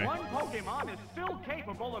chat for me. One Pokemon is still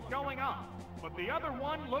capable of going on, but the other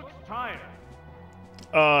one looks tired.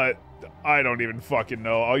 I don't even fucking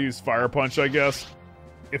know. I'll use Fire Punch, I guess.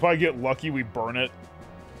 If I get lucky, we burn it.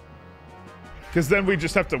 Because then we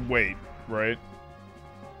just have to wait, right?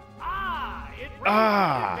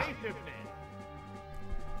 Yeah,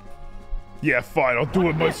 fine. I'll do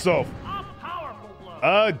it myself.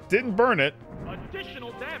 Didn't burn it.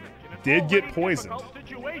 Additional damage did get poisoned.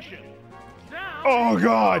 Oh,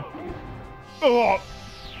 God. Oh.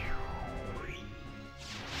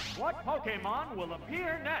 What Pokemon will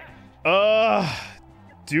appear next?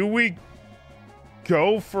 Do we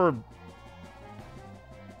go for...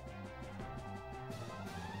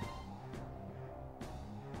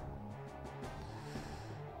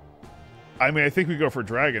 I mean, I think we go for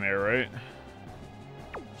Dragonair, right?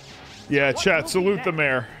 Yeah, chat, salute the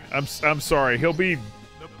mayor. I'm sorry. He'll be... The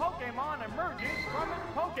Pokemon emerges from its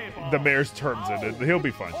Pokeball. The mayor's terms in it. He'll be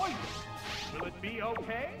fine. Will it be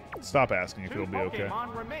okay? Stop asking if he'll be okay.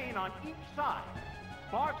 Pokemon remain on each side.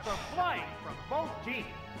 Sparks are flying from both teams.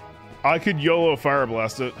 I could YOLO Fire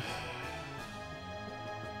Blast it.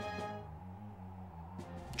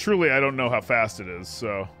 Truly, I don't know how fast it is,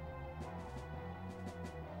 so...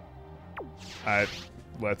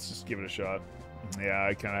 Let's just give it a shot. Yeah,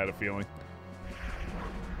 I kind of had a feeling.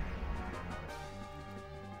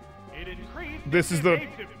 This is the,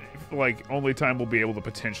 like, only time we'll be able to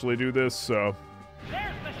potentially do this, so...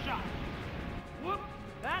 There's the shot. Whoop,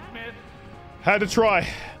 that missed. Had to try.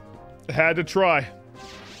 Had to try.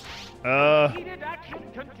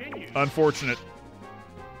 Unfortunate.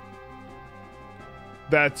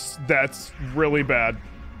 That's really bad.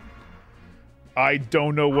 I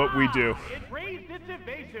don't know what we do. It raised its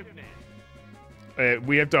evasiveness.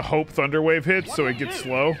 We have to hope Thunderwave hits so it gets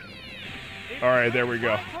slow. Alright, there we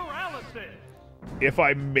go. If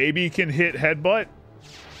I maybe can hit Headbutt.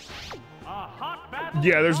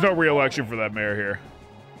 Yeah, there's no re-election for that mayor here.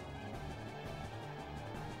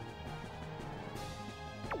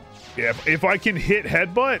 Yeah, if I can hit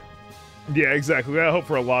Headbutt. Yeah, exactly. We gotta hope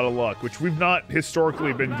for a lot of luck, which we've not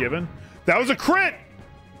historically been given. That was a crit!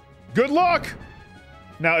 Good luck!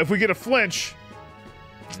 Now, if we get a flinch...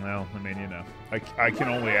 Well, I mean, you know. I can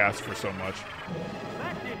only ask for so much.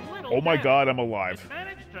 Oh my god, I'm alive.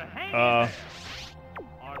 Are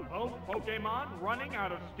both Pokemon running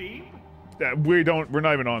out of steam? We're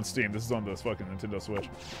not even on Steam. This is on this fucking Nintendo Switch.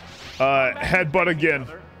 Headbutt again.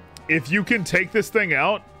 If you can take this thing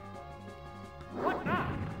out...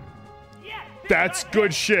 That's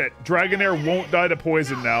good shit. Dragonair won't die to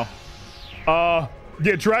poison now.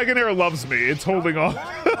 Yeah, Dragonair loves me. It's holding on.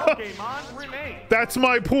 That's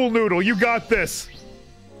my pool noodle. You got this.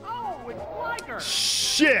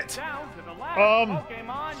 Shit.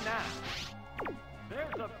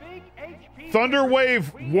 Thunder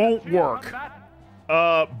Wave won't work.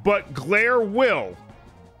 But Glare will.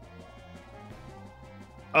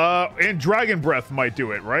 And Dragon Breath might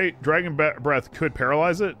do it, right? Dragon Breath could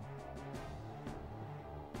paralyze it.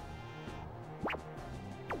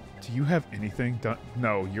 Do you have anything done?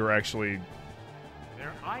 No, you're actually...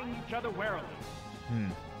 They're eyeing each other warily.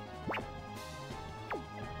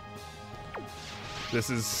 This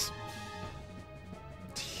is...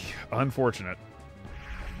 unfortunate.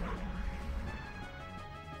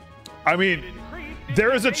 I mean,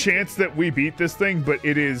 there is a chance that we beat this thing, but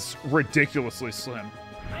it is ridiculously slim.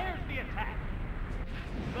 There's the attack.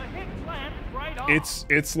 The hit lands right on.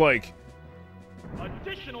 It's like...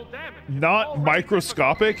 additional damage. Not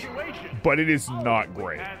microscopic, but it is not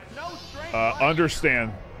great.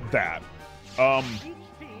 Understand that. Each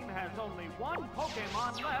team has only one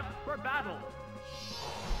Pokemon left for battle.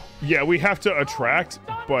 Yeah, we have to attract,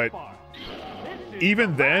 but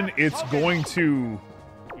even then, it's going to...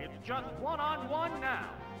 It's just one-on-one now.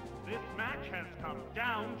 This match has come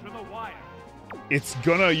down to the wire. It's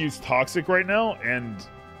gonna use Toxic right now, and...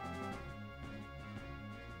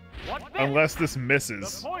 unless this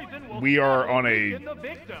misses, we are on a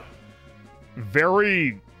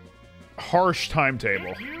very harsh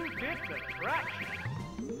timetable.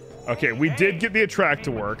 Okay, we did get the attract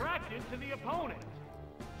to work. These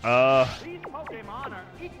Pokemon are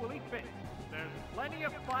equally fit. There's plenty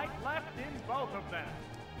of fight left in both of them.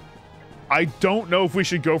 I don't know if we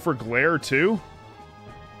should go for Glare too,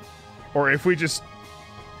 or if we just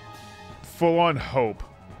full-on hope.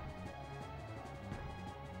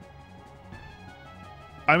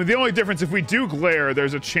 I mean, the only difference, if we do Glare,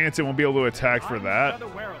 there's a chance it won't be able to attack for that.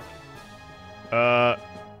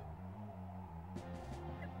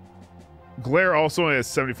 Glare also only has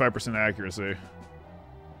 75% accuracy.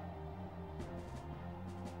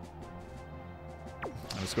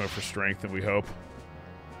 I'm just going for strength, and we hope.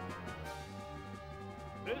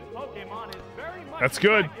 This Pokemon is very much That's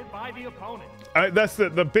good. by the opponent. That's the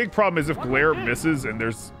big problem is if Glare misses, and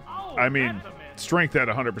there's, I mean, strength had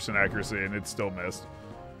 100% accuracy, and it still missed.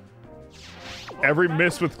 Every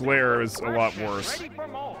miss with Glare is a lot worse.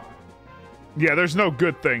 Yeah, there's no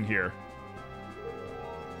good thing here.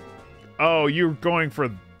 Oh, you're going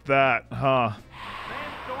for that, huh?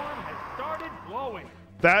 Sandstorm has started blowing.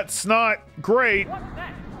 That's not great. What's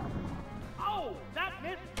that? Oh, that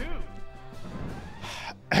missed too.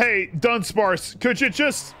 Hey, Dunsparce, could you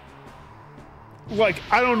just, like,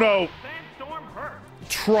 I don't know, Sandstorm hurt.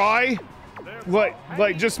 try?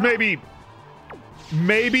 Like, just maybe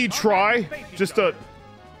try? Just a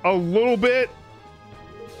little bit?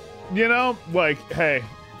 You know? Like, hey,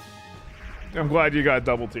 I'm glad you got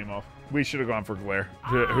double team off. We should have gone for Glare.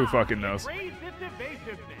 Who fucking knows?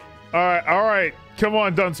 All right. Come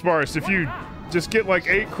on, Dunsparce. If you just get like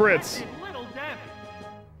 8 crits.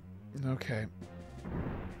 Okay.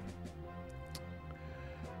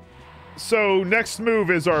 So next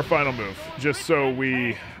move is our final move, just so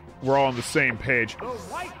we're all on the same page. The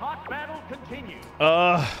white hot battle continues.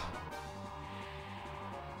 I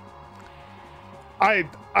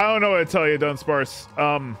don't know what to tell you, Dunsparce.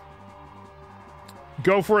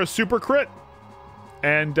 Go for a super crit,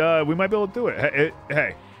 and we might be able to do it.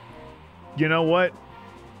 Hey, you know what?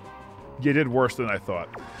 You did worse than I thought.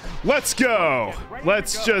 Let's go.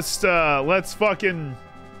 Let's just let's fucking.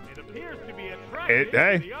 It appears to be attracted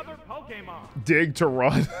to the other Pokemon. Dig to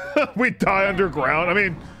run. We die underground. I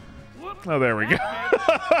mean, oh, there we go.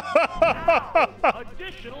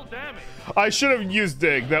 Additional damage. I should have used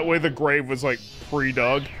dig. That way the grave was like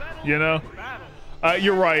pre-dug, you know?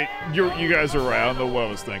 You're right. You guys are right. I don't know what I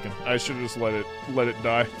was thinking. I should have just let it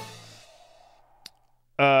die.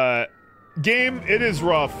 Game, it is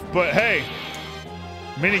rough, but hey,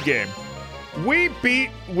 mini game. We beat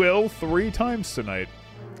Will 3 times tonight,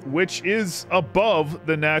 which is above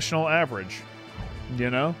the national average.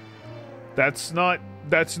 You know? That's not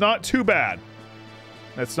too bad.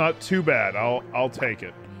 That's not too bad. I'll take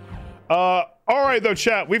it. All right, though,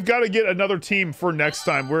 chat. We've got to get another team for next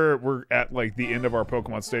time. We're at like the end of our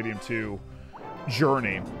Pokemon Stadium 2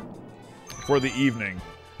 journey for the evening.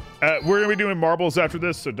 We're gonna be doing marbles after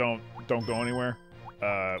this, so don't go anywhere.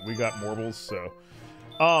 We got marbles, so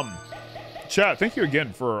chat. Thank you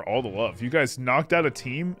again for all the love. You guys knocked out a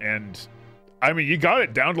team, and I mean, you got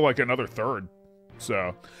it down to like another third.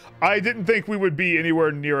 So I didn't think we would be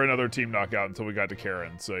anywhere near another team knockout until we got to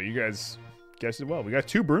Karen. So you guys did well. We got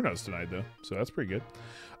 2 Brunos tonight, though, so that's pretty good.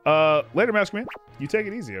 Later, Maskman. You take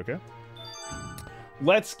it easy, okay?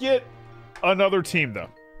 Let's get another team, though.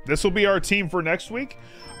 This will be our team for next week.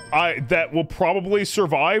 That will probably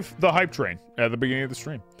survive the hype train at the beginning of the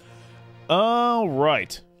stream. All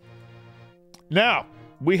right. Now,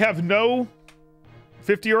 we have no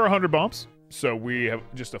 50 or 100 bumps, so we have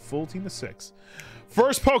just a full team of 6.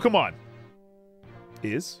 First Pokemon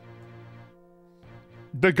is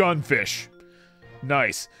the Gunfish.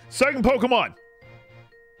 Nice. Second Pokemon.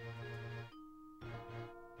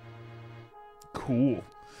 Cool.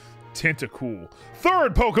 Tentacool.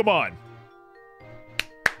 Third Pokemon.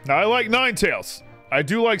 Now, I like Ninetales. I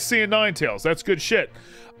do like seeing Ninetales. That's good shit.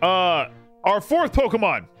 Our fourth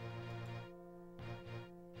Pokemon.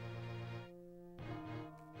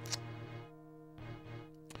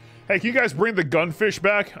 Hey, can you guys bring the Gunfish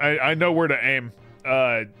back? I know where to aim.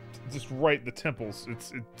 Just right the temples.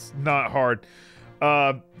 It's not hard.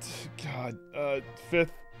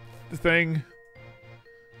 Fifth thing.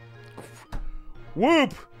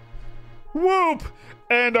 Whoop! Whoop!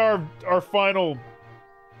 And our final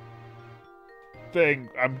thing.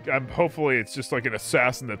 I'm hopefully it's just like an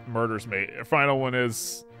assassin that murders me. Our final one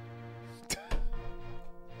is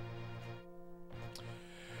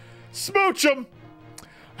Smooch'em!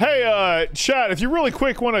 Hey, chat, if you really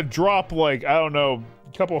quick want to drop, like, I don't know,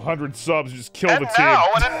 a couple hundred subs, just kill the team. And now,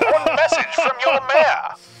 an important message from your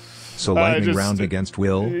mayor. So lightning round against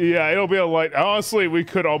Will? Yeah, it'll be a light. Honestly, we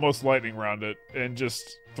could almost lightning round it and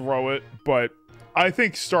just throw it, but I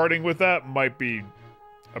think starting with that might be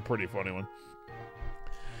a pretty funny one.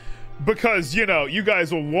 Because, you know, you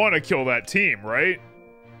guys will want to kill that team, right?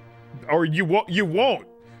 Or you won't,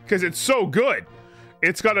 because it's so good.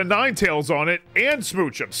 It's got a Ninetales on it and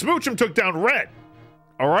Smooch'em. Smooch'em took down Red.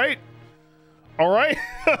 All right? All right?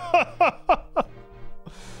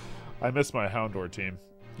 I miss my Houndour team.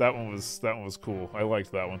 That one was cool. I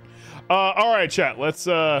liked that one. All right, chat. Let's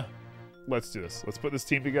let's do this. Let's put this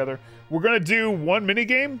team together. We're gonna do one mini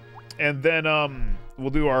game, and then we'll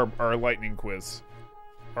do our lightning quiz.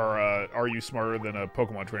 Our are you smarter than a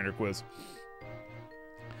Pokemon trainer quiz.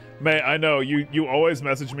 May, I know you always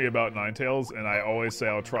message me about Ninetales, and I always say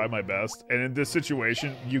I'll try my best. And in this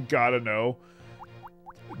situation, you gotta know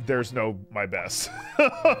there's no my best.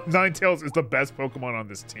 Ninetales is the best Pokemon on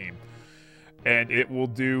this team, and it will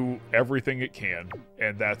do everything it can,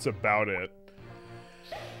 and that's about it.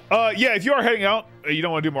 Yeah, if you are heading out, you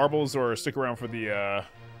don't want to do marbles or stick around for the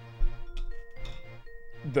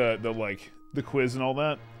quiz and all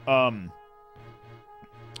that.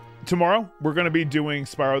 Tomorrow we're going to be doing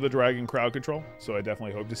Spyro the Dragon crowd control, so I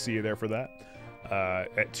definitely hope to see you there for that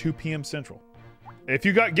at 2 p.m. Central. If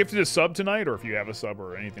you got gifted a sub tonight, or if you have a sub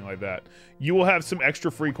or anything like that, you will have some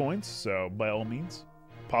extra free coins. So by all means,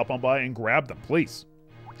 pop on by and grab them, please.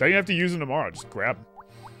 Don't you have to use them tomorrow? Just grab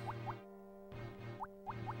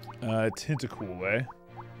them. Tentacool, eh?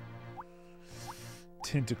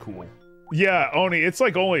 Tentacool. Yeah, Oni, it's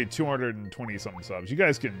like only 220 something subs. You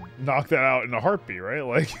guys can knock that out in a heartbeat, right?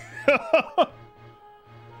 Like,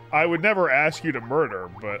 I would never ask you to murder,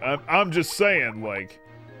 but I'm just saying, like,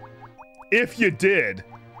 if you did,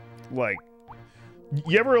 like,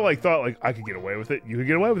 you ever like thought like I could get away with it? You could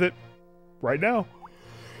get away with it right now.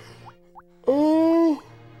 Oh,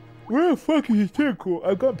 where the fuck is Tentacool?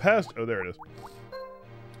 I've gone past. Oh, there it is.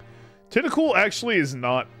 Tentacool actually is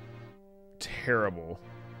not terrible.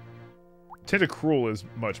 Tentacruel is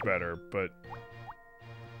much better, but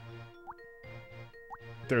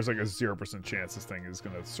there's like a 0% chance this thing is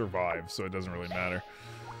gonna survive, so it doesn't really matter.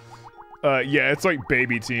 Yeah, it's like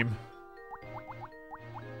baby team.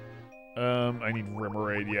 I need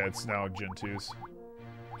Remoraid. Yeah, it's now Gen 2s.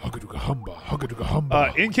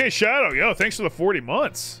 NK Shadow, yo, thanks for the 40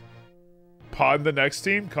 months. Pod the next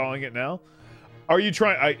team, calling it now. Are you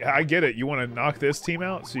trying? I get it. You want to knock this team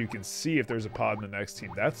out so you can see if there's a pod in the next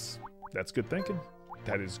team. That's good thinking.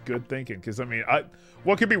 That is good thinking. Because I mean,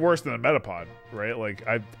 what could be worse than a Metapod, right? Like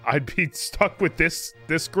I'd be stuck with this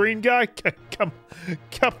green guy. Come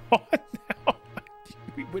on now.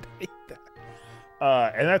 We would hate that.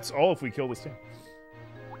 And that's all if we kill this team.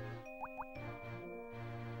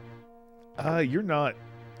 You're not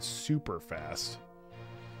super fast.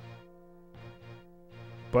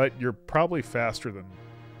 But you're probably faster than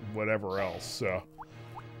whatever else, so.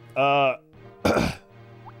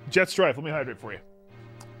 Jet Strife, let me hydrate for you.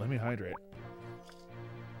 Let me hydrate.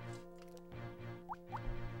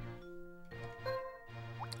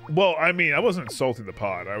 Well, I mean, I wasn't insulting the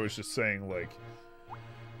pod. I was just saying, like,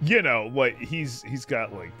 you know, like, he's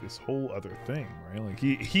got, like, this whole other thing, right? Like,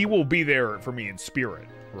 he will be there for me in spirit,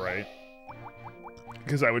 right?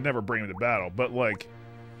 Because I would never bring him to battle, but, like,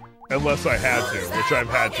 unless I had to, which I've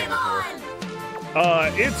had to before.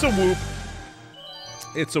 It's a whoop.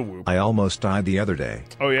 It's a whoop. I almost died the other day.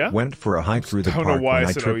 Oh, yeah? Went for a hike through the park when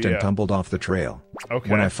I tripped and tumbled off the trail. Okay.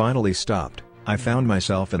 When I finally stopped, I found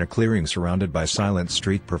myself in a clearing surrounded by silent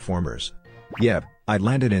street performers. Yep, I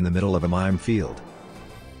landed in the middle of a mime field.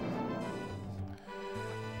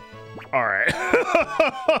 Alright.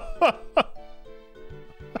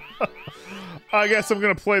 I guess I'm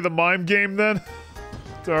gonna play the mime game then.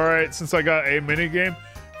 It's alright, since I got a mini game.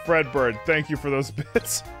 Fredbird, thank you for those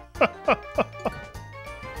bits.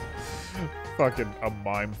 Fucking a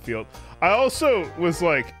mime field. I also was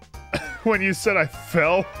like, when you said I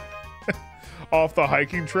fell off the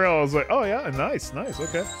hiking trail, I was like, oh yeah, nice,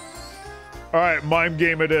 okay. Alright, mime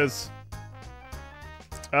game it is.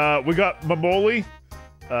 We got Mamoli,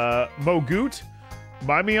 Mogoot,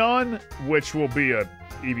 Mimeon, which will be a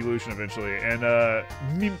evolution eventually, and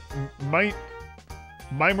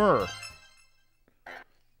Mimer.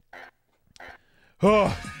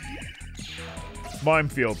 Oh, mime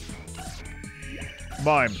field.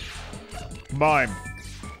 Mime.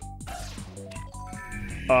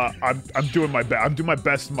 I'm doing my best. I'm doing my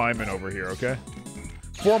best miming over here. Okay.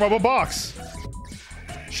 Form of a box.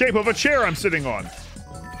 Shape of a chair I'm sitting on.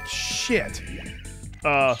 Shit.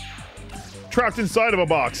 Trapped inside of a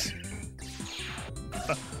box.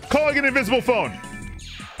 Calling an invisible phone.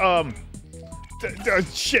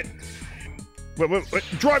 Shit. Wait.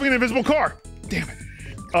 Driving an invisible car. Damn it.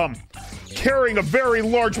 Carrying a very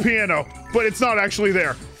large piano, but it's not actually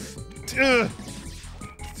there.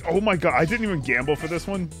 Oh my god, I didn't even gamble for this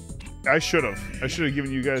one. I should have. I should have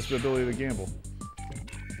given you guys the ability to gamble.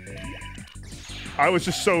 I was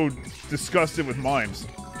just so disgusted with mimes.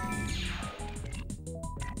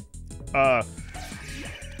 Oh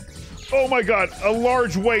my god, a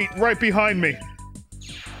large weight right behind me.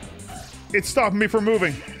 It's stopping me from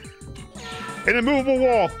moving. An immovable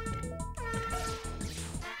wall.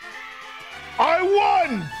 I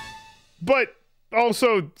won! But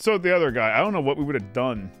also, so the other guy. I don't know what we would have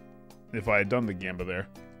done if I had done the gamba there.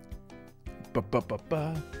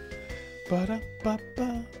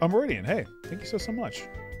 I'm Meridian. Hey, thank you so much.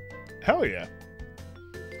 Hell yeah.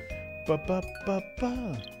 I'm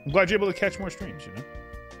glad you're able to catch more streams, you know?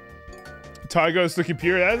 Ty goes to the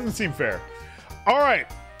computer. That doesn't seem fair. All right.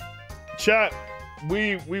 Chat,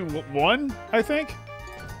 we won, I think.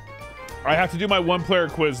 I have to do my one-player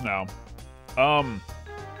quiz now. I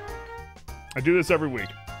do this every week.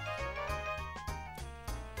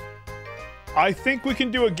 I think we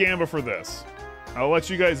can do a gamba for this. I'll let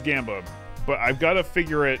you guys gamba, but I've got to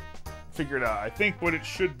figure it out. I think what it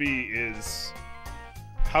should be is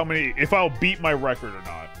how many, if I'll beat my record or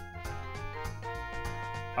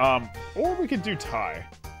not. Or we could do tie.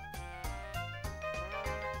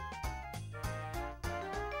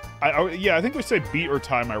 Yeah, I think we say beat or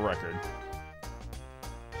tie my record.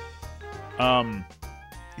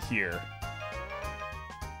 Here.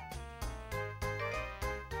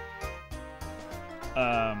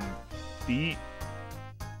 Beat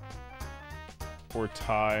or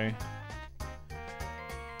tie.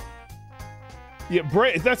 Yeah,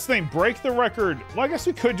 that's the thing. Break the record. Well, I guess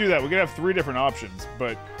we could do that. We could have 3 different options,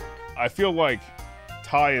 but I feel like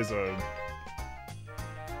tie is a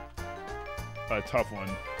tough one.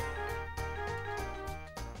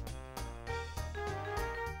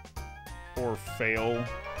 Or fail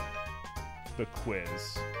the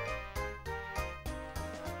quiz.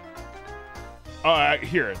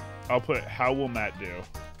 Here, I'll put how will Matt do?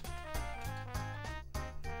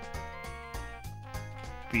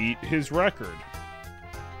 Beat his record.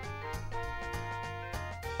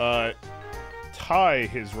 Tie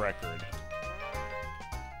his record.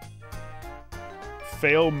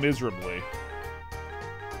 Fail miserably.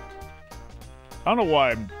 I don't know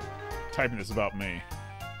why I'm typing this about me.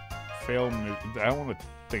 I don't want to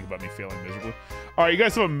think about me failing miserably. Alright, you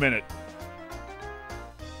guys have a minute.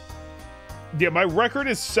 Yeah, my record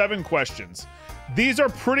is 7 questions. These are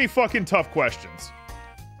pretty fucking tough questions.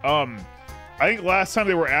 I think last time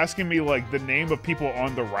they were asking me, like, the name of people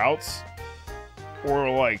on the routes. Or,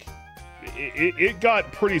 like, it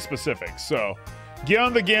got pretty specific. So, get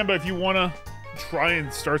on the gamba if you want to try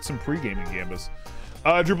and start some pre-gaming gambas.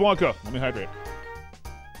 Drew Blanco, let me hydrate.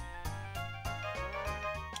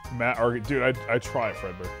 Matt, dude, I try,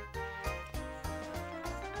 Fredberg.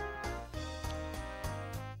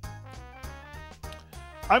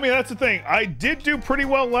 I mean, that's the thing. I did do pretty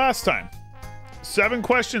well last time. 7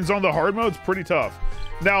 questions on the hard mode's pretty tough.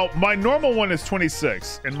 Now, my normal one is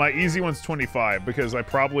 26, and my easy one's 25, because I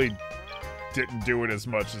probably didn't do it as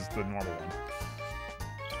much as the normal one.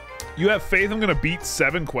 You have faith I'm gonna beat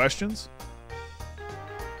 7 questions?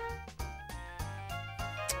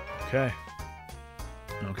 Okay.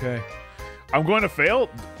 Okay. I'm going to fail?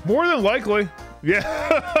 More than likely.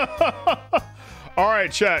 Yeah.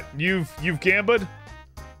 Alright, chat. You've gambad?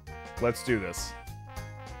 Let's do this.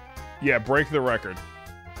 Yeah, break the record.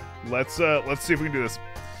 Let's see if we can do this.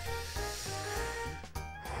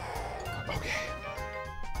 Okay.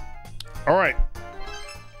 Alright.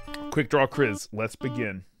 Quick draw quiz. Let's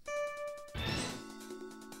begin.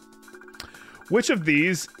 Which of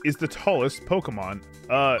these is the tallest Pokemon?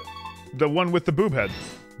 The one with the boob head.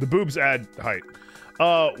 The boobs add height.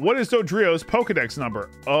 What is Dodrio's Pokedex number?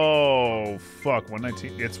 Oh, fuck.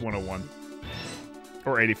 119. It's 101.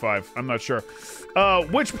 Or 85. I'm not sure.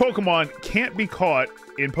 Which Pokemon can't be caught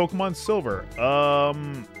in Pokemon Silver?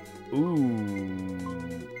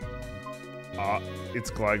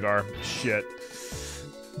 It's Gligar. Shit.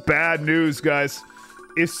 Bad news, guys.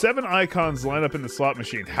 If 7 icons line up in the slot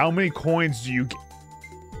machine, how many coins do you get?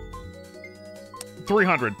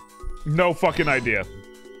 300. No fucking idea.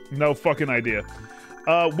 No fucking idea.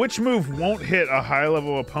 Which move won't hit a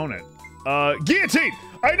high-level opponent? Guillotine!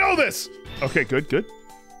 I know this! Okay, good, good.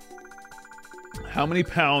 How many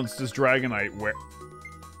pounds does Dragonite weigh?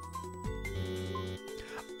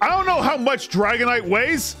 I don't know how much Dragonite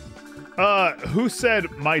weighs! Who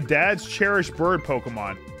said my dad's cherished bird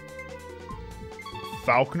Pokemon?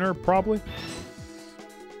 Falconer, probably?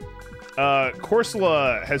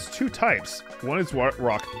 Corsola has 2 types. One is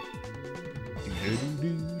rock.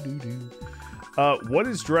 What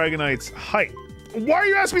is Dragonite's height? Why are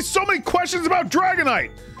you asking me so many questions about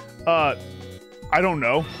Dragonite? I don't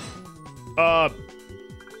know.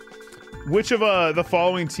 Which of the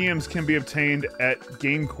following TMs can be obtained at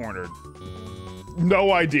Game Corner?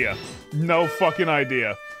 No idea. No fucking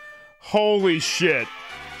idea. Holy shit.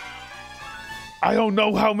 I don't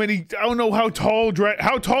know how many. I don't know how tall.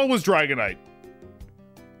 How tall was Dragonite?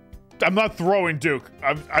 I'm not throwing, Duke.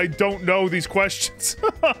 I don't know these questions.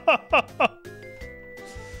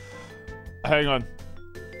 Hang on.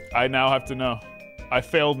 I now have to know. I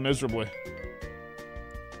failed miserably.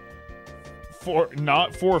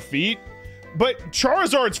 Not 4 feet? But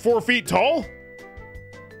Charizard's 4 feet tall?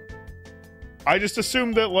 I just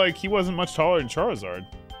assumed that, like, he wasn't much taller than Charizard.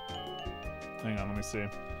 Hang on, let me see.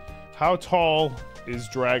 How tall is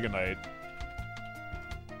Dragonite?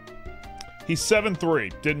 He's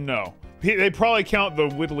 7'3". Didn't know. They probably count the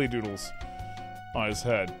widdly doodles on his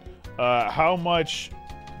head. How much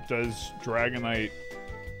does Dragonite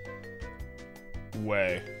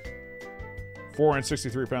weigh?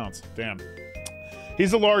 463 pounds. Damn.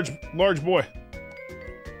 He's a large boy.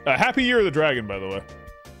 Happy Year of the Dragon, by the way.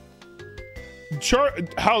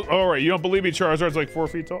 All right, you don't believe me? Charizard's like 4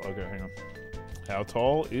 feet tall? Okay, hang on. How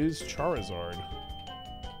tall is Charizard?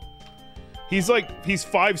 He's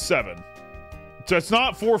 5'7". So it's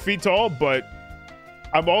not 4 feet tall, but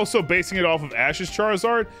I'm also basing it off of Ash's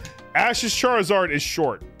Charizard. Ash's Charizard is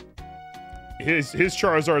short. His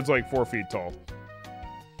Charizard's like 4 feet tall.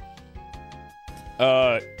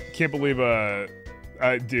 Can't believe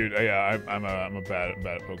dude, yeah, I'm bad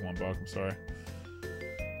at Pokemon Buck. I'm sorry.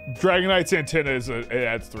 Dragonite's antenna it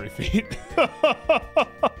adds 3 feet.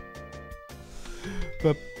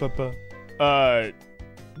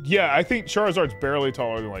 Yeah, I think Charizard's barely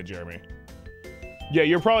taller than like Jeremy. Yeah,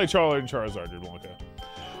 you're probably taller than Charizard, dude. Okay.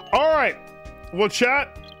 All right. Well,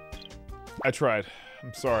 chat. I tried.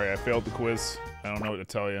 I'm sorry. I failed the quiz. I don't know what to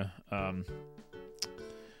tell you. I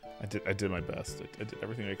did my best. I did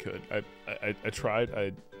everything I could. I tried.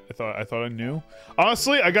 I thought I knew.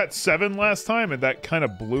 Honestly, I got 7 last time, and that kind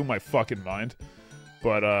of blew my fucking mind.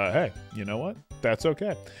 But hey, you know what? That's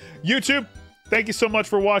okay. YouTube, thank you so much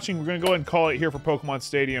for watching. We're gonna go ahead and call it here for Pokemon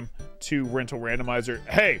Stadium 2 Rental Randomizer.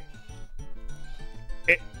 Hey,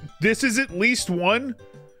 this is at least one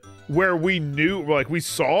where we knew, like, we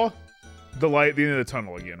saw the light at the end of the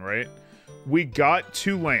tunnel again, right? We got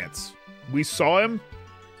to Lance. We saw him,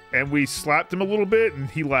 and we slapped him a little bit, and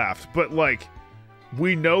he laughed. But, like,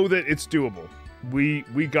 we know that it's doable. We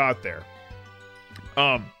got there.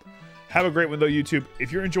 Have a great one, though, YouTube.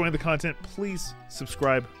 If you're enjoying the content, please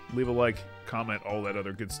subscribe, leave a like, comment, all that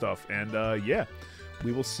other good stuff. And, yeah,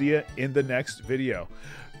 we will see you in the next video.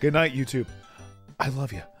 Good night, YouTube. I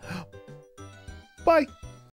love you. Bye.